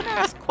then there was an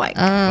earthquake.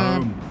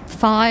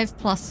 5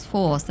 plus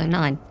 4, so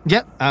 9.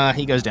 Yep.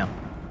 He goes down.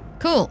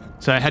 Cool.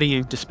 So how do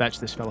you dispatch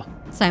this fella?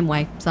 Same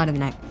way, side of the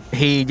neck.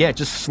 He,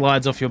 just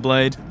slides off your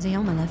blade. Is he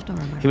on my left or on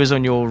my right? He was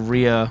on your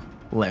rear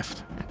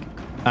left. Okay,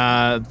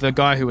 cool. The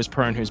guy who was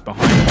prone, who's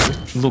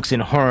behind you, looks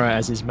in horror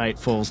as his mate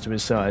falls to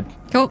his side.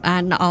 Cool,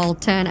 and I'll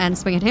turn and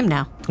swing at him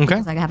now. Okay.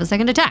 Because I have a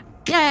second attack.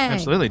 Yay!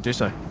 Absolutely, do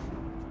so.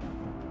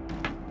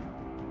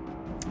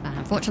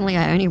 Unfortunately,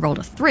 I only rolled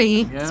a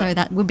 3, so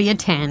that would be a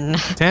 10.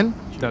 10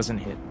 doesn't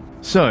hit.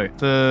 So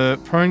the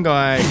prone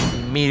guy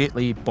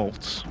immediately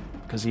bolts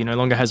because he no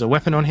longer has a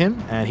weapon on him,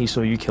 and he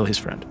saw you kill his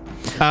friend.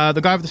 The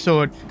guy with the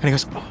sword kind of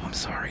goes, "Oh, I'm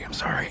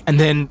sorry," and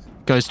then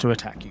goes to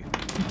attack you.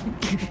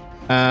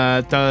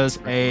 Does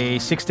a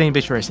 16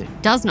 beat your AC?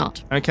 Does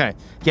not. Okay.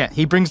 Yeah,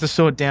 he brings the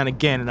sword down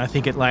again, and I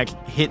think it like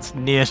hits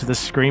near to the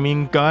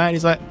screaming guy. And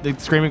he's like, the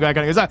screaming guy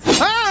kind of goes like,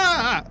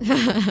 "Ah!"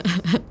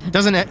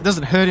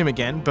 doesn't hurt him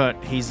again, but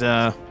he's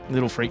a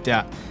little freaked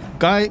out.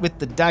 Guy with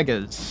the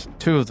daggers,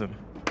 2 of them,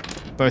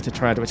 both have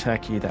tried to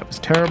attack you. That was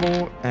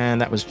terrible,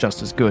 and that was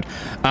just as good.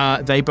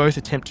 They both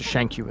attempt to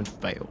shank you and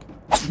fail.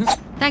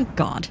 Thank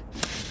God.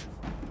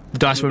 The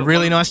dice were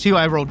really nice to you.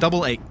 I rolled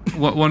double 8.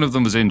 One of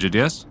them was injured,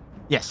 yes?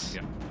 Yes.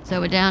 Yeah. So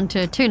we're down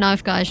to 2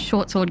 knife guys,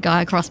 short sword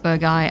guy, crossbow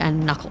guy,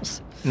 and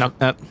Knuckles. No,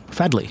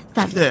 Fadley.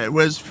 Yeah,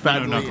 where's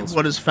Fadley? Knuckles.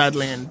 What does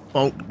Fadley and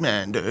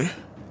Boltman do?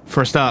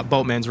 For a start,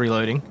 Boltman's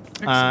reloading.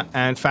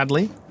 And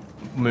Fadley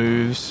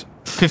moves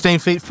 15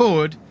 feet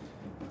forward,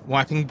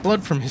 wiping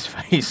blood from his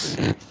face.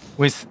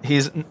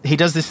 He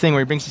does this thing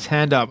where he brings his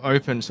hand up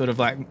open, sort of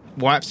like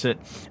wipes it,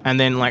 and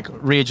then like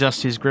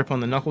readjusts his grip on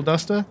the knuckle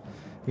duster.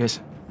 He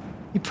goes,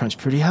 "You punched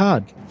pretty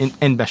hard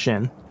in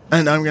Bashan."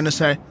 And I'm going to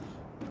say,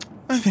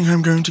 I think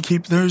I'm going to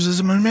keep those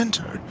as a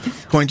memento,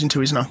 pointing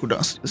to his knuckle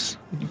dusters.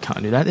 You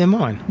can't do that, they're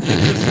mine.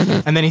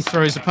 And then he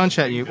throws a punch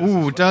at you.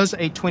 Ooh, does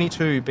a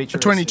 22 beat your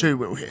A 22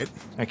 will hit.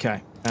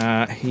 Okay.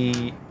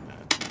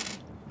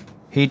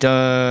 He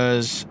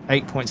does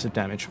 8 points of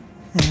damage.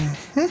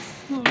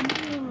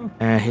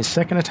 And his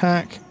second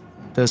attack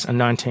does a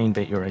 19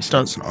 beat your AC.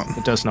 Does not.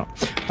 It does not.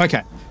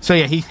 Okay. So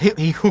yeah,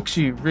 he hooks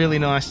you really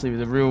nicely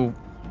with a real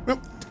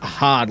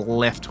hard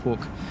left hook.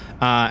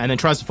 And then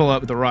tries to follow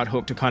up with the right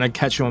hook to kind of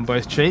catch you on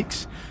both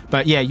cheeks.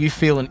 But yeah, you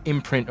feel an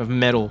imprint of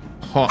metal,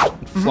 hot,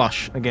 and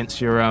flush against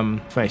your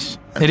face.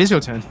 It is your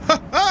turn.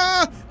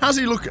 How's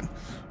he looking?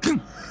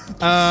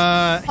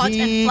 Hot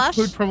He and flush?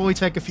 could probably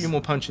take a few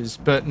more punches,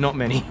 but not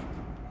many.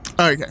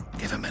 Okay.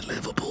 Give him a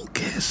Liverpool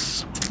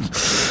kiss.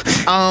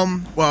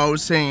 Well, I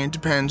was saying it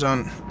depends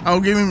on...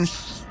 I'm going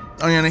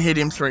to hit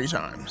him 3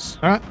 times.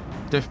 All right.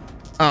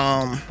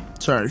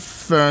 So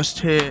first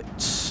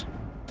hit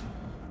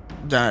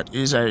That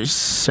is a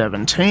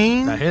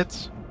 17. That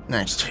hits.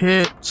 Next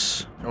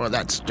hit. Well,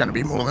 that's going to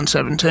be more than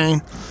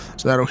 17.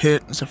 So that'll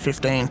hit. It's a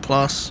 15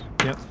 plus.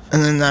 Yep.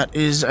 And then that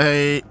is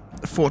a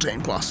 14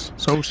 plus.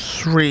 So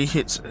 3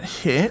 hits a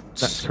hit.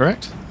 That's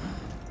correct.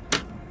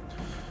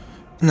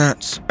 And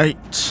that's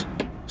 8,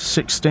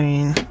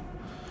 16.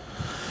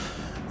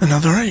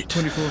 Another 8.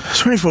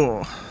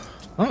 24.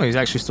 Oh, he's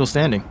actually still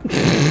standing.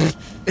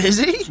 Is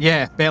he?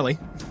 Yeah, barely.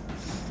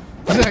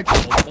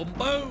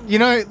 You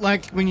know,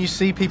 like when you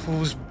see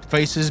people's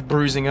faces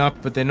bruising up,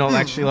 but they're not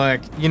actually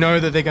like, you know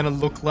that they're going to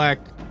look like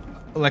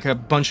a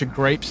bunch of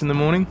grapes in the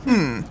morning?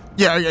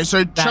 Yeah, okay,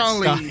 so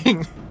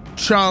That's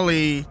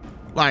Charlie,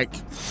 like,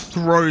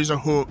 throws a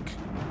hook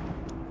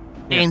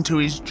into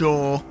his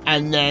jaw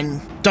and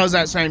then does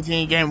that same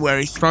thing again where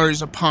he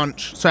throws a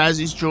punch. So as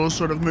his jaws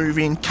sort of move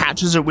in,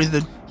 catches it with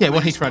the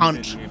what he's trying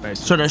punch, to do, basically.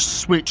 sort of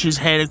switch his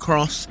head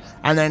across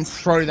and then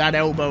throw that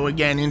elbow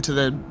again into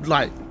the,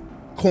 like,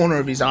 corner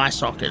of his eye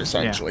socket,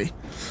 essentially. Yeah.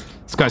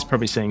 This guy's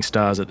probably seeing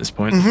stars at this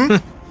point.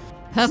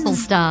 Purple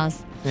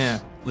stars. Yeah.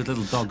 With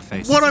little dog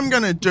faces. What I'm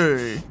going to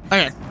do...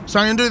 Okay, so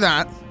I'm going to do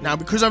that. Now,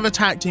 because I've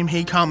attacked him,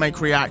 he can't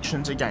make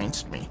reactions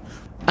against me.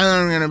 And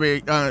then I'm going to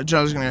be...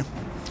 Joe's going to...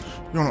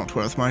 You're not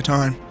worth my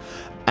time.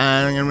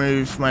 And I'm going to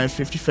move my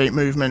 50 feet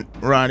movement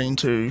right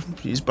into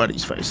his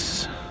buddy's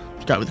face.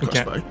 Go with the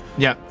crossbow. Okay.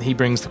 Yeah, he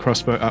brings the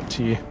crossbow up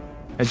to you.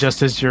 And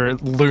just as you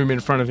loom in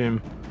front of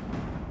him.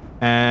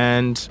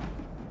 And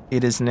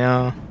it is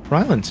now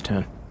Ryland's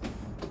turn.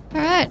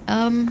 All right.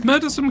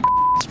 Murder some.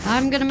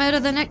 I'm gonna murder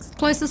the next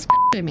closest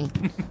to me.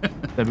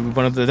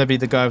 That'd be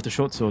the guy with the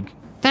short sword.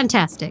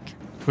 Fantastic.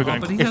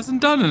 But he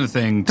hasn't done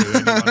anything to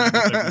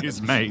anyone of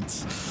his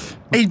mates.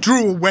 He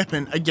drew a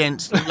weapon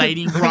against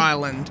Lady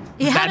Ryland.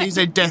 That is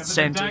a death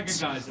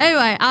sentence.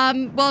 Anyway,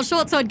 well,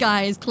 short sword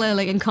guy is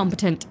clearly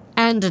incompetent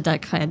and a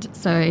dickhead,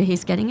 so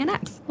he's getting an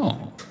axe.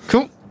 Oh,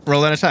 Cool.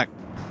 Roll an attack.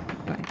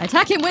 Right,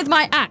 attack him with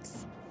my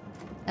axe,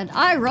 and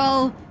I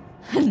roll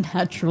a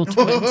natural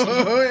 20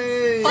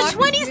 for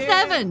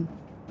 27.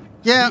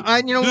 Yeah,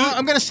 you know what?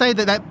 I'm going to say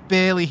that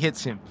barely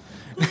hits him.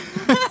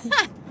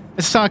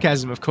 It's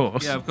sarcasm, of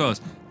course. yeah, of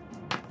course.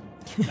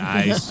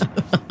 Nice.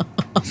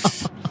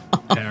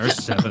 There are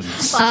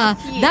 7s.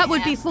 That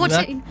would be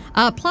 14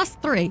 plus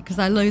 3 because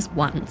I lose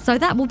 1, so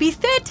that will be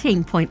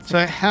 13 points.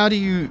 So how do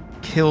you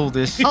kill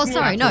this? Oh,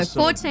 sorry, no, apple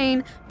sword?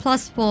 14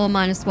 plus 4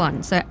 minus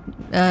 1, so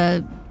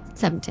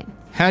 17.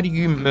 How do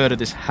you murder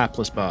this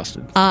hapless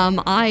bastard?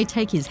 I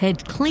take his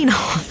head clean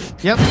off.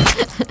 Yep.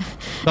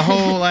 The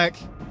whole, like,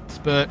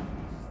 spurt.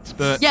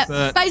 Yeah,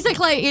 spurt.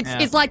 basically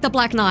it's like the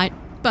Black Knight,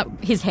 but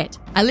his head.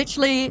 I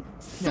literally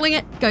swing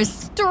it, goes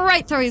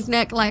straight through his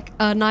neck like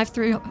a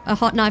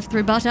hot knife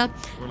through butter.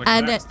 Or like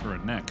and an axe through a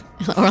neck.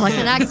 Or like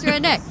an axe through a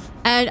neck.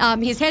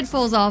 And his head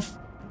falls off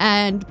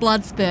and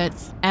blood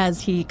spurts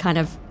as he kind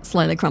of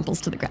slowly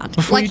crumples to the ground.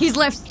 Like he's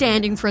left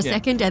standing for a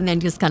second and then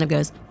just kind of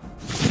goes.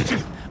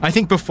 I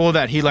think before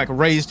that he like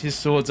raised his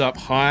swords up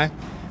high,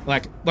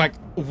 like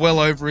well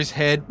over his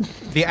head.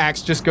 The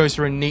axe just goes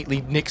through and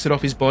neatly nicks it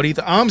off his body.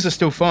 The arms are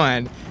still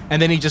fine,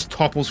 and then he just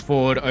topples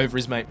forward over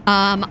his mate.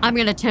 I'm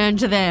going to turn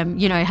to them,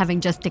 you know,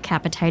 having just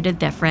decapitated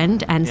their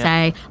friend, and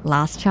say,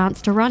 "Last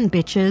chance to run,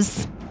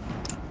 bitches."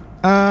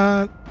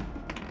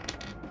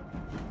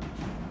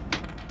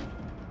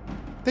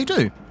 They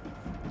do.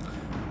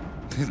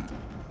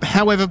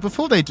 However,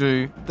 before they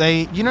do,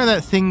 you know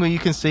that thing where you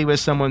can see where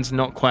someone's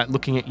not quite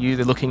looking at you,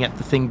 they're looking at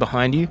the thing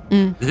behind you?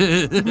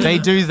 They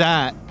do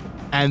that,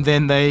 and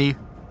then they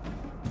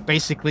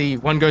basically,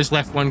 one goes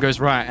left, one goes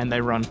right, and they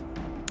run.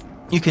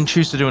 You can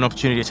choose to do an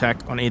opportunity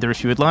attack on either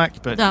if you would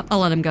like, but... I'll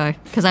let him go,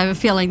 because I have a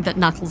feeling that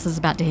Knuckles is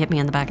about to hit me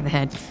in the back of the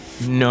head.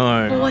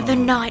 No. Or the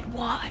Night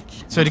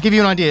Watch. So to give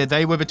you an idea,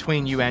 they were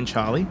between you and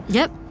Charlie.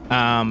 Yep,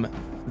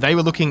 They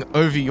were looking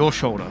over your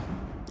shoulder,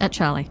 at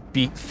Charlie.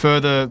 be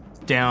further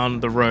down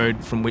the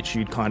road from which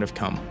you'd kind of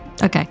come.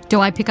 Okay, do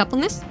I pick up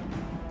on this?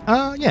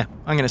 Yeah,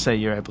 I'm going to say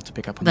you're able to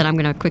pick up on Then that. I'm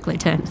going to quickly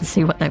turn and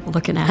see what they were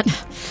looking at.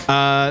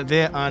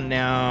 There are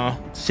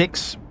now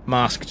 6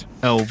 masked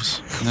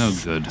elves Oh,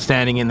 good.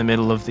 standing in the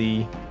middle of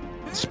the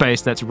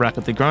space that's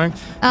rapidly growing.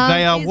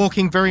 They are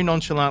walking very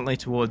nonchalantly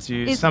towards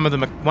you. One of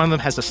them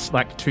has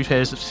 2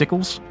 pairs of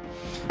sickles.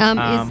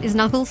 Is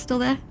Knuckles still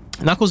there?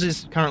 Knuckles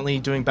is currently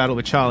doing battle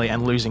with Charlie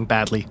and losing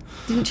badly.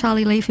 Didn't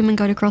Charlie leave him and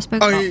go to Crossbow?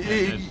 Oh,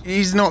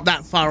 he's not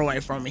that far away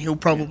from me. He'll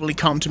probably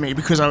come to me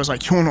because I was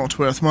like, "You're not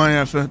worth my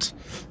effort."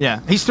 Yeah,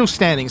 he's still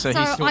standing, so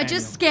he's still I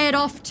just scared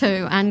off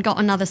 2 and got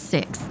another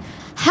 6.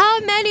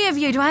 How many of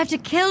you do I have to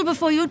kill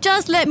before you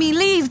just let me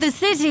leave the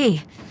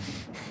city?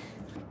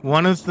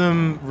 One of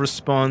them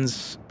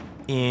responds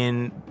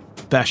in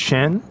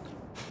Bashan,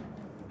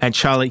 and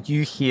Charlie,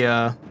 you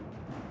hear,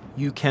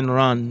 "You can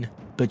run,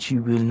 but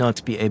you will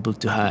not be able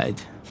to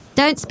hide."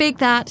 Don't speak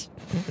that.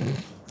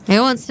 He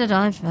wants to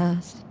die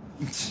first.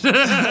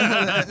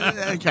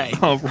 Okay.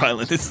 Oh,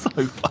 Ryland is so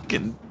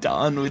fucking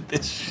done with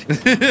this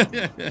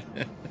shit.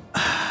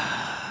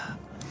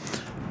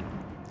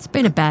 It's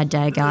been a bad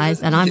day,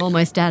 guys, and I'm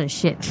almost out of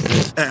shit.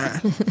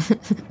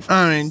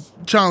 I mean,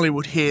 Charlie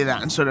would hear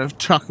that and sort of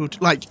chuckle.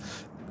 Like,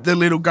 the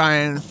little guy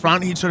in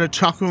front, he'd sort of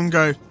chuckle and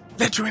go,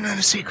 let you in on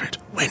a secret.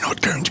 We're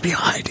not going to be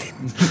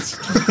hiding.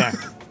 Okay.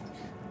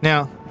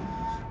 Now,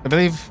 I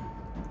believe...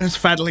 It's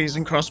Fadley's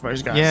and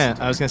Crossbows, guys. Yeah,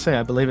 I was going to say,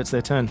 I believe it's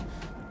their turn.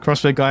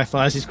 Crossbow guy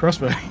fires his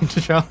crossbow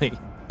into Charlie.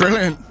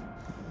 Brilliant.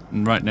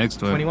 And right next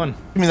to him. 21.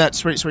 Give me that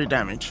sweet, sweet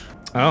damage.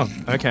 Oh,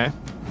 okay.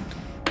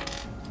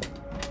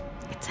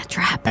 It's a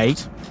trap.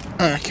 8.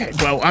 Okay,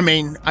 well, I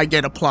mean, I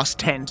get a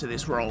 +10 to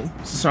this roll,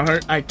 so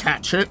I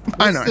catch it.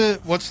 I know.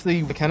 What's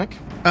the mechanic?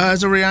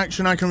 As a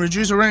reaction, I can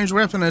reduce a ranged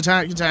weapon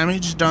attack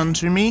damage done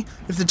to me.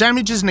 If the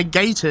damage is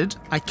negated,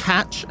 I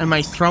catch and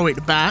may throw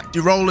it back.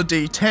 You roll a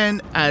d10,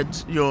 add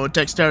your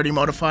dexterity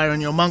modifier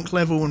and your monk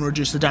level and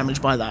reduce the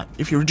damage by that.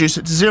 If you reduce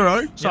it to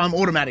 0, so I'm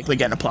automatically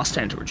getting a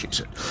 +10 to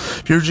reduce it.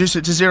 If you reduce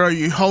it to 0,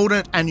 you hold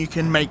it and you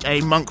can make a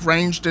monk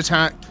ranged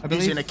attack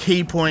using a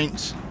key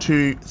point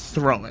to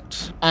throw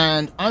it.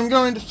 And I'm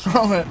going to throw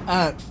it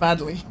at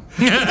Fadley.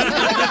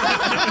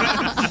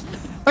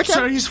 Okay.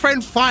 So his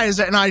friend fires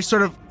it and I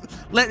sort of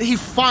he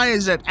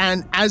fires it,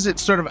 and as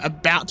it's sort of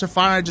about to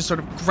fire, I just sort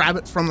of grab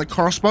it from the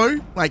crossbow,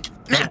 like,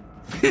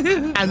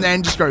 and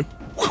then just go,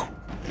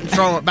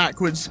 throw it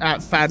backwards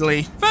at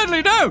Fadley.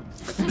 Fadley, no!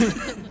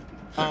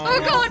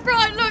 Oh God,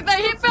 Brian, look,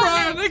 they hit Fadley!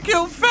 Brian, they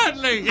killed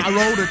Fadley! I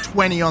rolled a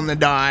 20 on the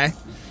die.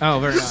 Oh,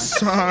 very nice.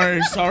 So,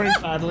 sorry,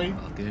 Fadley.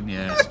 Fucking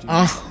yeah.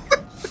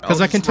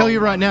 Because I can tell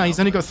you right now, he's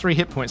only got 3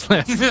 hit points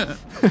left.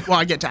 Well,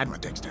 I get to add my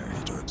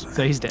dexterity to it.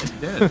 So he's dead.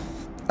 Yeah.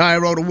 I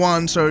rolled a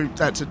 1, so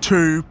that's a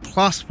 2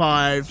 plus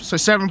 5, so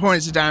 7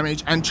 points of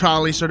damage, and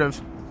Charlie sort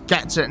of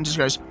gets it and just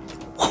goes,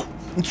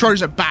 and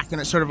throws it back, and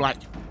it's sort of like...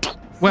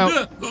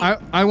 Well,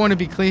 I want to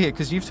be clear here,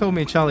 because you've told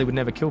me Charlie would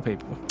never kill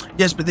people.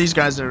 Yes, but these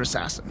guys are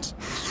assassins.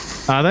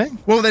 Are they?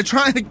 Well, they're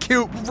trying to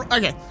kill...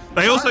 Okay.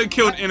 They also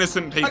killed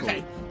innocent people.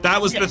 Okay.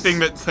 That was the thing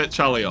that set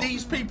Charlie off.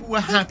 These people were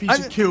happy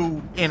to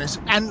kill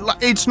innocent. And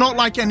it's not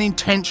like an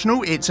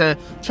intentional, it's a...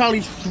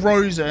 Charlie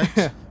throws it,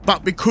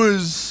 but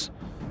because...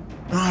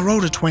 Oh, I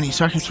rolled a 20,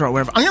 so I can throw it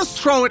wherever. I'm going to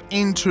throw it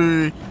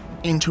into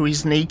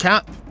his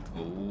kneecap.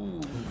 Ooh.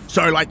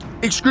 So, like,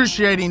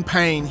 excruciating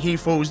pain, he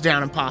falls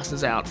down and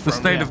passes out. The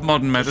state of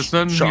modern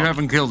medicine, you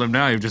haven't killed him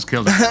now, you've just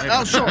killed him.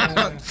 Oh, sure.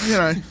 You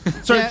know.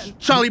 So,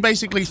 Charlie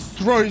basically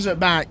throws it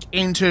back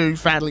into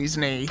Fadley's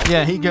knee.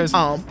 Yeah, he goes...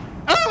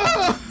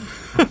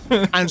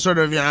 and sort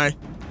of, you know,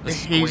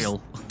 he's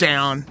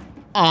down.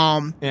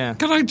 Yeah.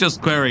 Can I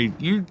just query,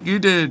 you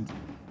did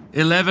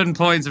 11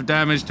 points of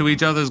damage to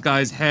each other's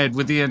guy's head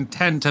with the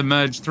intent to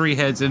merge 3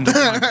 heads into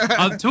one.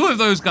 Are 2 of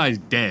those guys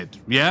dead?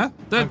 Yeah?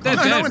 They're dead,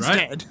 no one's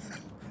right? Dead.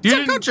 It's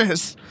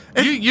unconscious.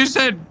 You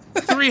said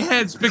 3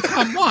 heads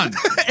become 1.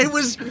 It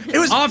was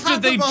after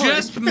they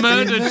just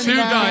murdered 2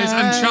 guys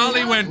and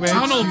Charlie went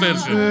tunnel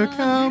vision.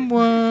 Become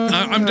one.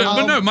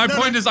 But no, my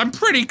point is, I'm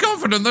pretty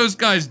confident those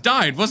guys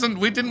died.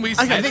 Didn't we?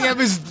 Say I think that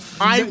was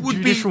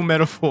judicial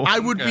metaphor. I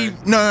would be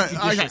no.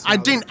 Okay, I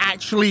didn't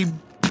actually.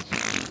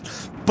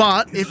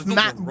 But if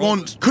Matt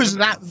wants, because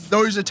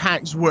those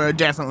attacks were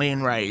definitely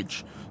in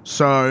rage.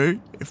 So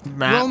if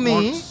Matt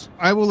wants,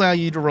 I will allow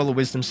you to roll a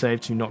wisdom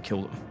save to not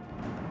kill them.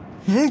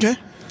 Okay.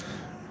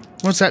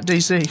 What's that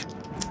DC?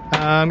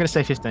 I'm going to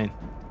say 15.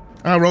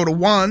 I rolled a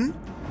 1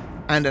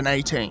 and an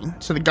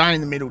 18. So the guy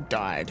in the middle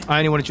died. I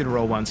only wanted you to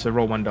roll 1, so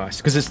roll 1 dice.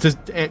 Because it's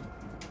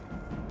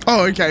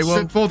oh, okay.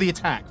 Well, so for the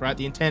attack, right?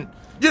 The intent.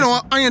 You know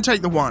what? I'm going to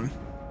take the 1.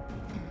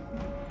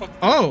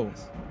 Oh.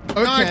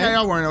 Okay. No, okay,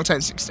 I won't. I'll take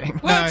the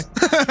 16. No,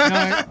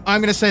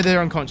 I'm going to say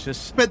they're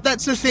unconscious. But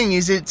that's the thing,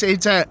 is it's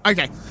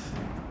okay.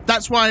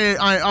 That's why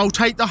I'll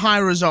take the high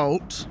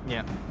result.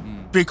 Yeah.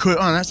 Because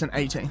that's an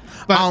 18.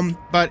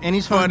 But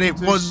anytime it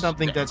was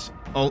something that's,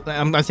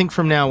 I think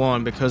from now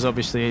on, because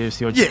obviously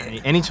it's your journey.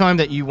 Yeah. Anytime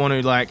that you want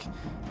to, like,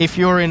 if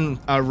you're in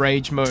a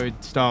rage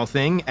mode style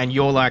thing and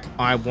you're like,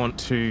 I want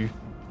to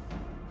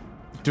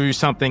do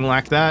something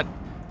like that,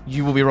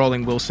 you will be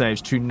rolling will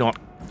saves to not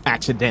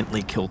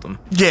accidentally kill them.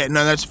 Yeah,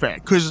 no, that's fair.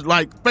 Because,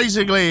 like,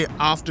 basically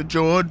after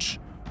George,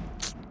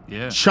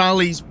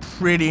 Charlie's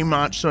pretty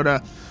much sort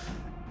of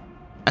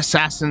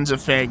assassins a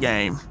fair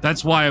game.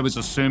 That's why I was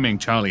assuming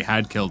Charlie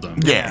had killed them.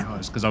 Yeah.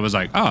 Because I was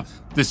like,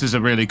 this is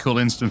a really cool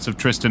instance of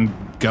Tristan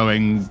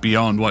going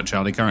beyond what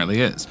Charlie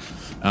currently is.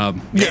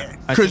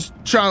 Because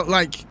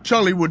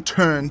Charlie would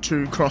turn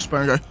to Crossbow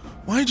and go,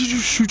 why did you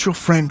shoot your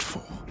friend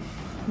for?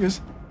 He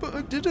goes, but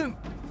I didn't.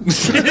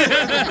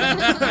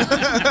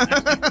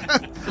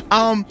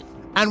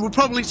 And would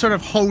probably sort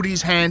of hold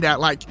his hand out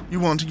like, you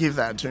want to give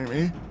that to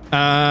me?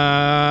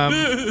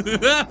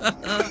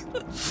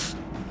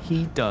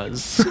 He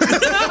does.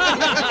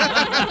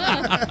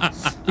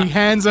 He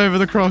hands over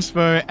the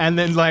crossbow and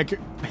then, like,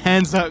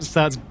 hands up,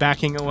 starts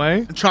backing away.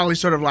 And Charlie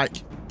sort of like,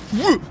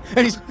 whoop,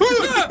 and he's,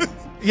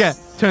 yeah,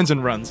 turns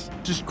and runs.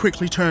 Just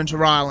quickly turn to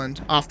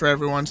Ryland after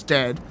everyone's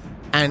dead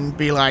and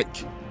be like,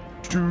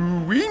 do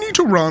we need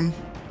to run?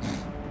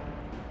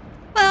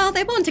 Well,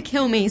 they want to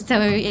kill me,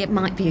 so it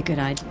might be a good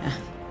idea.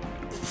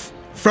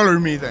 Follow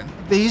me then.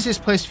 The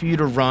easiest place for you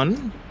to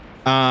run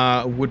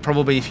would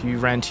probably if you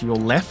ran to your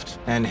left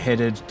and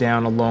headed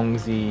down along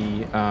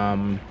the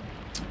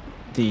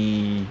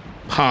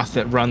path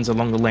that runs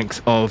along the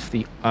length of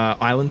the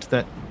island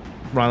that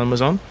Rylan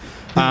was on.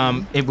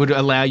 It would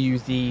allow you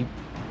the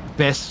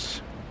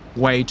best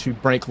way to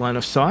break line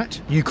of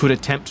sight. You could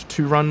attempt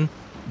to run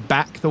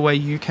back the way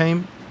you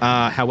came.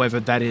 However,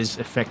 that is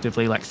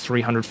effectively like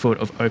 300 foot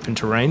of open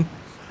terrain.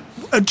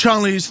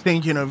 Charlie's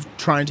thinking of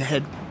trying to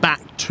head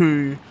back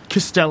to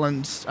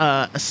Castellan's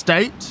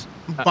estate,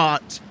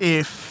 but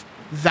if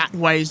that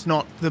way's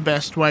not the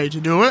best way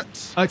to do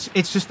it...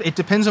 It's just, it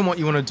depends on what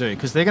you want to do,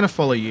 because they're going to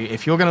follow you.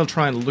 If you're going to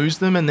try and lose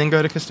them and then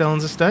go to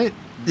Castellan's estate...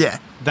 Yeah.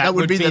 That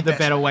would be the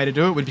better way to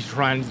do it, would be to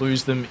try and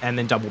lose them and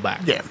then double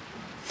back. Yeah.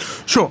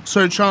 Sure.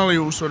 So Charlie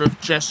will sort of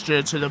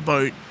gesture to the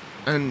boat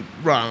and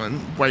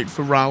wait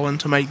for Rylan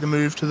to make the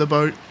move to the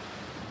boat.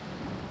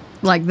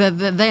 Like,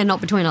 they're not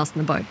between us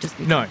and the boat. Just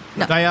no.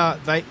 They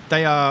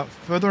are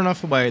further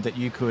enough away that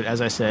you could,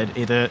 as I said,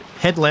 either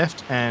head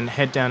left and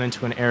head down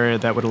into an area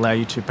that would allow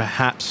you to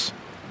perhaps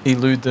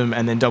elude them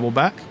and then double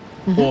back,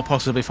 or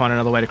possibly find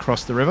another way to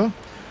cross the river.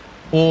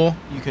 Or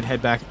you could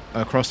head back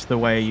across the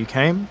way you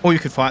came, or you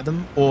could fight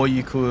them, or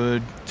you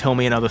could tell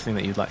me another thing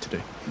that you'd like to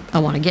do. I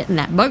want to get in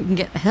that boat and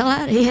get the hell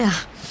out of here.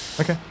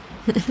 Okay.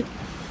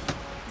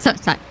 So,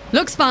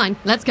 looks fine.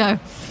 Let's go.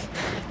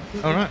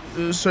 All right.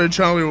 So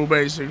Charlie will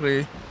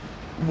basically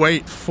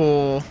wait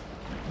for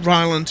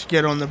Rylan to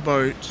get on the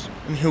boat,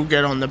 and he'll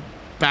get on the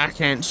back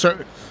end. So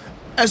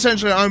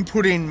essentially, I'm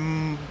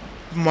putting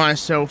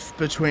myself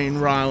between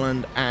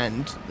Rylan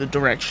and the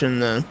direction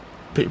the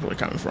people are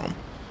coming from.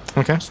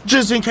 Okay.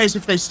 Just in case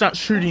if they start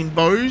shooting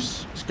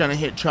bows, it's going to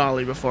hit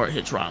Charlie before it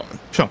hits Rylan.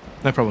 Sure,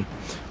 no problem.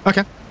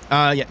 Okay.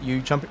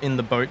 You jump in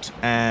the boat,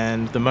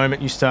 and the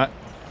moment you start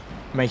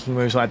making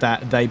moves like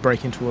that, they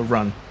break into a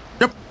run.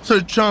 Yep. So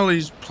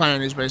Charlie's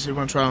plan is basically,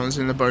 once Rylan's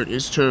in the boat,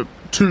 is to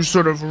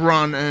sort of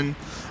run and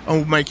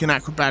I'll make an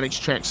acrobatics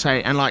check,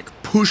 say, and like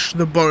push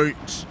the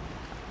boat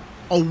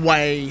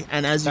away.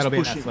 And as that'll he's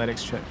be pushing, an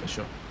athletics check for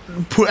sure.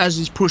 As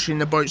he's pushing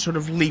the boat, sort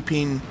of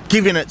leaping,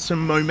 giving it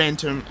some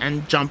momentum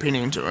and jumping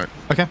into it.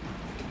 Okay.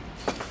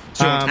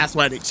 So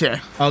athletics, yeah.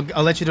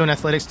 I'll let you do an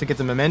athletics to get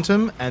the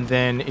momentum, and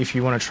then if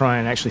you want to try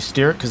and actually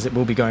steer it, because it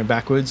will be going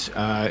backwards,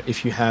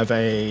 if you have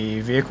a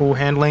vehicle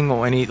handling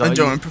or any...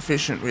 I'm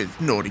proficient with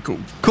nautical.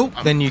 Cool.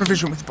 I'm then you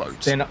proficient with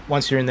boats. Then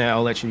once you're in there,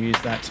 I'll let you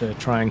use that to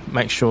try and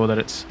make sure that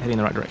it's heading in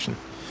the right direction.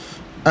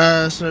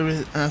 So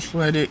with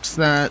athletics,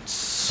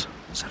 that's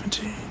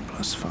 17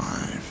 plus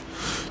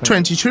 5.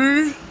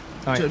 22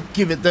 to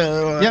give it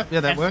the...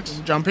 yeah, that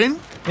works. Jump in.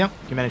 Yep,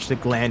 you managed to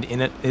land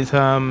in it. It's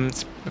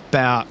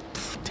about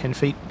 10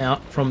 feet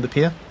out from the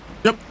pier.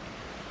 Yep.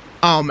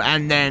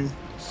 And then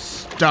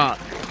start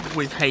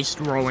with haste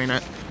rowing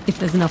it. If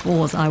there's enough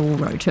oars, I will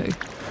row too.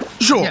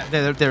 Sure.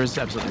 Yeah, there is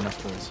absolutely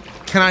enough oars.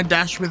 Can I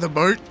dash with a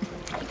boat?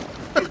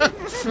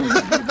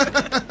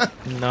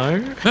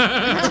 No.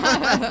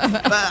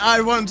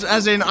 I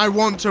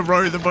want to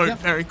row the boat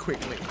very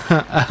quickly.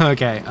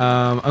 Okay,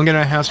 I'm going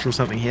to house rule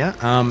something here.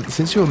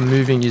 Since you're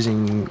moving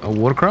using a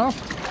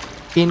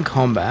watercraft, in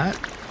combat,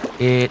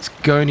 it's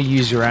going to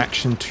use your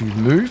action to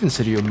move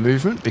instead of your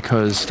movement,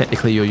 because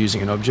technically you're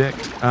using an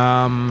object.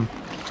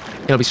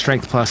 It'll be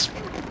strength plus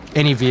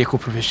any vehicle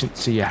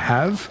proficiency you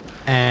have,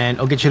 and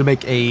I'll get you to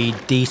make a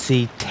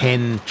DC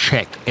 10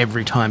 check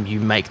every time you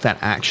make that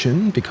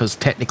action, because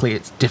technically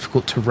it's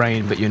difficult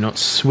terrain, but you're not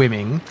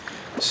swimming.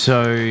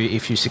 So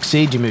if you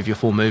succeed, you move your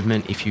full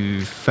movement. If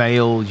you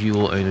fail, you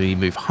will only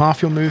move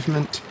half your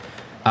movement.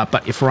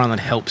 But if Rylan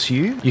helps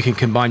you, you can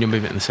combine your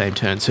movement in the same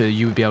turn. So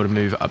you would be able to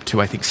move up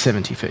to, I think,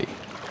 70 feet.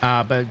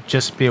 But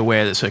just be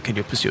aware that so can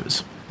your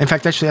pursuers. In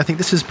fact, actually, I think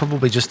this is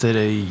probably just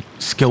a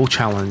skill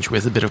challenge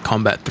with a bit of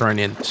combat thrown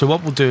in. So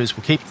what we'll do is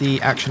we'll keep the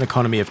action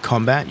economy of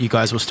combat. You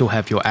guys will still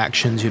have your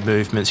actions, your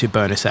movements, your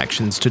bonus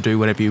actions to do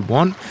whatever you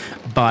want.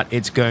 But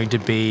it's going to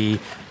be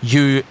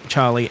you,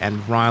 Charlie,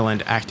 and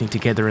Ryland acting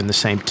together in the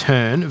same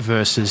turn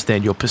versus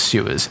then your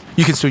pursuers.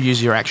 You can still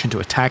use your action to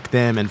attack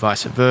them and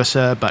vice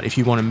versa, but if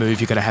you want to move,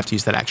 you're going to have to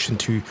use that action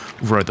to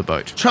row the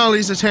boat.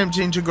 Charlie's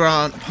attempting to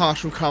grant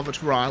partial cover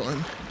to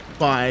Ryland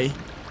by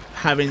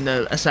having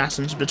the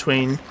assassins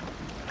between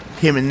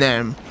him and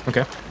them.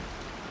 Okay.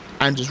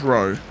 And just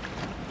row.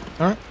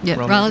 All right. Yeah,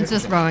 Ryland's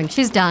just rowing.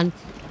 She's done.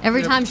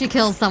 Every time she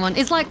kills someone,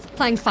 it's like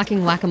playing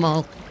fucking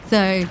whack-a-mole.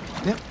 So...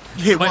 Yep.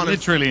 Quite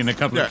literally in a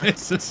couple of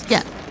cases.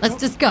 Yeah, let's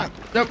just go.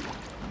 Yep.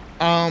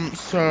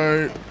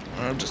 So...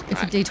 It's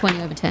a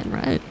D20 over 10,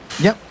 right?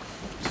 Yep.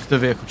 It's the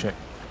vehicle check.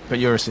 But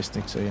you're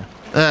assisting, so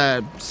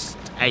yeah.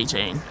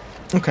 18.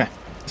 Okay.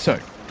 So,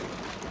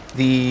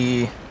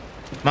 the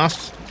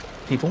masked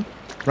people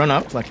run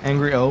up like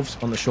angry elves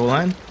on the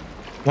shoreline.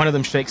 One of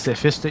them shakes their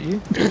fist at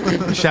you,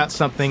 shouts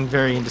something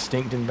very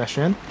indistinct in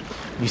Bashan.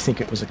 You think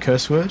it was a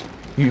curse word.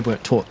 You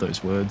weren't taught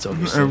those words,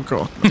 obviously. Oh,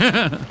 God.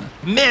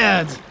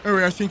 Mad!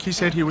 Oh, I think he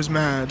said he was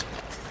mad.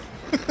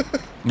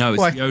 No,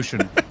 it's the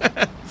ocean.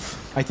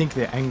 I think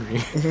they're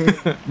angry.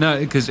 No,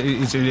 because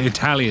it's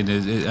Italian.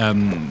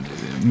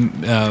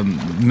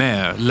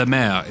 Mare, la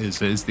mer is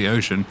the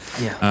ocean.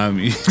 Yeah.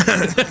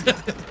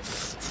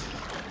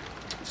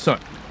 So,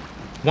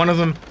 one of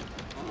them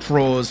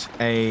draws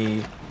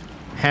a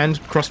hand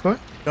crossbow.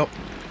 Yep.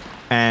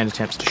 And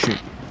attempts to shoot,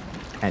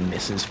 and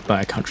misses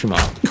by a country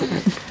mile.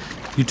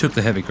 You took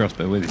the heavy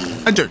crossbow with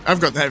you. I do. I've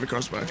got the heavy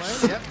crossbow.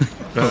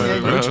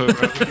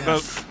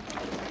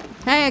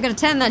 Hey, I got a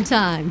 10 that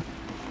time.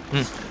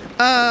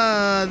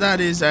 That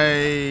is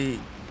a...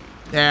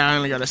 Yeah, I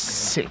only got a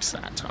 6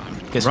 that time.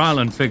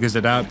 Ryland figures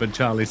it out, but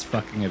Charlie's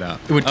fucking it up.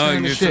 It would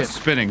turn the you're ship. just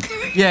spinning.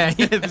 Yeah,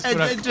 that's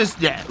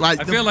what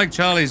Like I feel like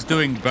Charlie's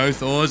doing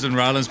both oars and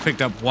Ryland's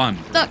picked up one.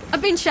 Look,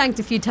 I've been shanked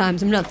a few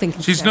times. I'm not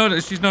thinking She's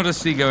straight. not a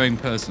seagoing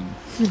person.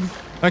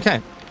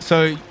 Okay,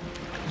 so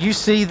you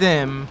see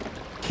them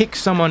kick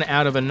someone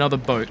out of another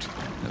boat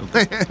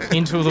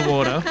into the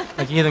water.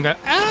 Like you hear them go,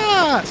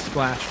 ah,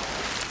 splash.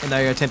 And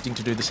they are attempting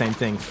to do the same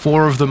thing.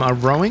 4 of them are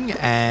rowing,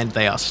 and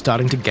they are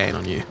starting to gain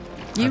on you.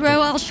 You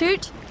row, I'll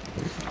shoot.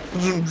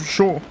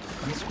 Sure.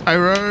 I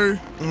row.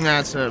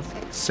 That's a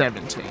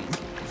 17.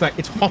 It's like,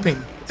 it's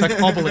hopping. It's like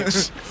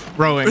Obelix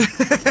rowing.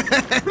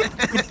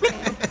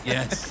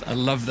 Yes, I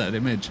love that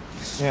image.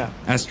 Yeah.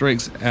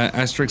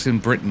 Asterix in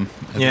Britain.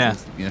 Yeah.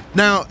 Yeah.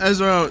 Now,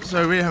 as well,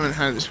 so we haven't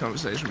had this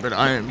conversation, but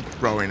I am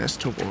rowing us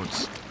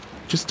towards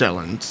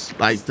Castellans.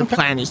 Like, the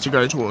plan is to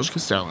go towards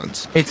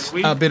Castellans. It's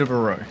a bit of a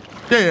row.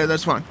 Yeah,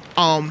 that's fine.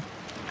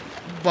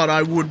 But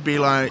I would be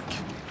like,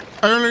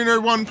 I only know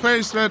one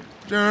place that,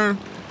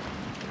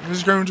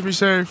 is going to be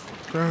safe.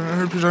 I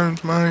hope you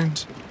don't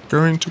mind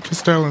going to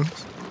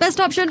Castellans. Best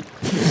option.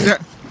 Yeah.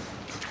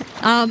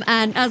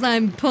 And as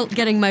I'm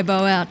getting my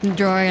bow out and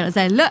drawing it, I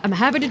say, look, I'm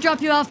happy to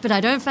drop you off, but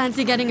I don't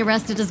fancy getting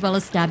arrested as well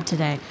as stabbed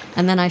today.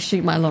 And then I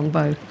shoot my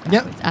longbow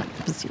at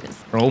the pursuers.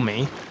 Roll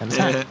me. And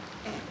attack.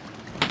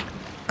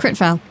 Crit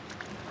foul.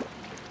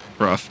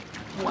 Rough.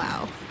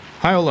 Wow.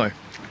 High or low?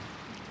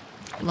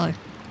 Low.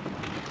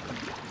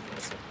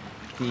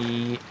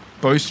 The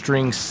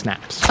bowstring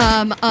snaps.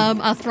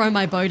 I'll throw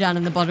my bow down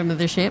in the bottom of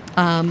the ship.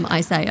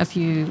 I say a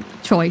few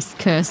choice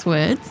curse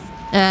words,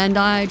 and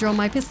I draw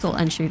my pistol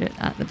and shoot it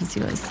at the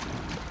pursuers.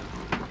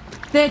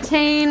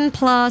 13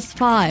 plus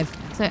 5,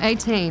 so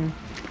 18.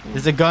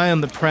 There's a guy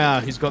on the prow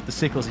who's got the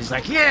sickles. He's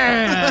like,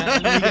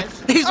 yeah!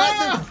 He's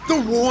like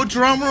the war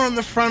drummer on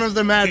the front of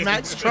the Mad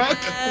Max truck.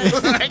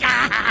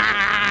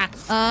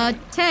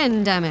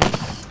 10 damage.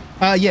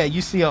 Yeah,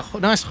 you see a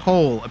nice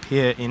hole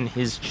appear in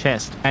his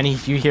chest, and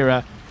if you hear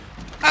a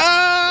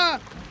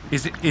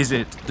Is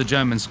it the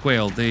German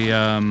squeal? The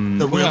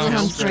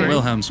Wilhelm scream.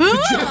 Wilhelm scream.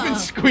 German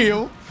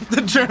squeal.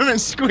 The German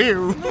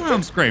squeal.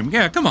 Wilhelm scream.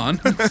 Yeah, come on.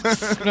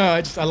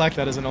 No, I like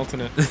that as an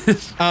alternate.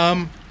 It's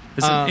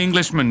an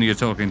Englishman you're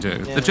talking to.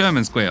 Yeah. The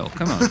German squeal.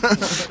 Come on.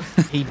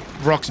 He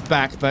rocks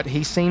back, but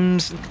he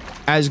seems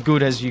as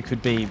good as you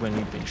could be when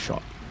you've been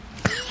shot.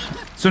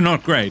 So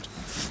not great.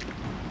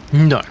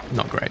 No,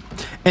 not great.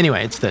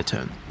 Anyway, it's their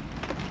turn.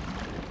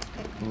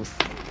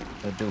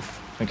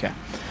 Okay.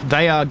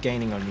 They are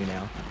gaining on you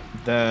now.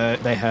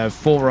 They have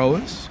 4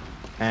 rowers,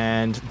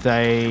 and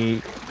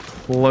they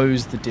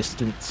close the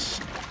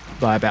distance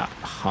by about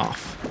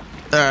half.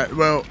 Alright,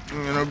 well,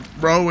 I'm going to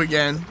row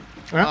again.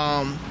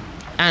 Right.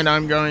 And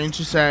I'm going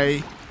to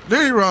say,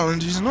 Lily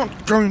Rowland, he's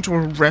not going to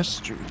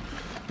arrest you.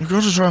 You've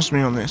got to trust me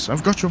on this.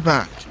 I've got your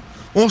back.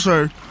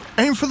 Also,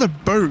 aim for the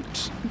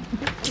boat.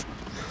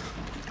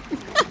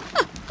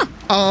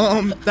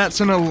 That's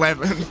an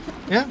 11.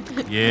 Yeah.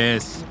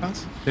 Yes.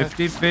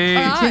 50 feet.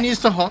 Continues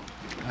to hop.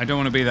 I don't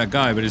want to be that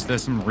guy, but is there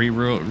some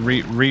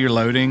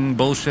reloading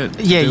bullshit?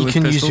 to Yeah, do you with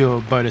can use pistol?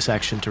 your bonus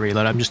action to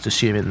reload. I'm just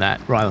assuming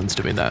that Ryland's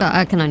doing that.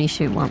 I can only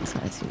shoot once, I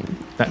assume.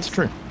 That's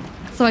true.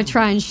 So I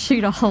try and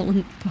shoot a hole in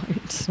the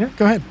boat. Yeah,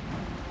 go ahead.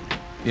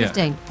 Yeah.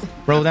 15.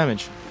 Roll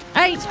damage.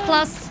 8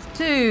 plus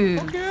 2.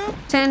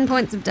 10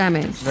 points of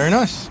damage. Very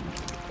nice.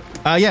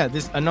 Yeah,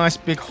 there's a nice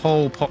big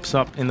hole pops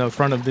up in the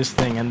front of this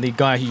thing, and the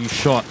guy who you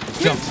shot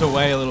jumps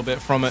away a little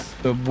bit from it.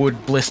 The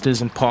wood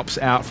blisters and pops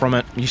out from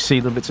it. You see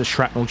little bits of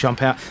shrapnel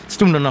jump out.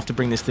 Still not enough to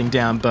bring this thing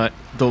down, but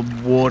the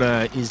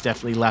water is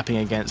definitely lapping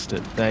against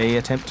it. They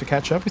attempt to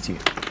catch up with you.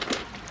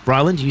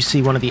 Ryland, you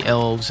see one of the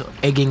elves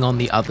egging on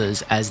the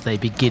others as they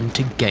begin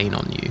to gain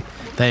on you.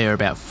 They are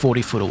about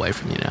 40 foot away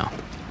from you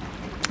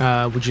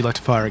now. Would you like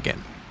to fire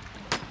again?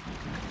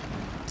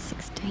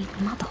 16,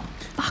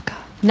 motherfucker.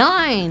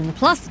 9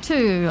 plus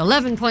 2,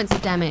 11 points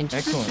of damage.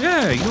 Excellent.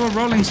 Yeah, you're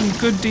rolling some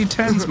good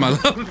D10s, my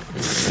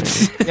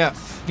love. Yeah,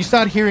 you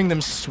start hearing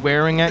them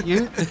swearing at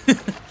you.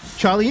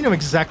 Charlie, you know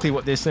exactly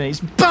what they're saying. It's,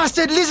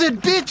 bastard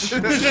lizard, bitch!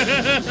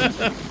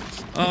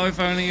 Oh, if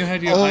only you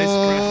had your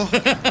ice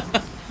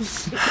breath.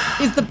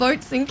 Is the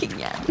boat sinking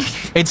yet?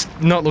 It's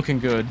not looking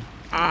good.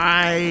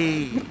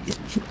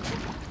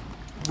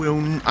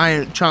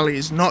 Charlie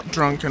is not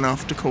drunk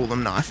enough to call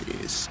them knife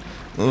ears.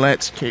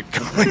 Let's keep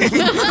going.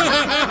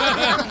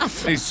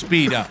 They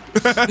speed up.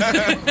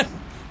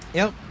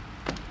 Yep.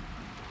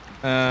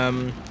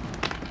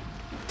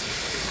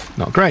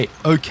 Not great.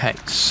 Okay,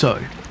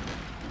 so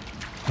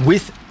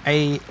with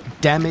a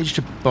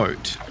damaged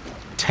boat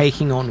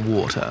taking on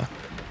water,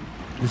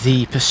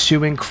 the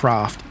pursuing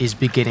craft is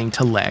beginning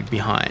to lag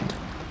behind.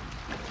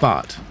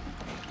 But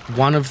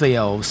one of the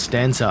elves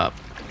stands up,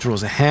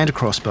 draws a hand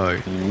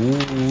crossbow,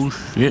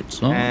 Oh, shit,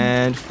 son.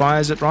 and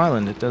fires at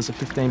Ryland. It does a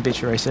 15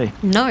 beat your AC.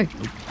 No.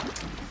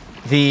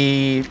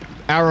 The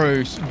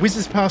arrow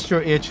whizzes past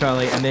your ear,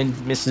 Charlie, and then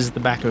misses the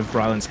back of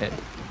Ryland's head.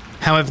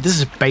 However, this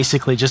is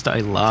basically just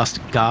a last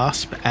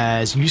gasp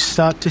as you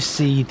start to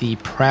see the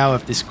prow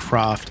of this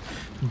craft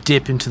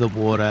dip into the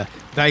water.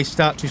 They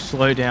start to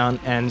slow down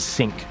and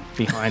sink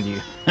behind you.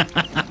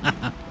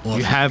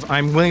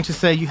 I'm willing to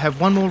say you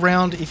have one more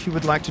round if you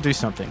would like to do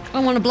something. I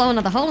want to blow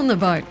another hole in the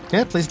boat.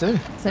 Yeah, please do.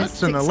 So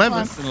That's an 11.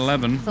 plus- An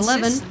 11. It's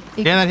 11.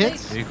 Yeah, that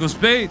hits. Equals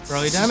speed.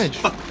 Roll your damage.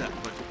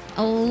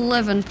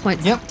 11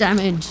 points Yep.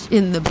 damage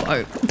in the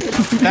boat.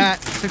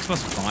 That's 6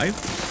 plus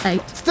 5.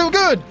 8. still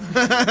good.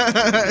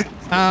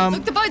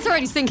 Look, the boat's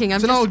already sinking.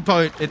 It's an old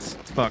boat. It's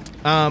fucked.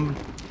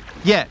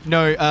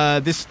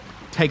 This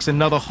takes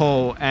another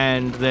hole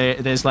and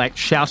there's like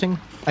shouting.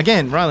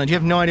 Again, Ryland, you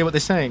have no idea what they're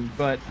saying,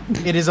 but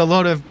it is a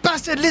lot of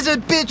bastard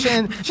lizard bitch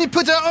and she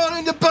put her own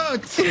in the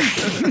boat.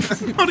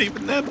 Not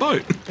even their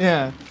boat.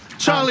 Yeah.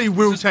 Charlie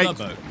will Just take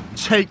the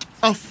boat.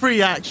 a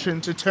free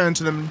action to turn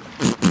to them.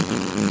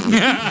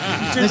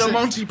 Do the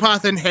Monty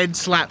Python head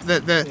slap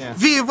that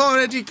we've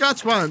already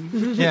got one,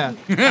 Yeah.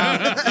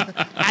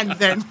 and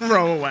then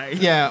roll away.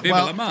 Yeah. Viva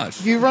Well, la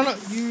marche. you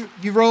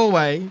roll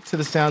away to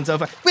the sounds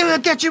of "We will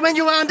get you when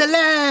you are on the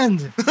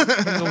land."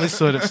 And all this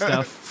sort of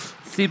stuff.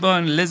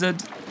 Seaborn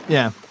lizard.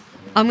 Yeah.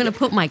 I'm going to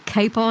put my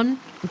cape on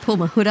and pull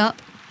my hood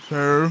up.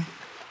 So,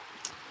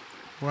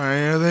 why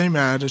are they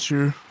mad at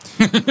you?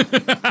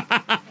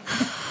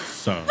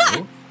 So,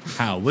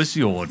 how was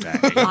your day?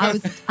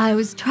 I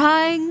was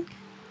trying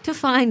to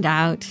find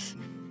out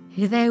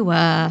who they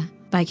were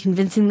by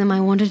convincing them I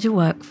wanted to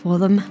work for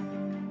them.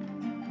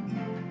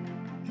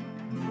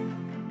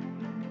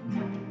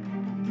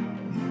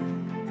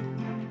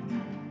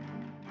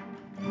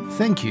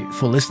 Thank you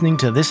for listening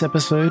to this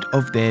episode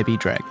of There Be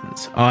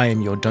Dragons. I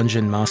am your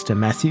Dungeon Master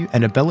Matthew,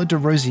 and Abella de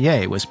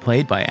Rosier was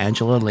played by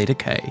Angela Leda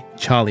Kay.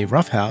 Charlie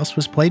Roughhouse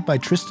was played by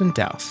Tristan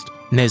Doust.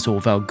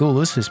 Nezor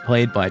Valgulis is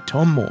played by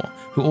Tom Moore,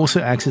 who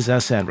also acts as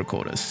our sound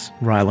recordist.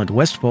 Ryland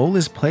Westfall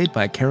is played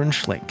by Karen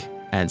Schlink,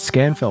 and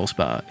Scam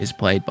Felspar is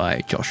played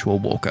by Joshua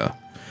Walker.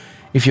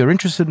 If you're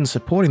interested in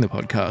supporting the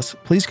podcast,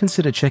 please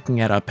consider checking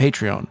out our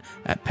Patreon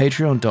at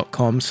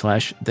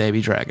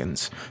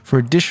patreon.com/therebedragons for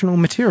additional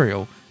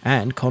material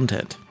and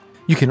content.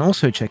 You can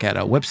also check out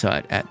our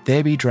website at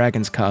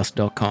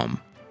therebedragonscast.com.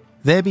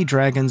 There Be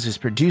Dragons is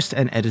produced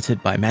and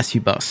edited by Matthew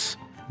Buss.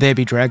 There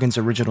Be Dragons'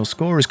 original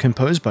score is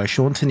composed by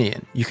Sean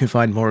Tanian. You can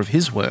find more of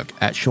his work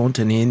at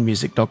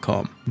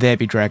seantanianmusic.com. There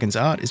Be Dragons'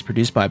 art is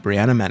produced by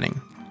Brianna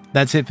Manning.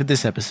 That's it for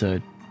this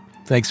episode.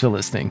 Thanks for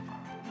listening.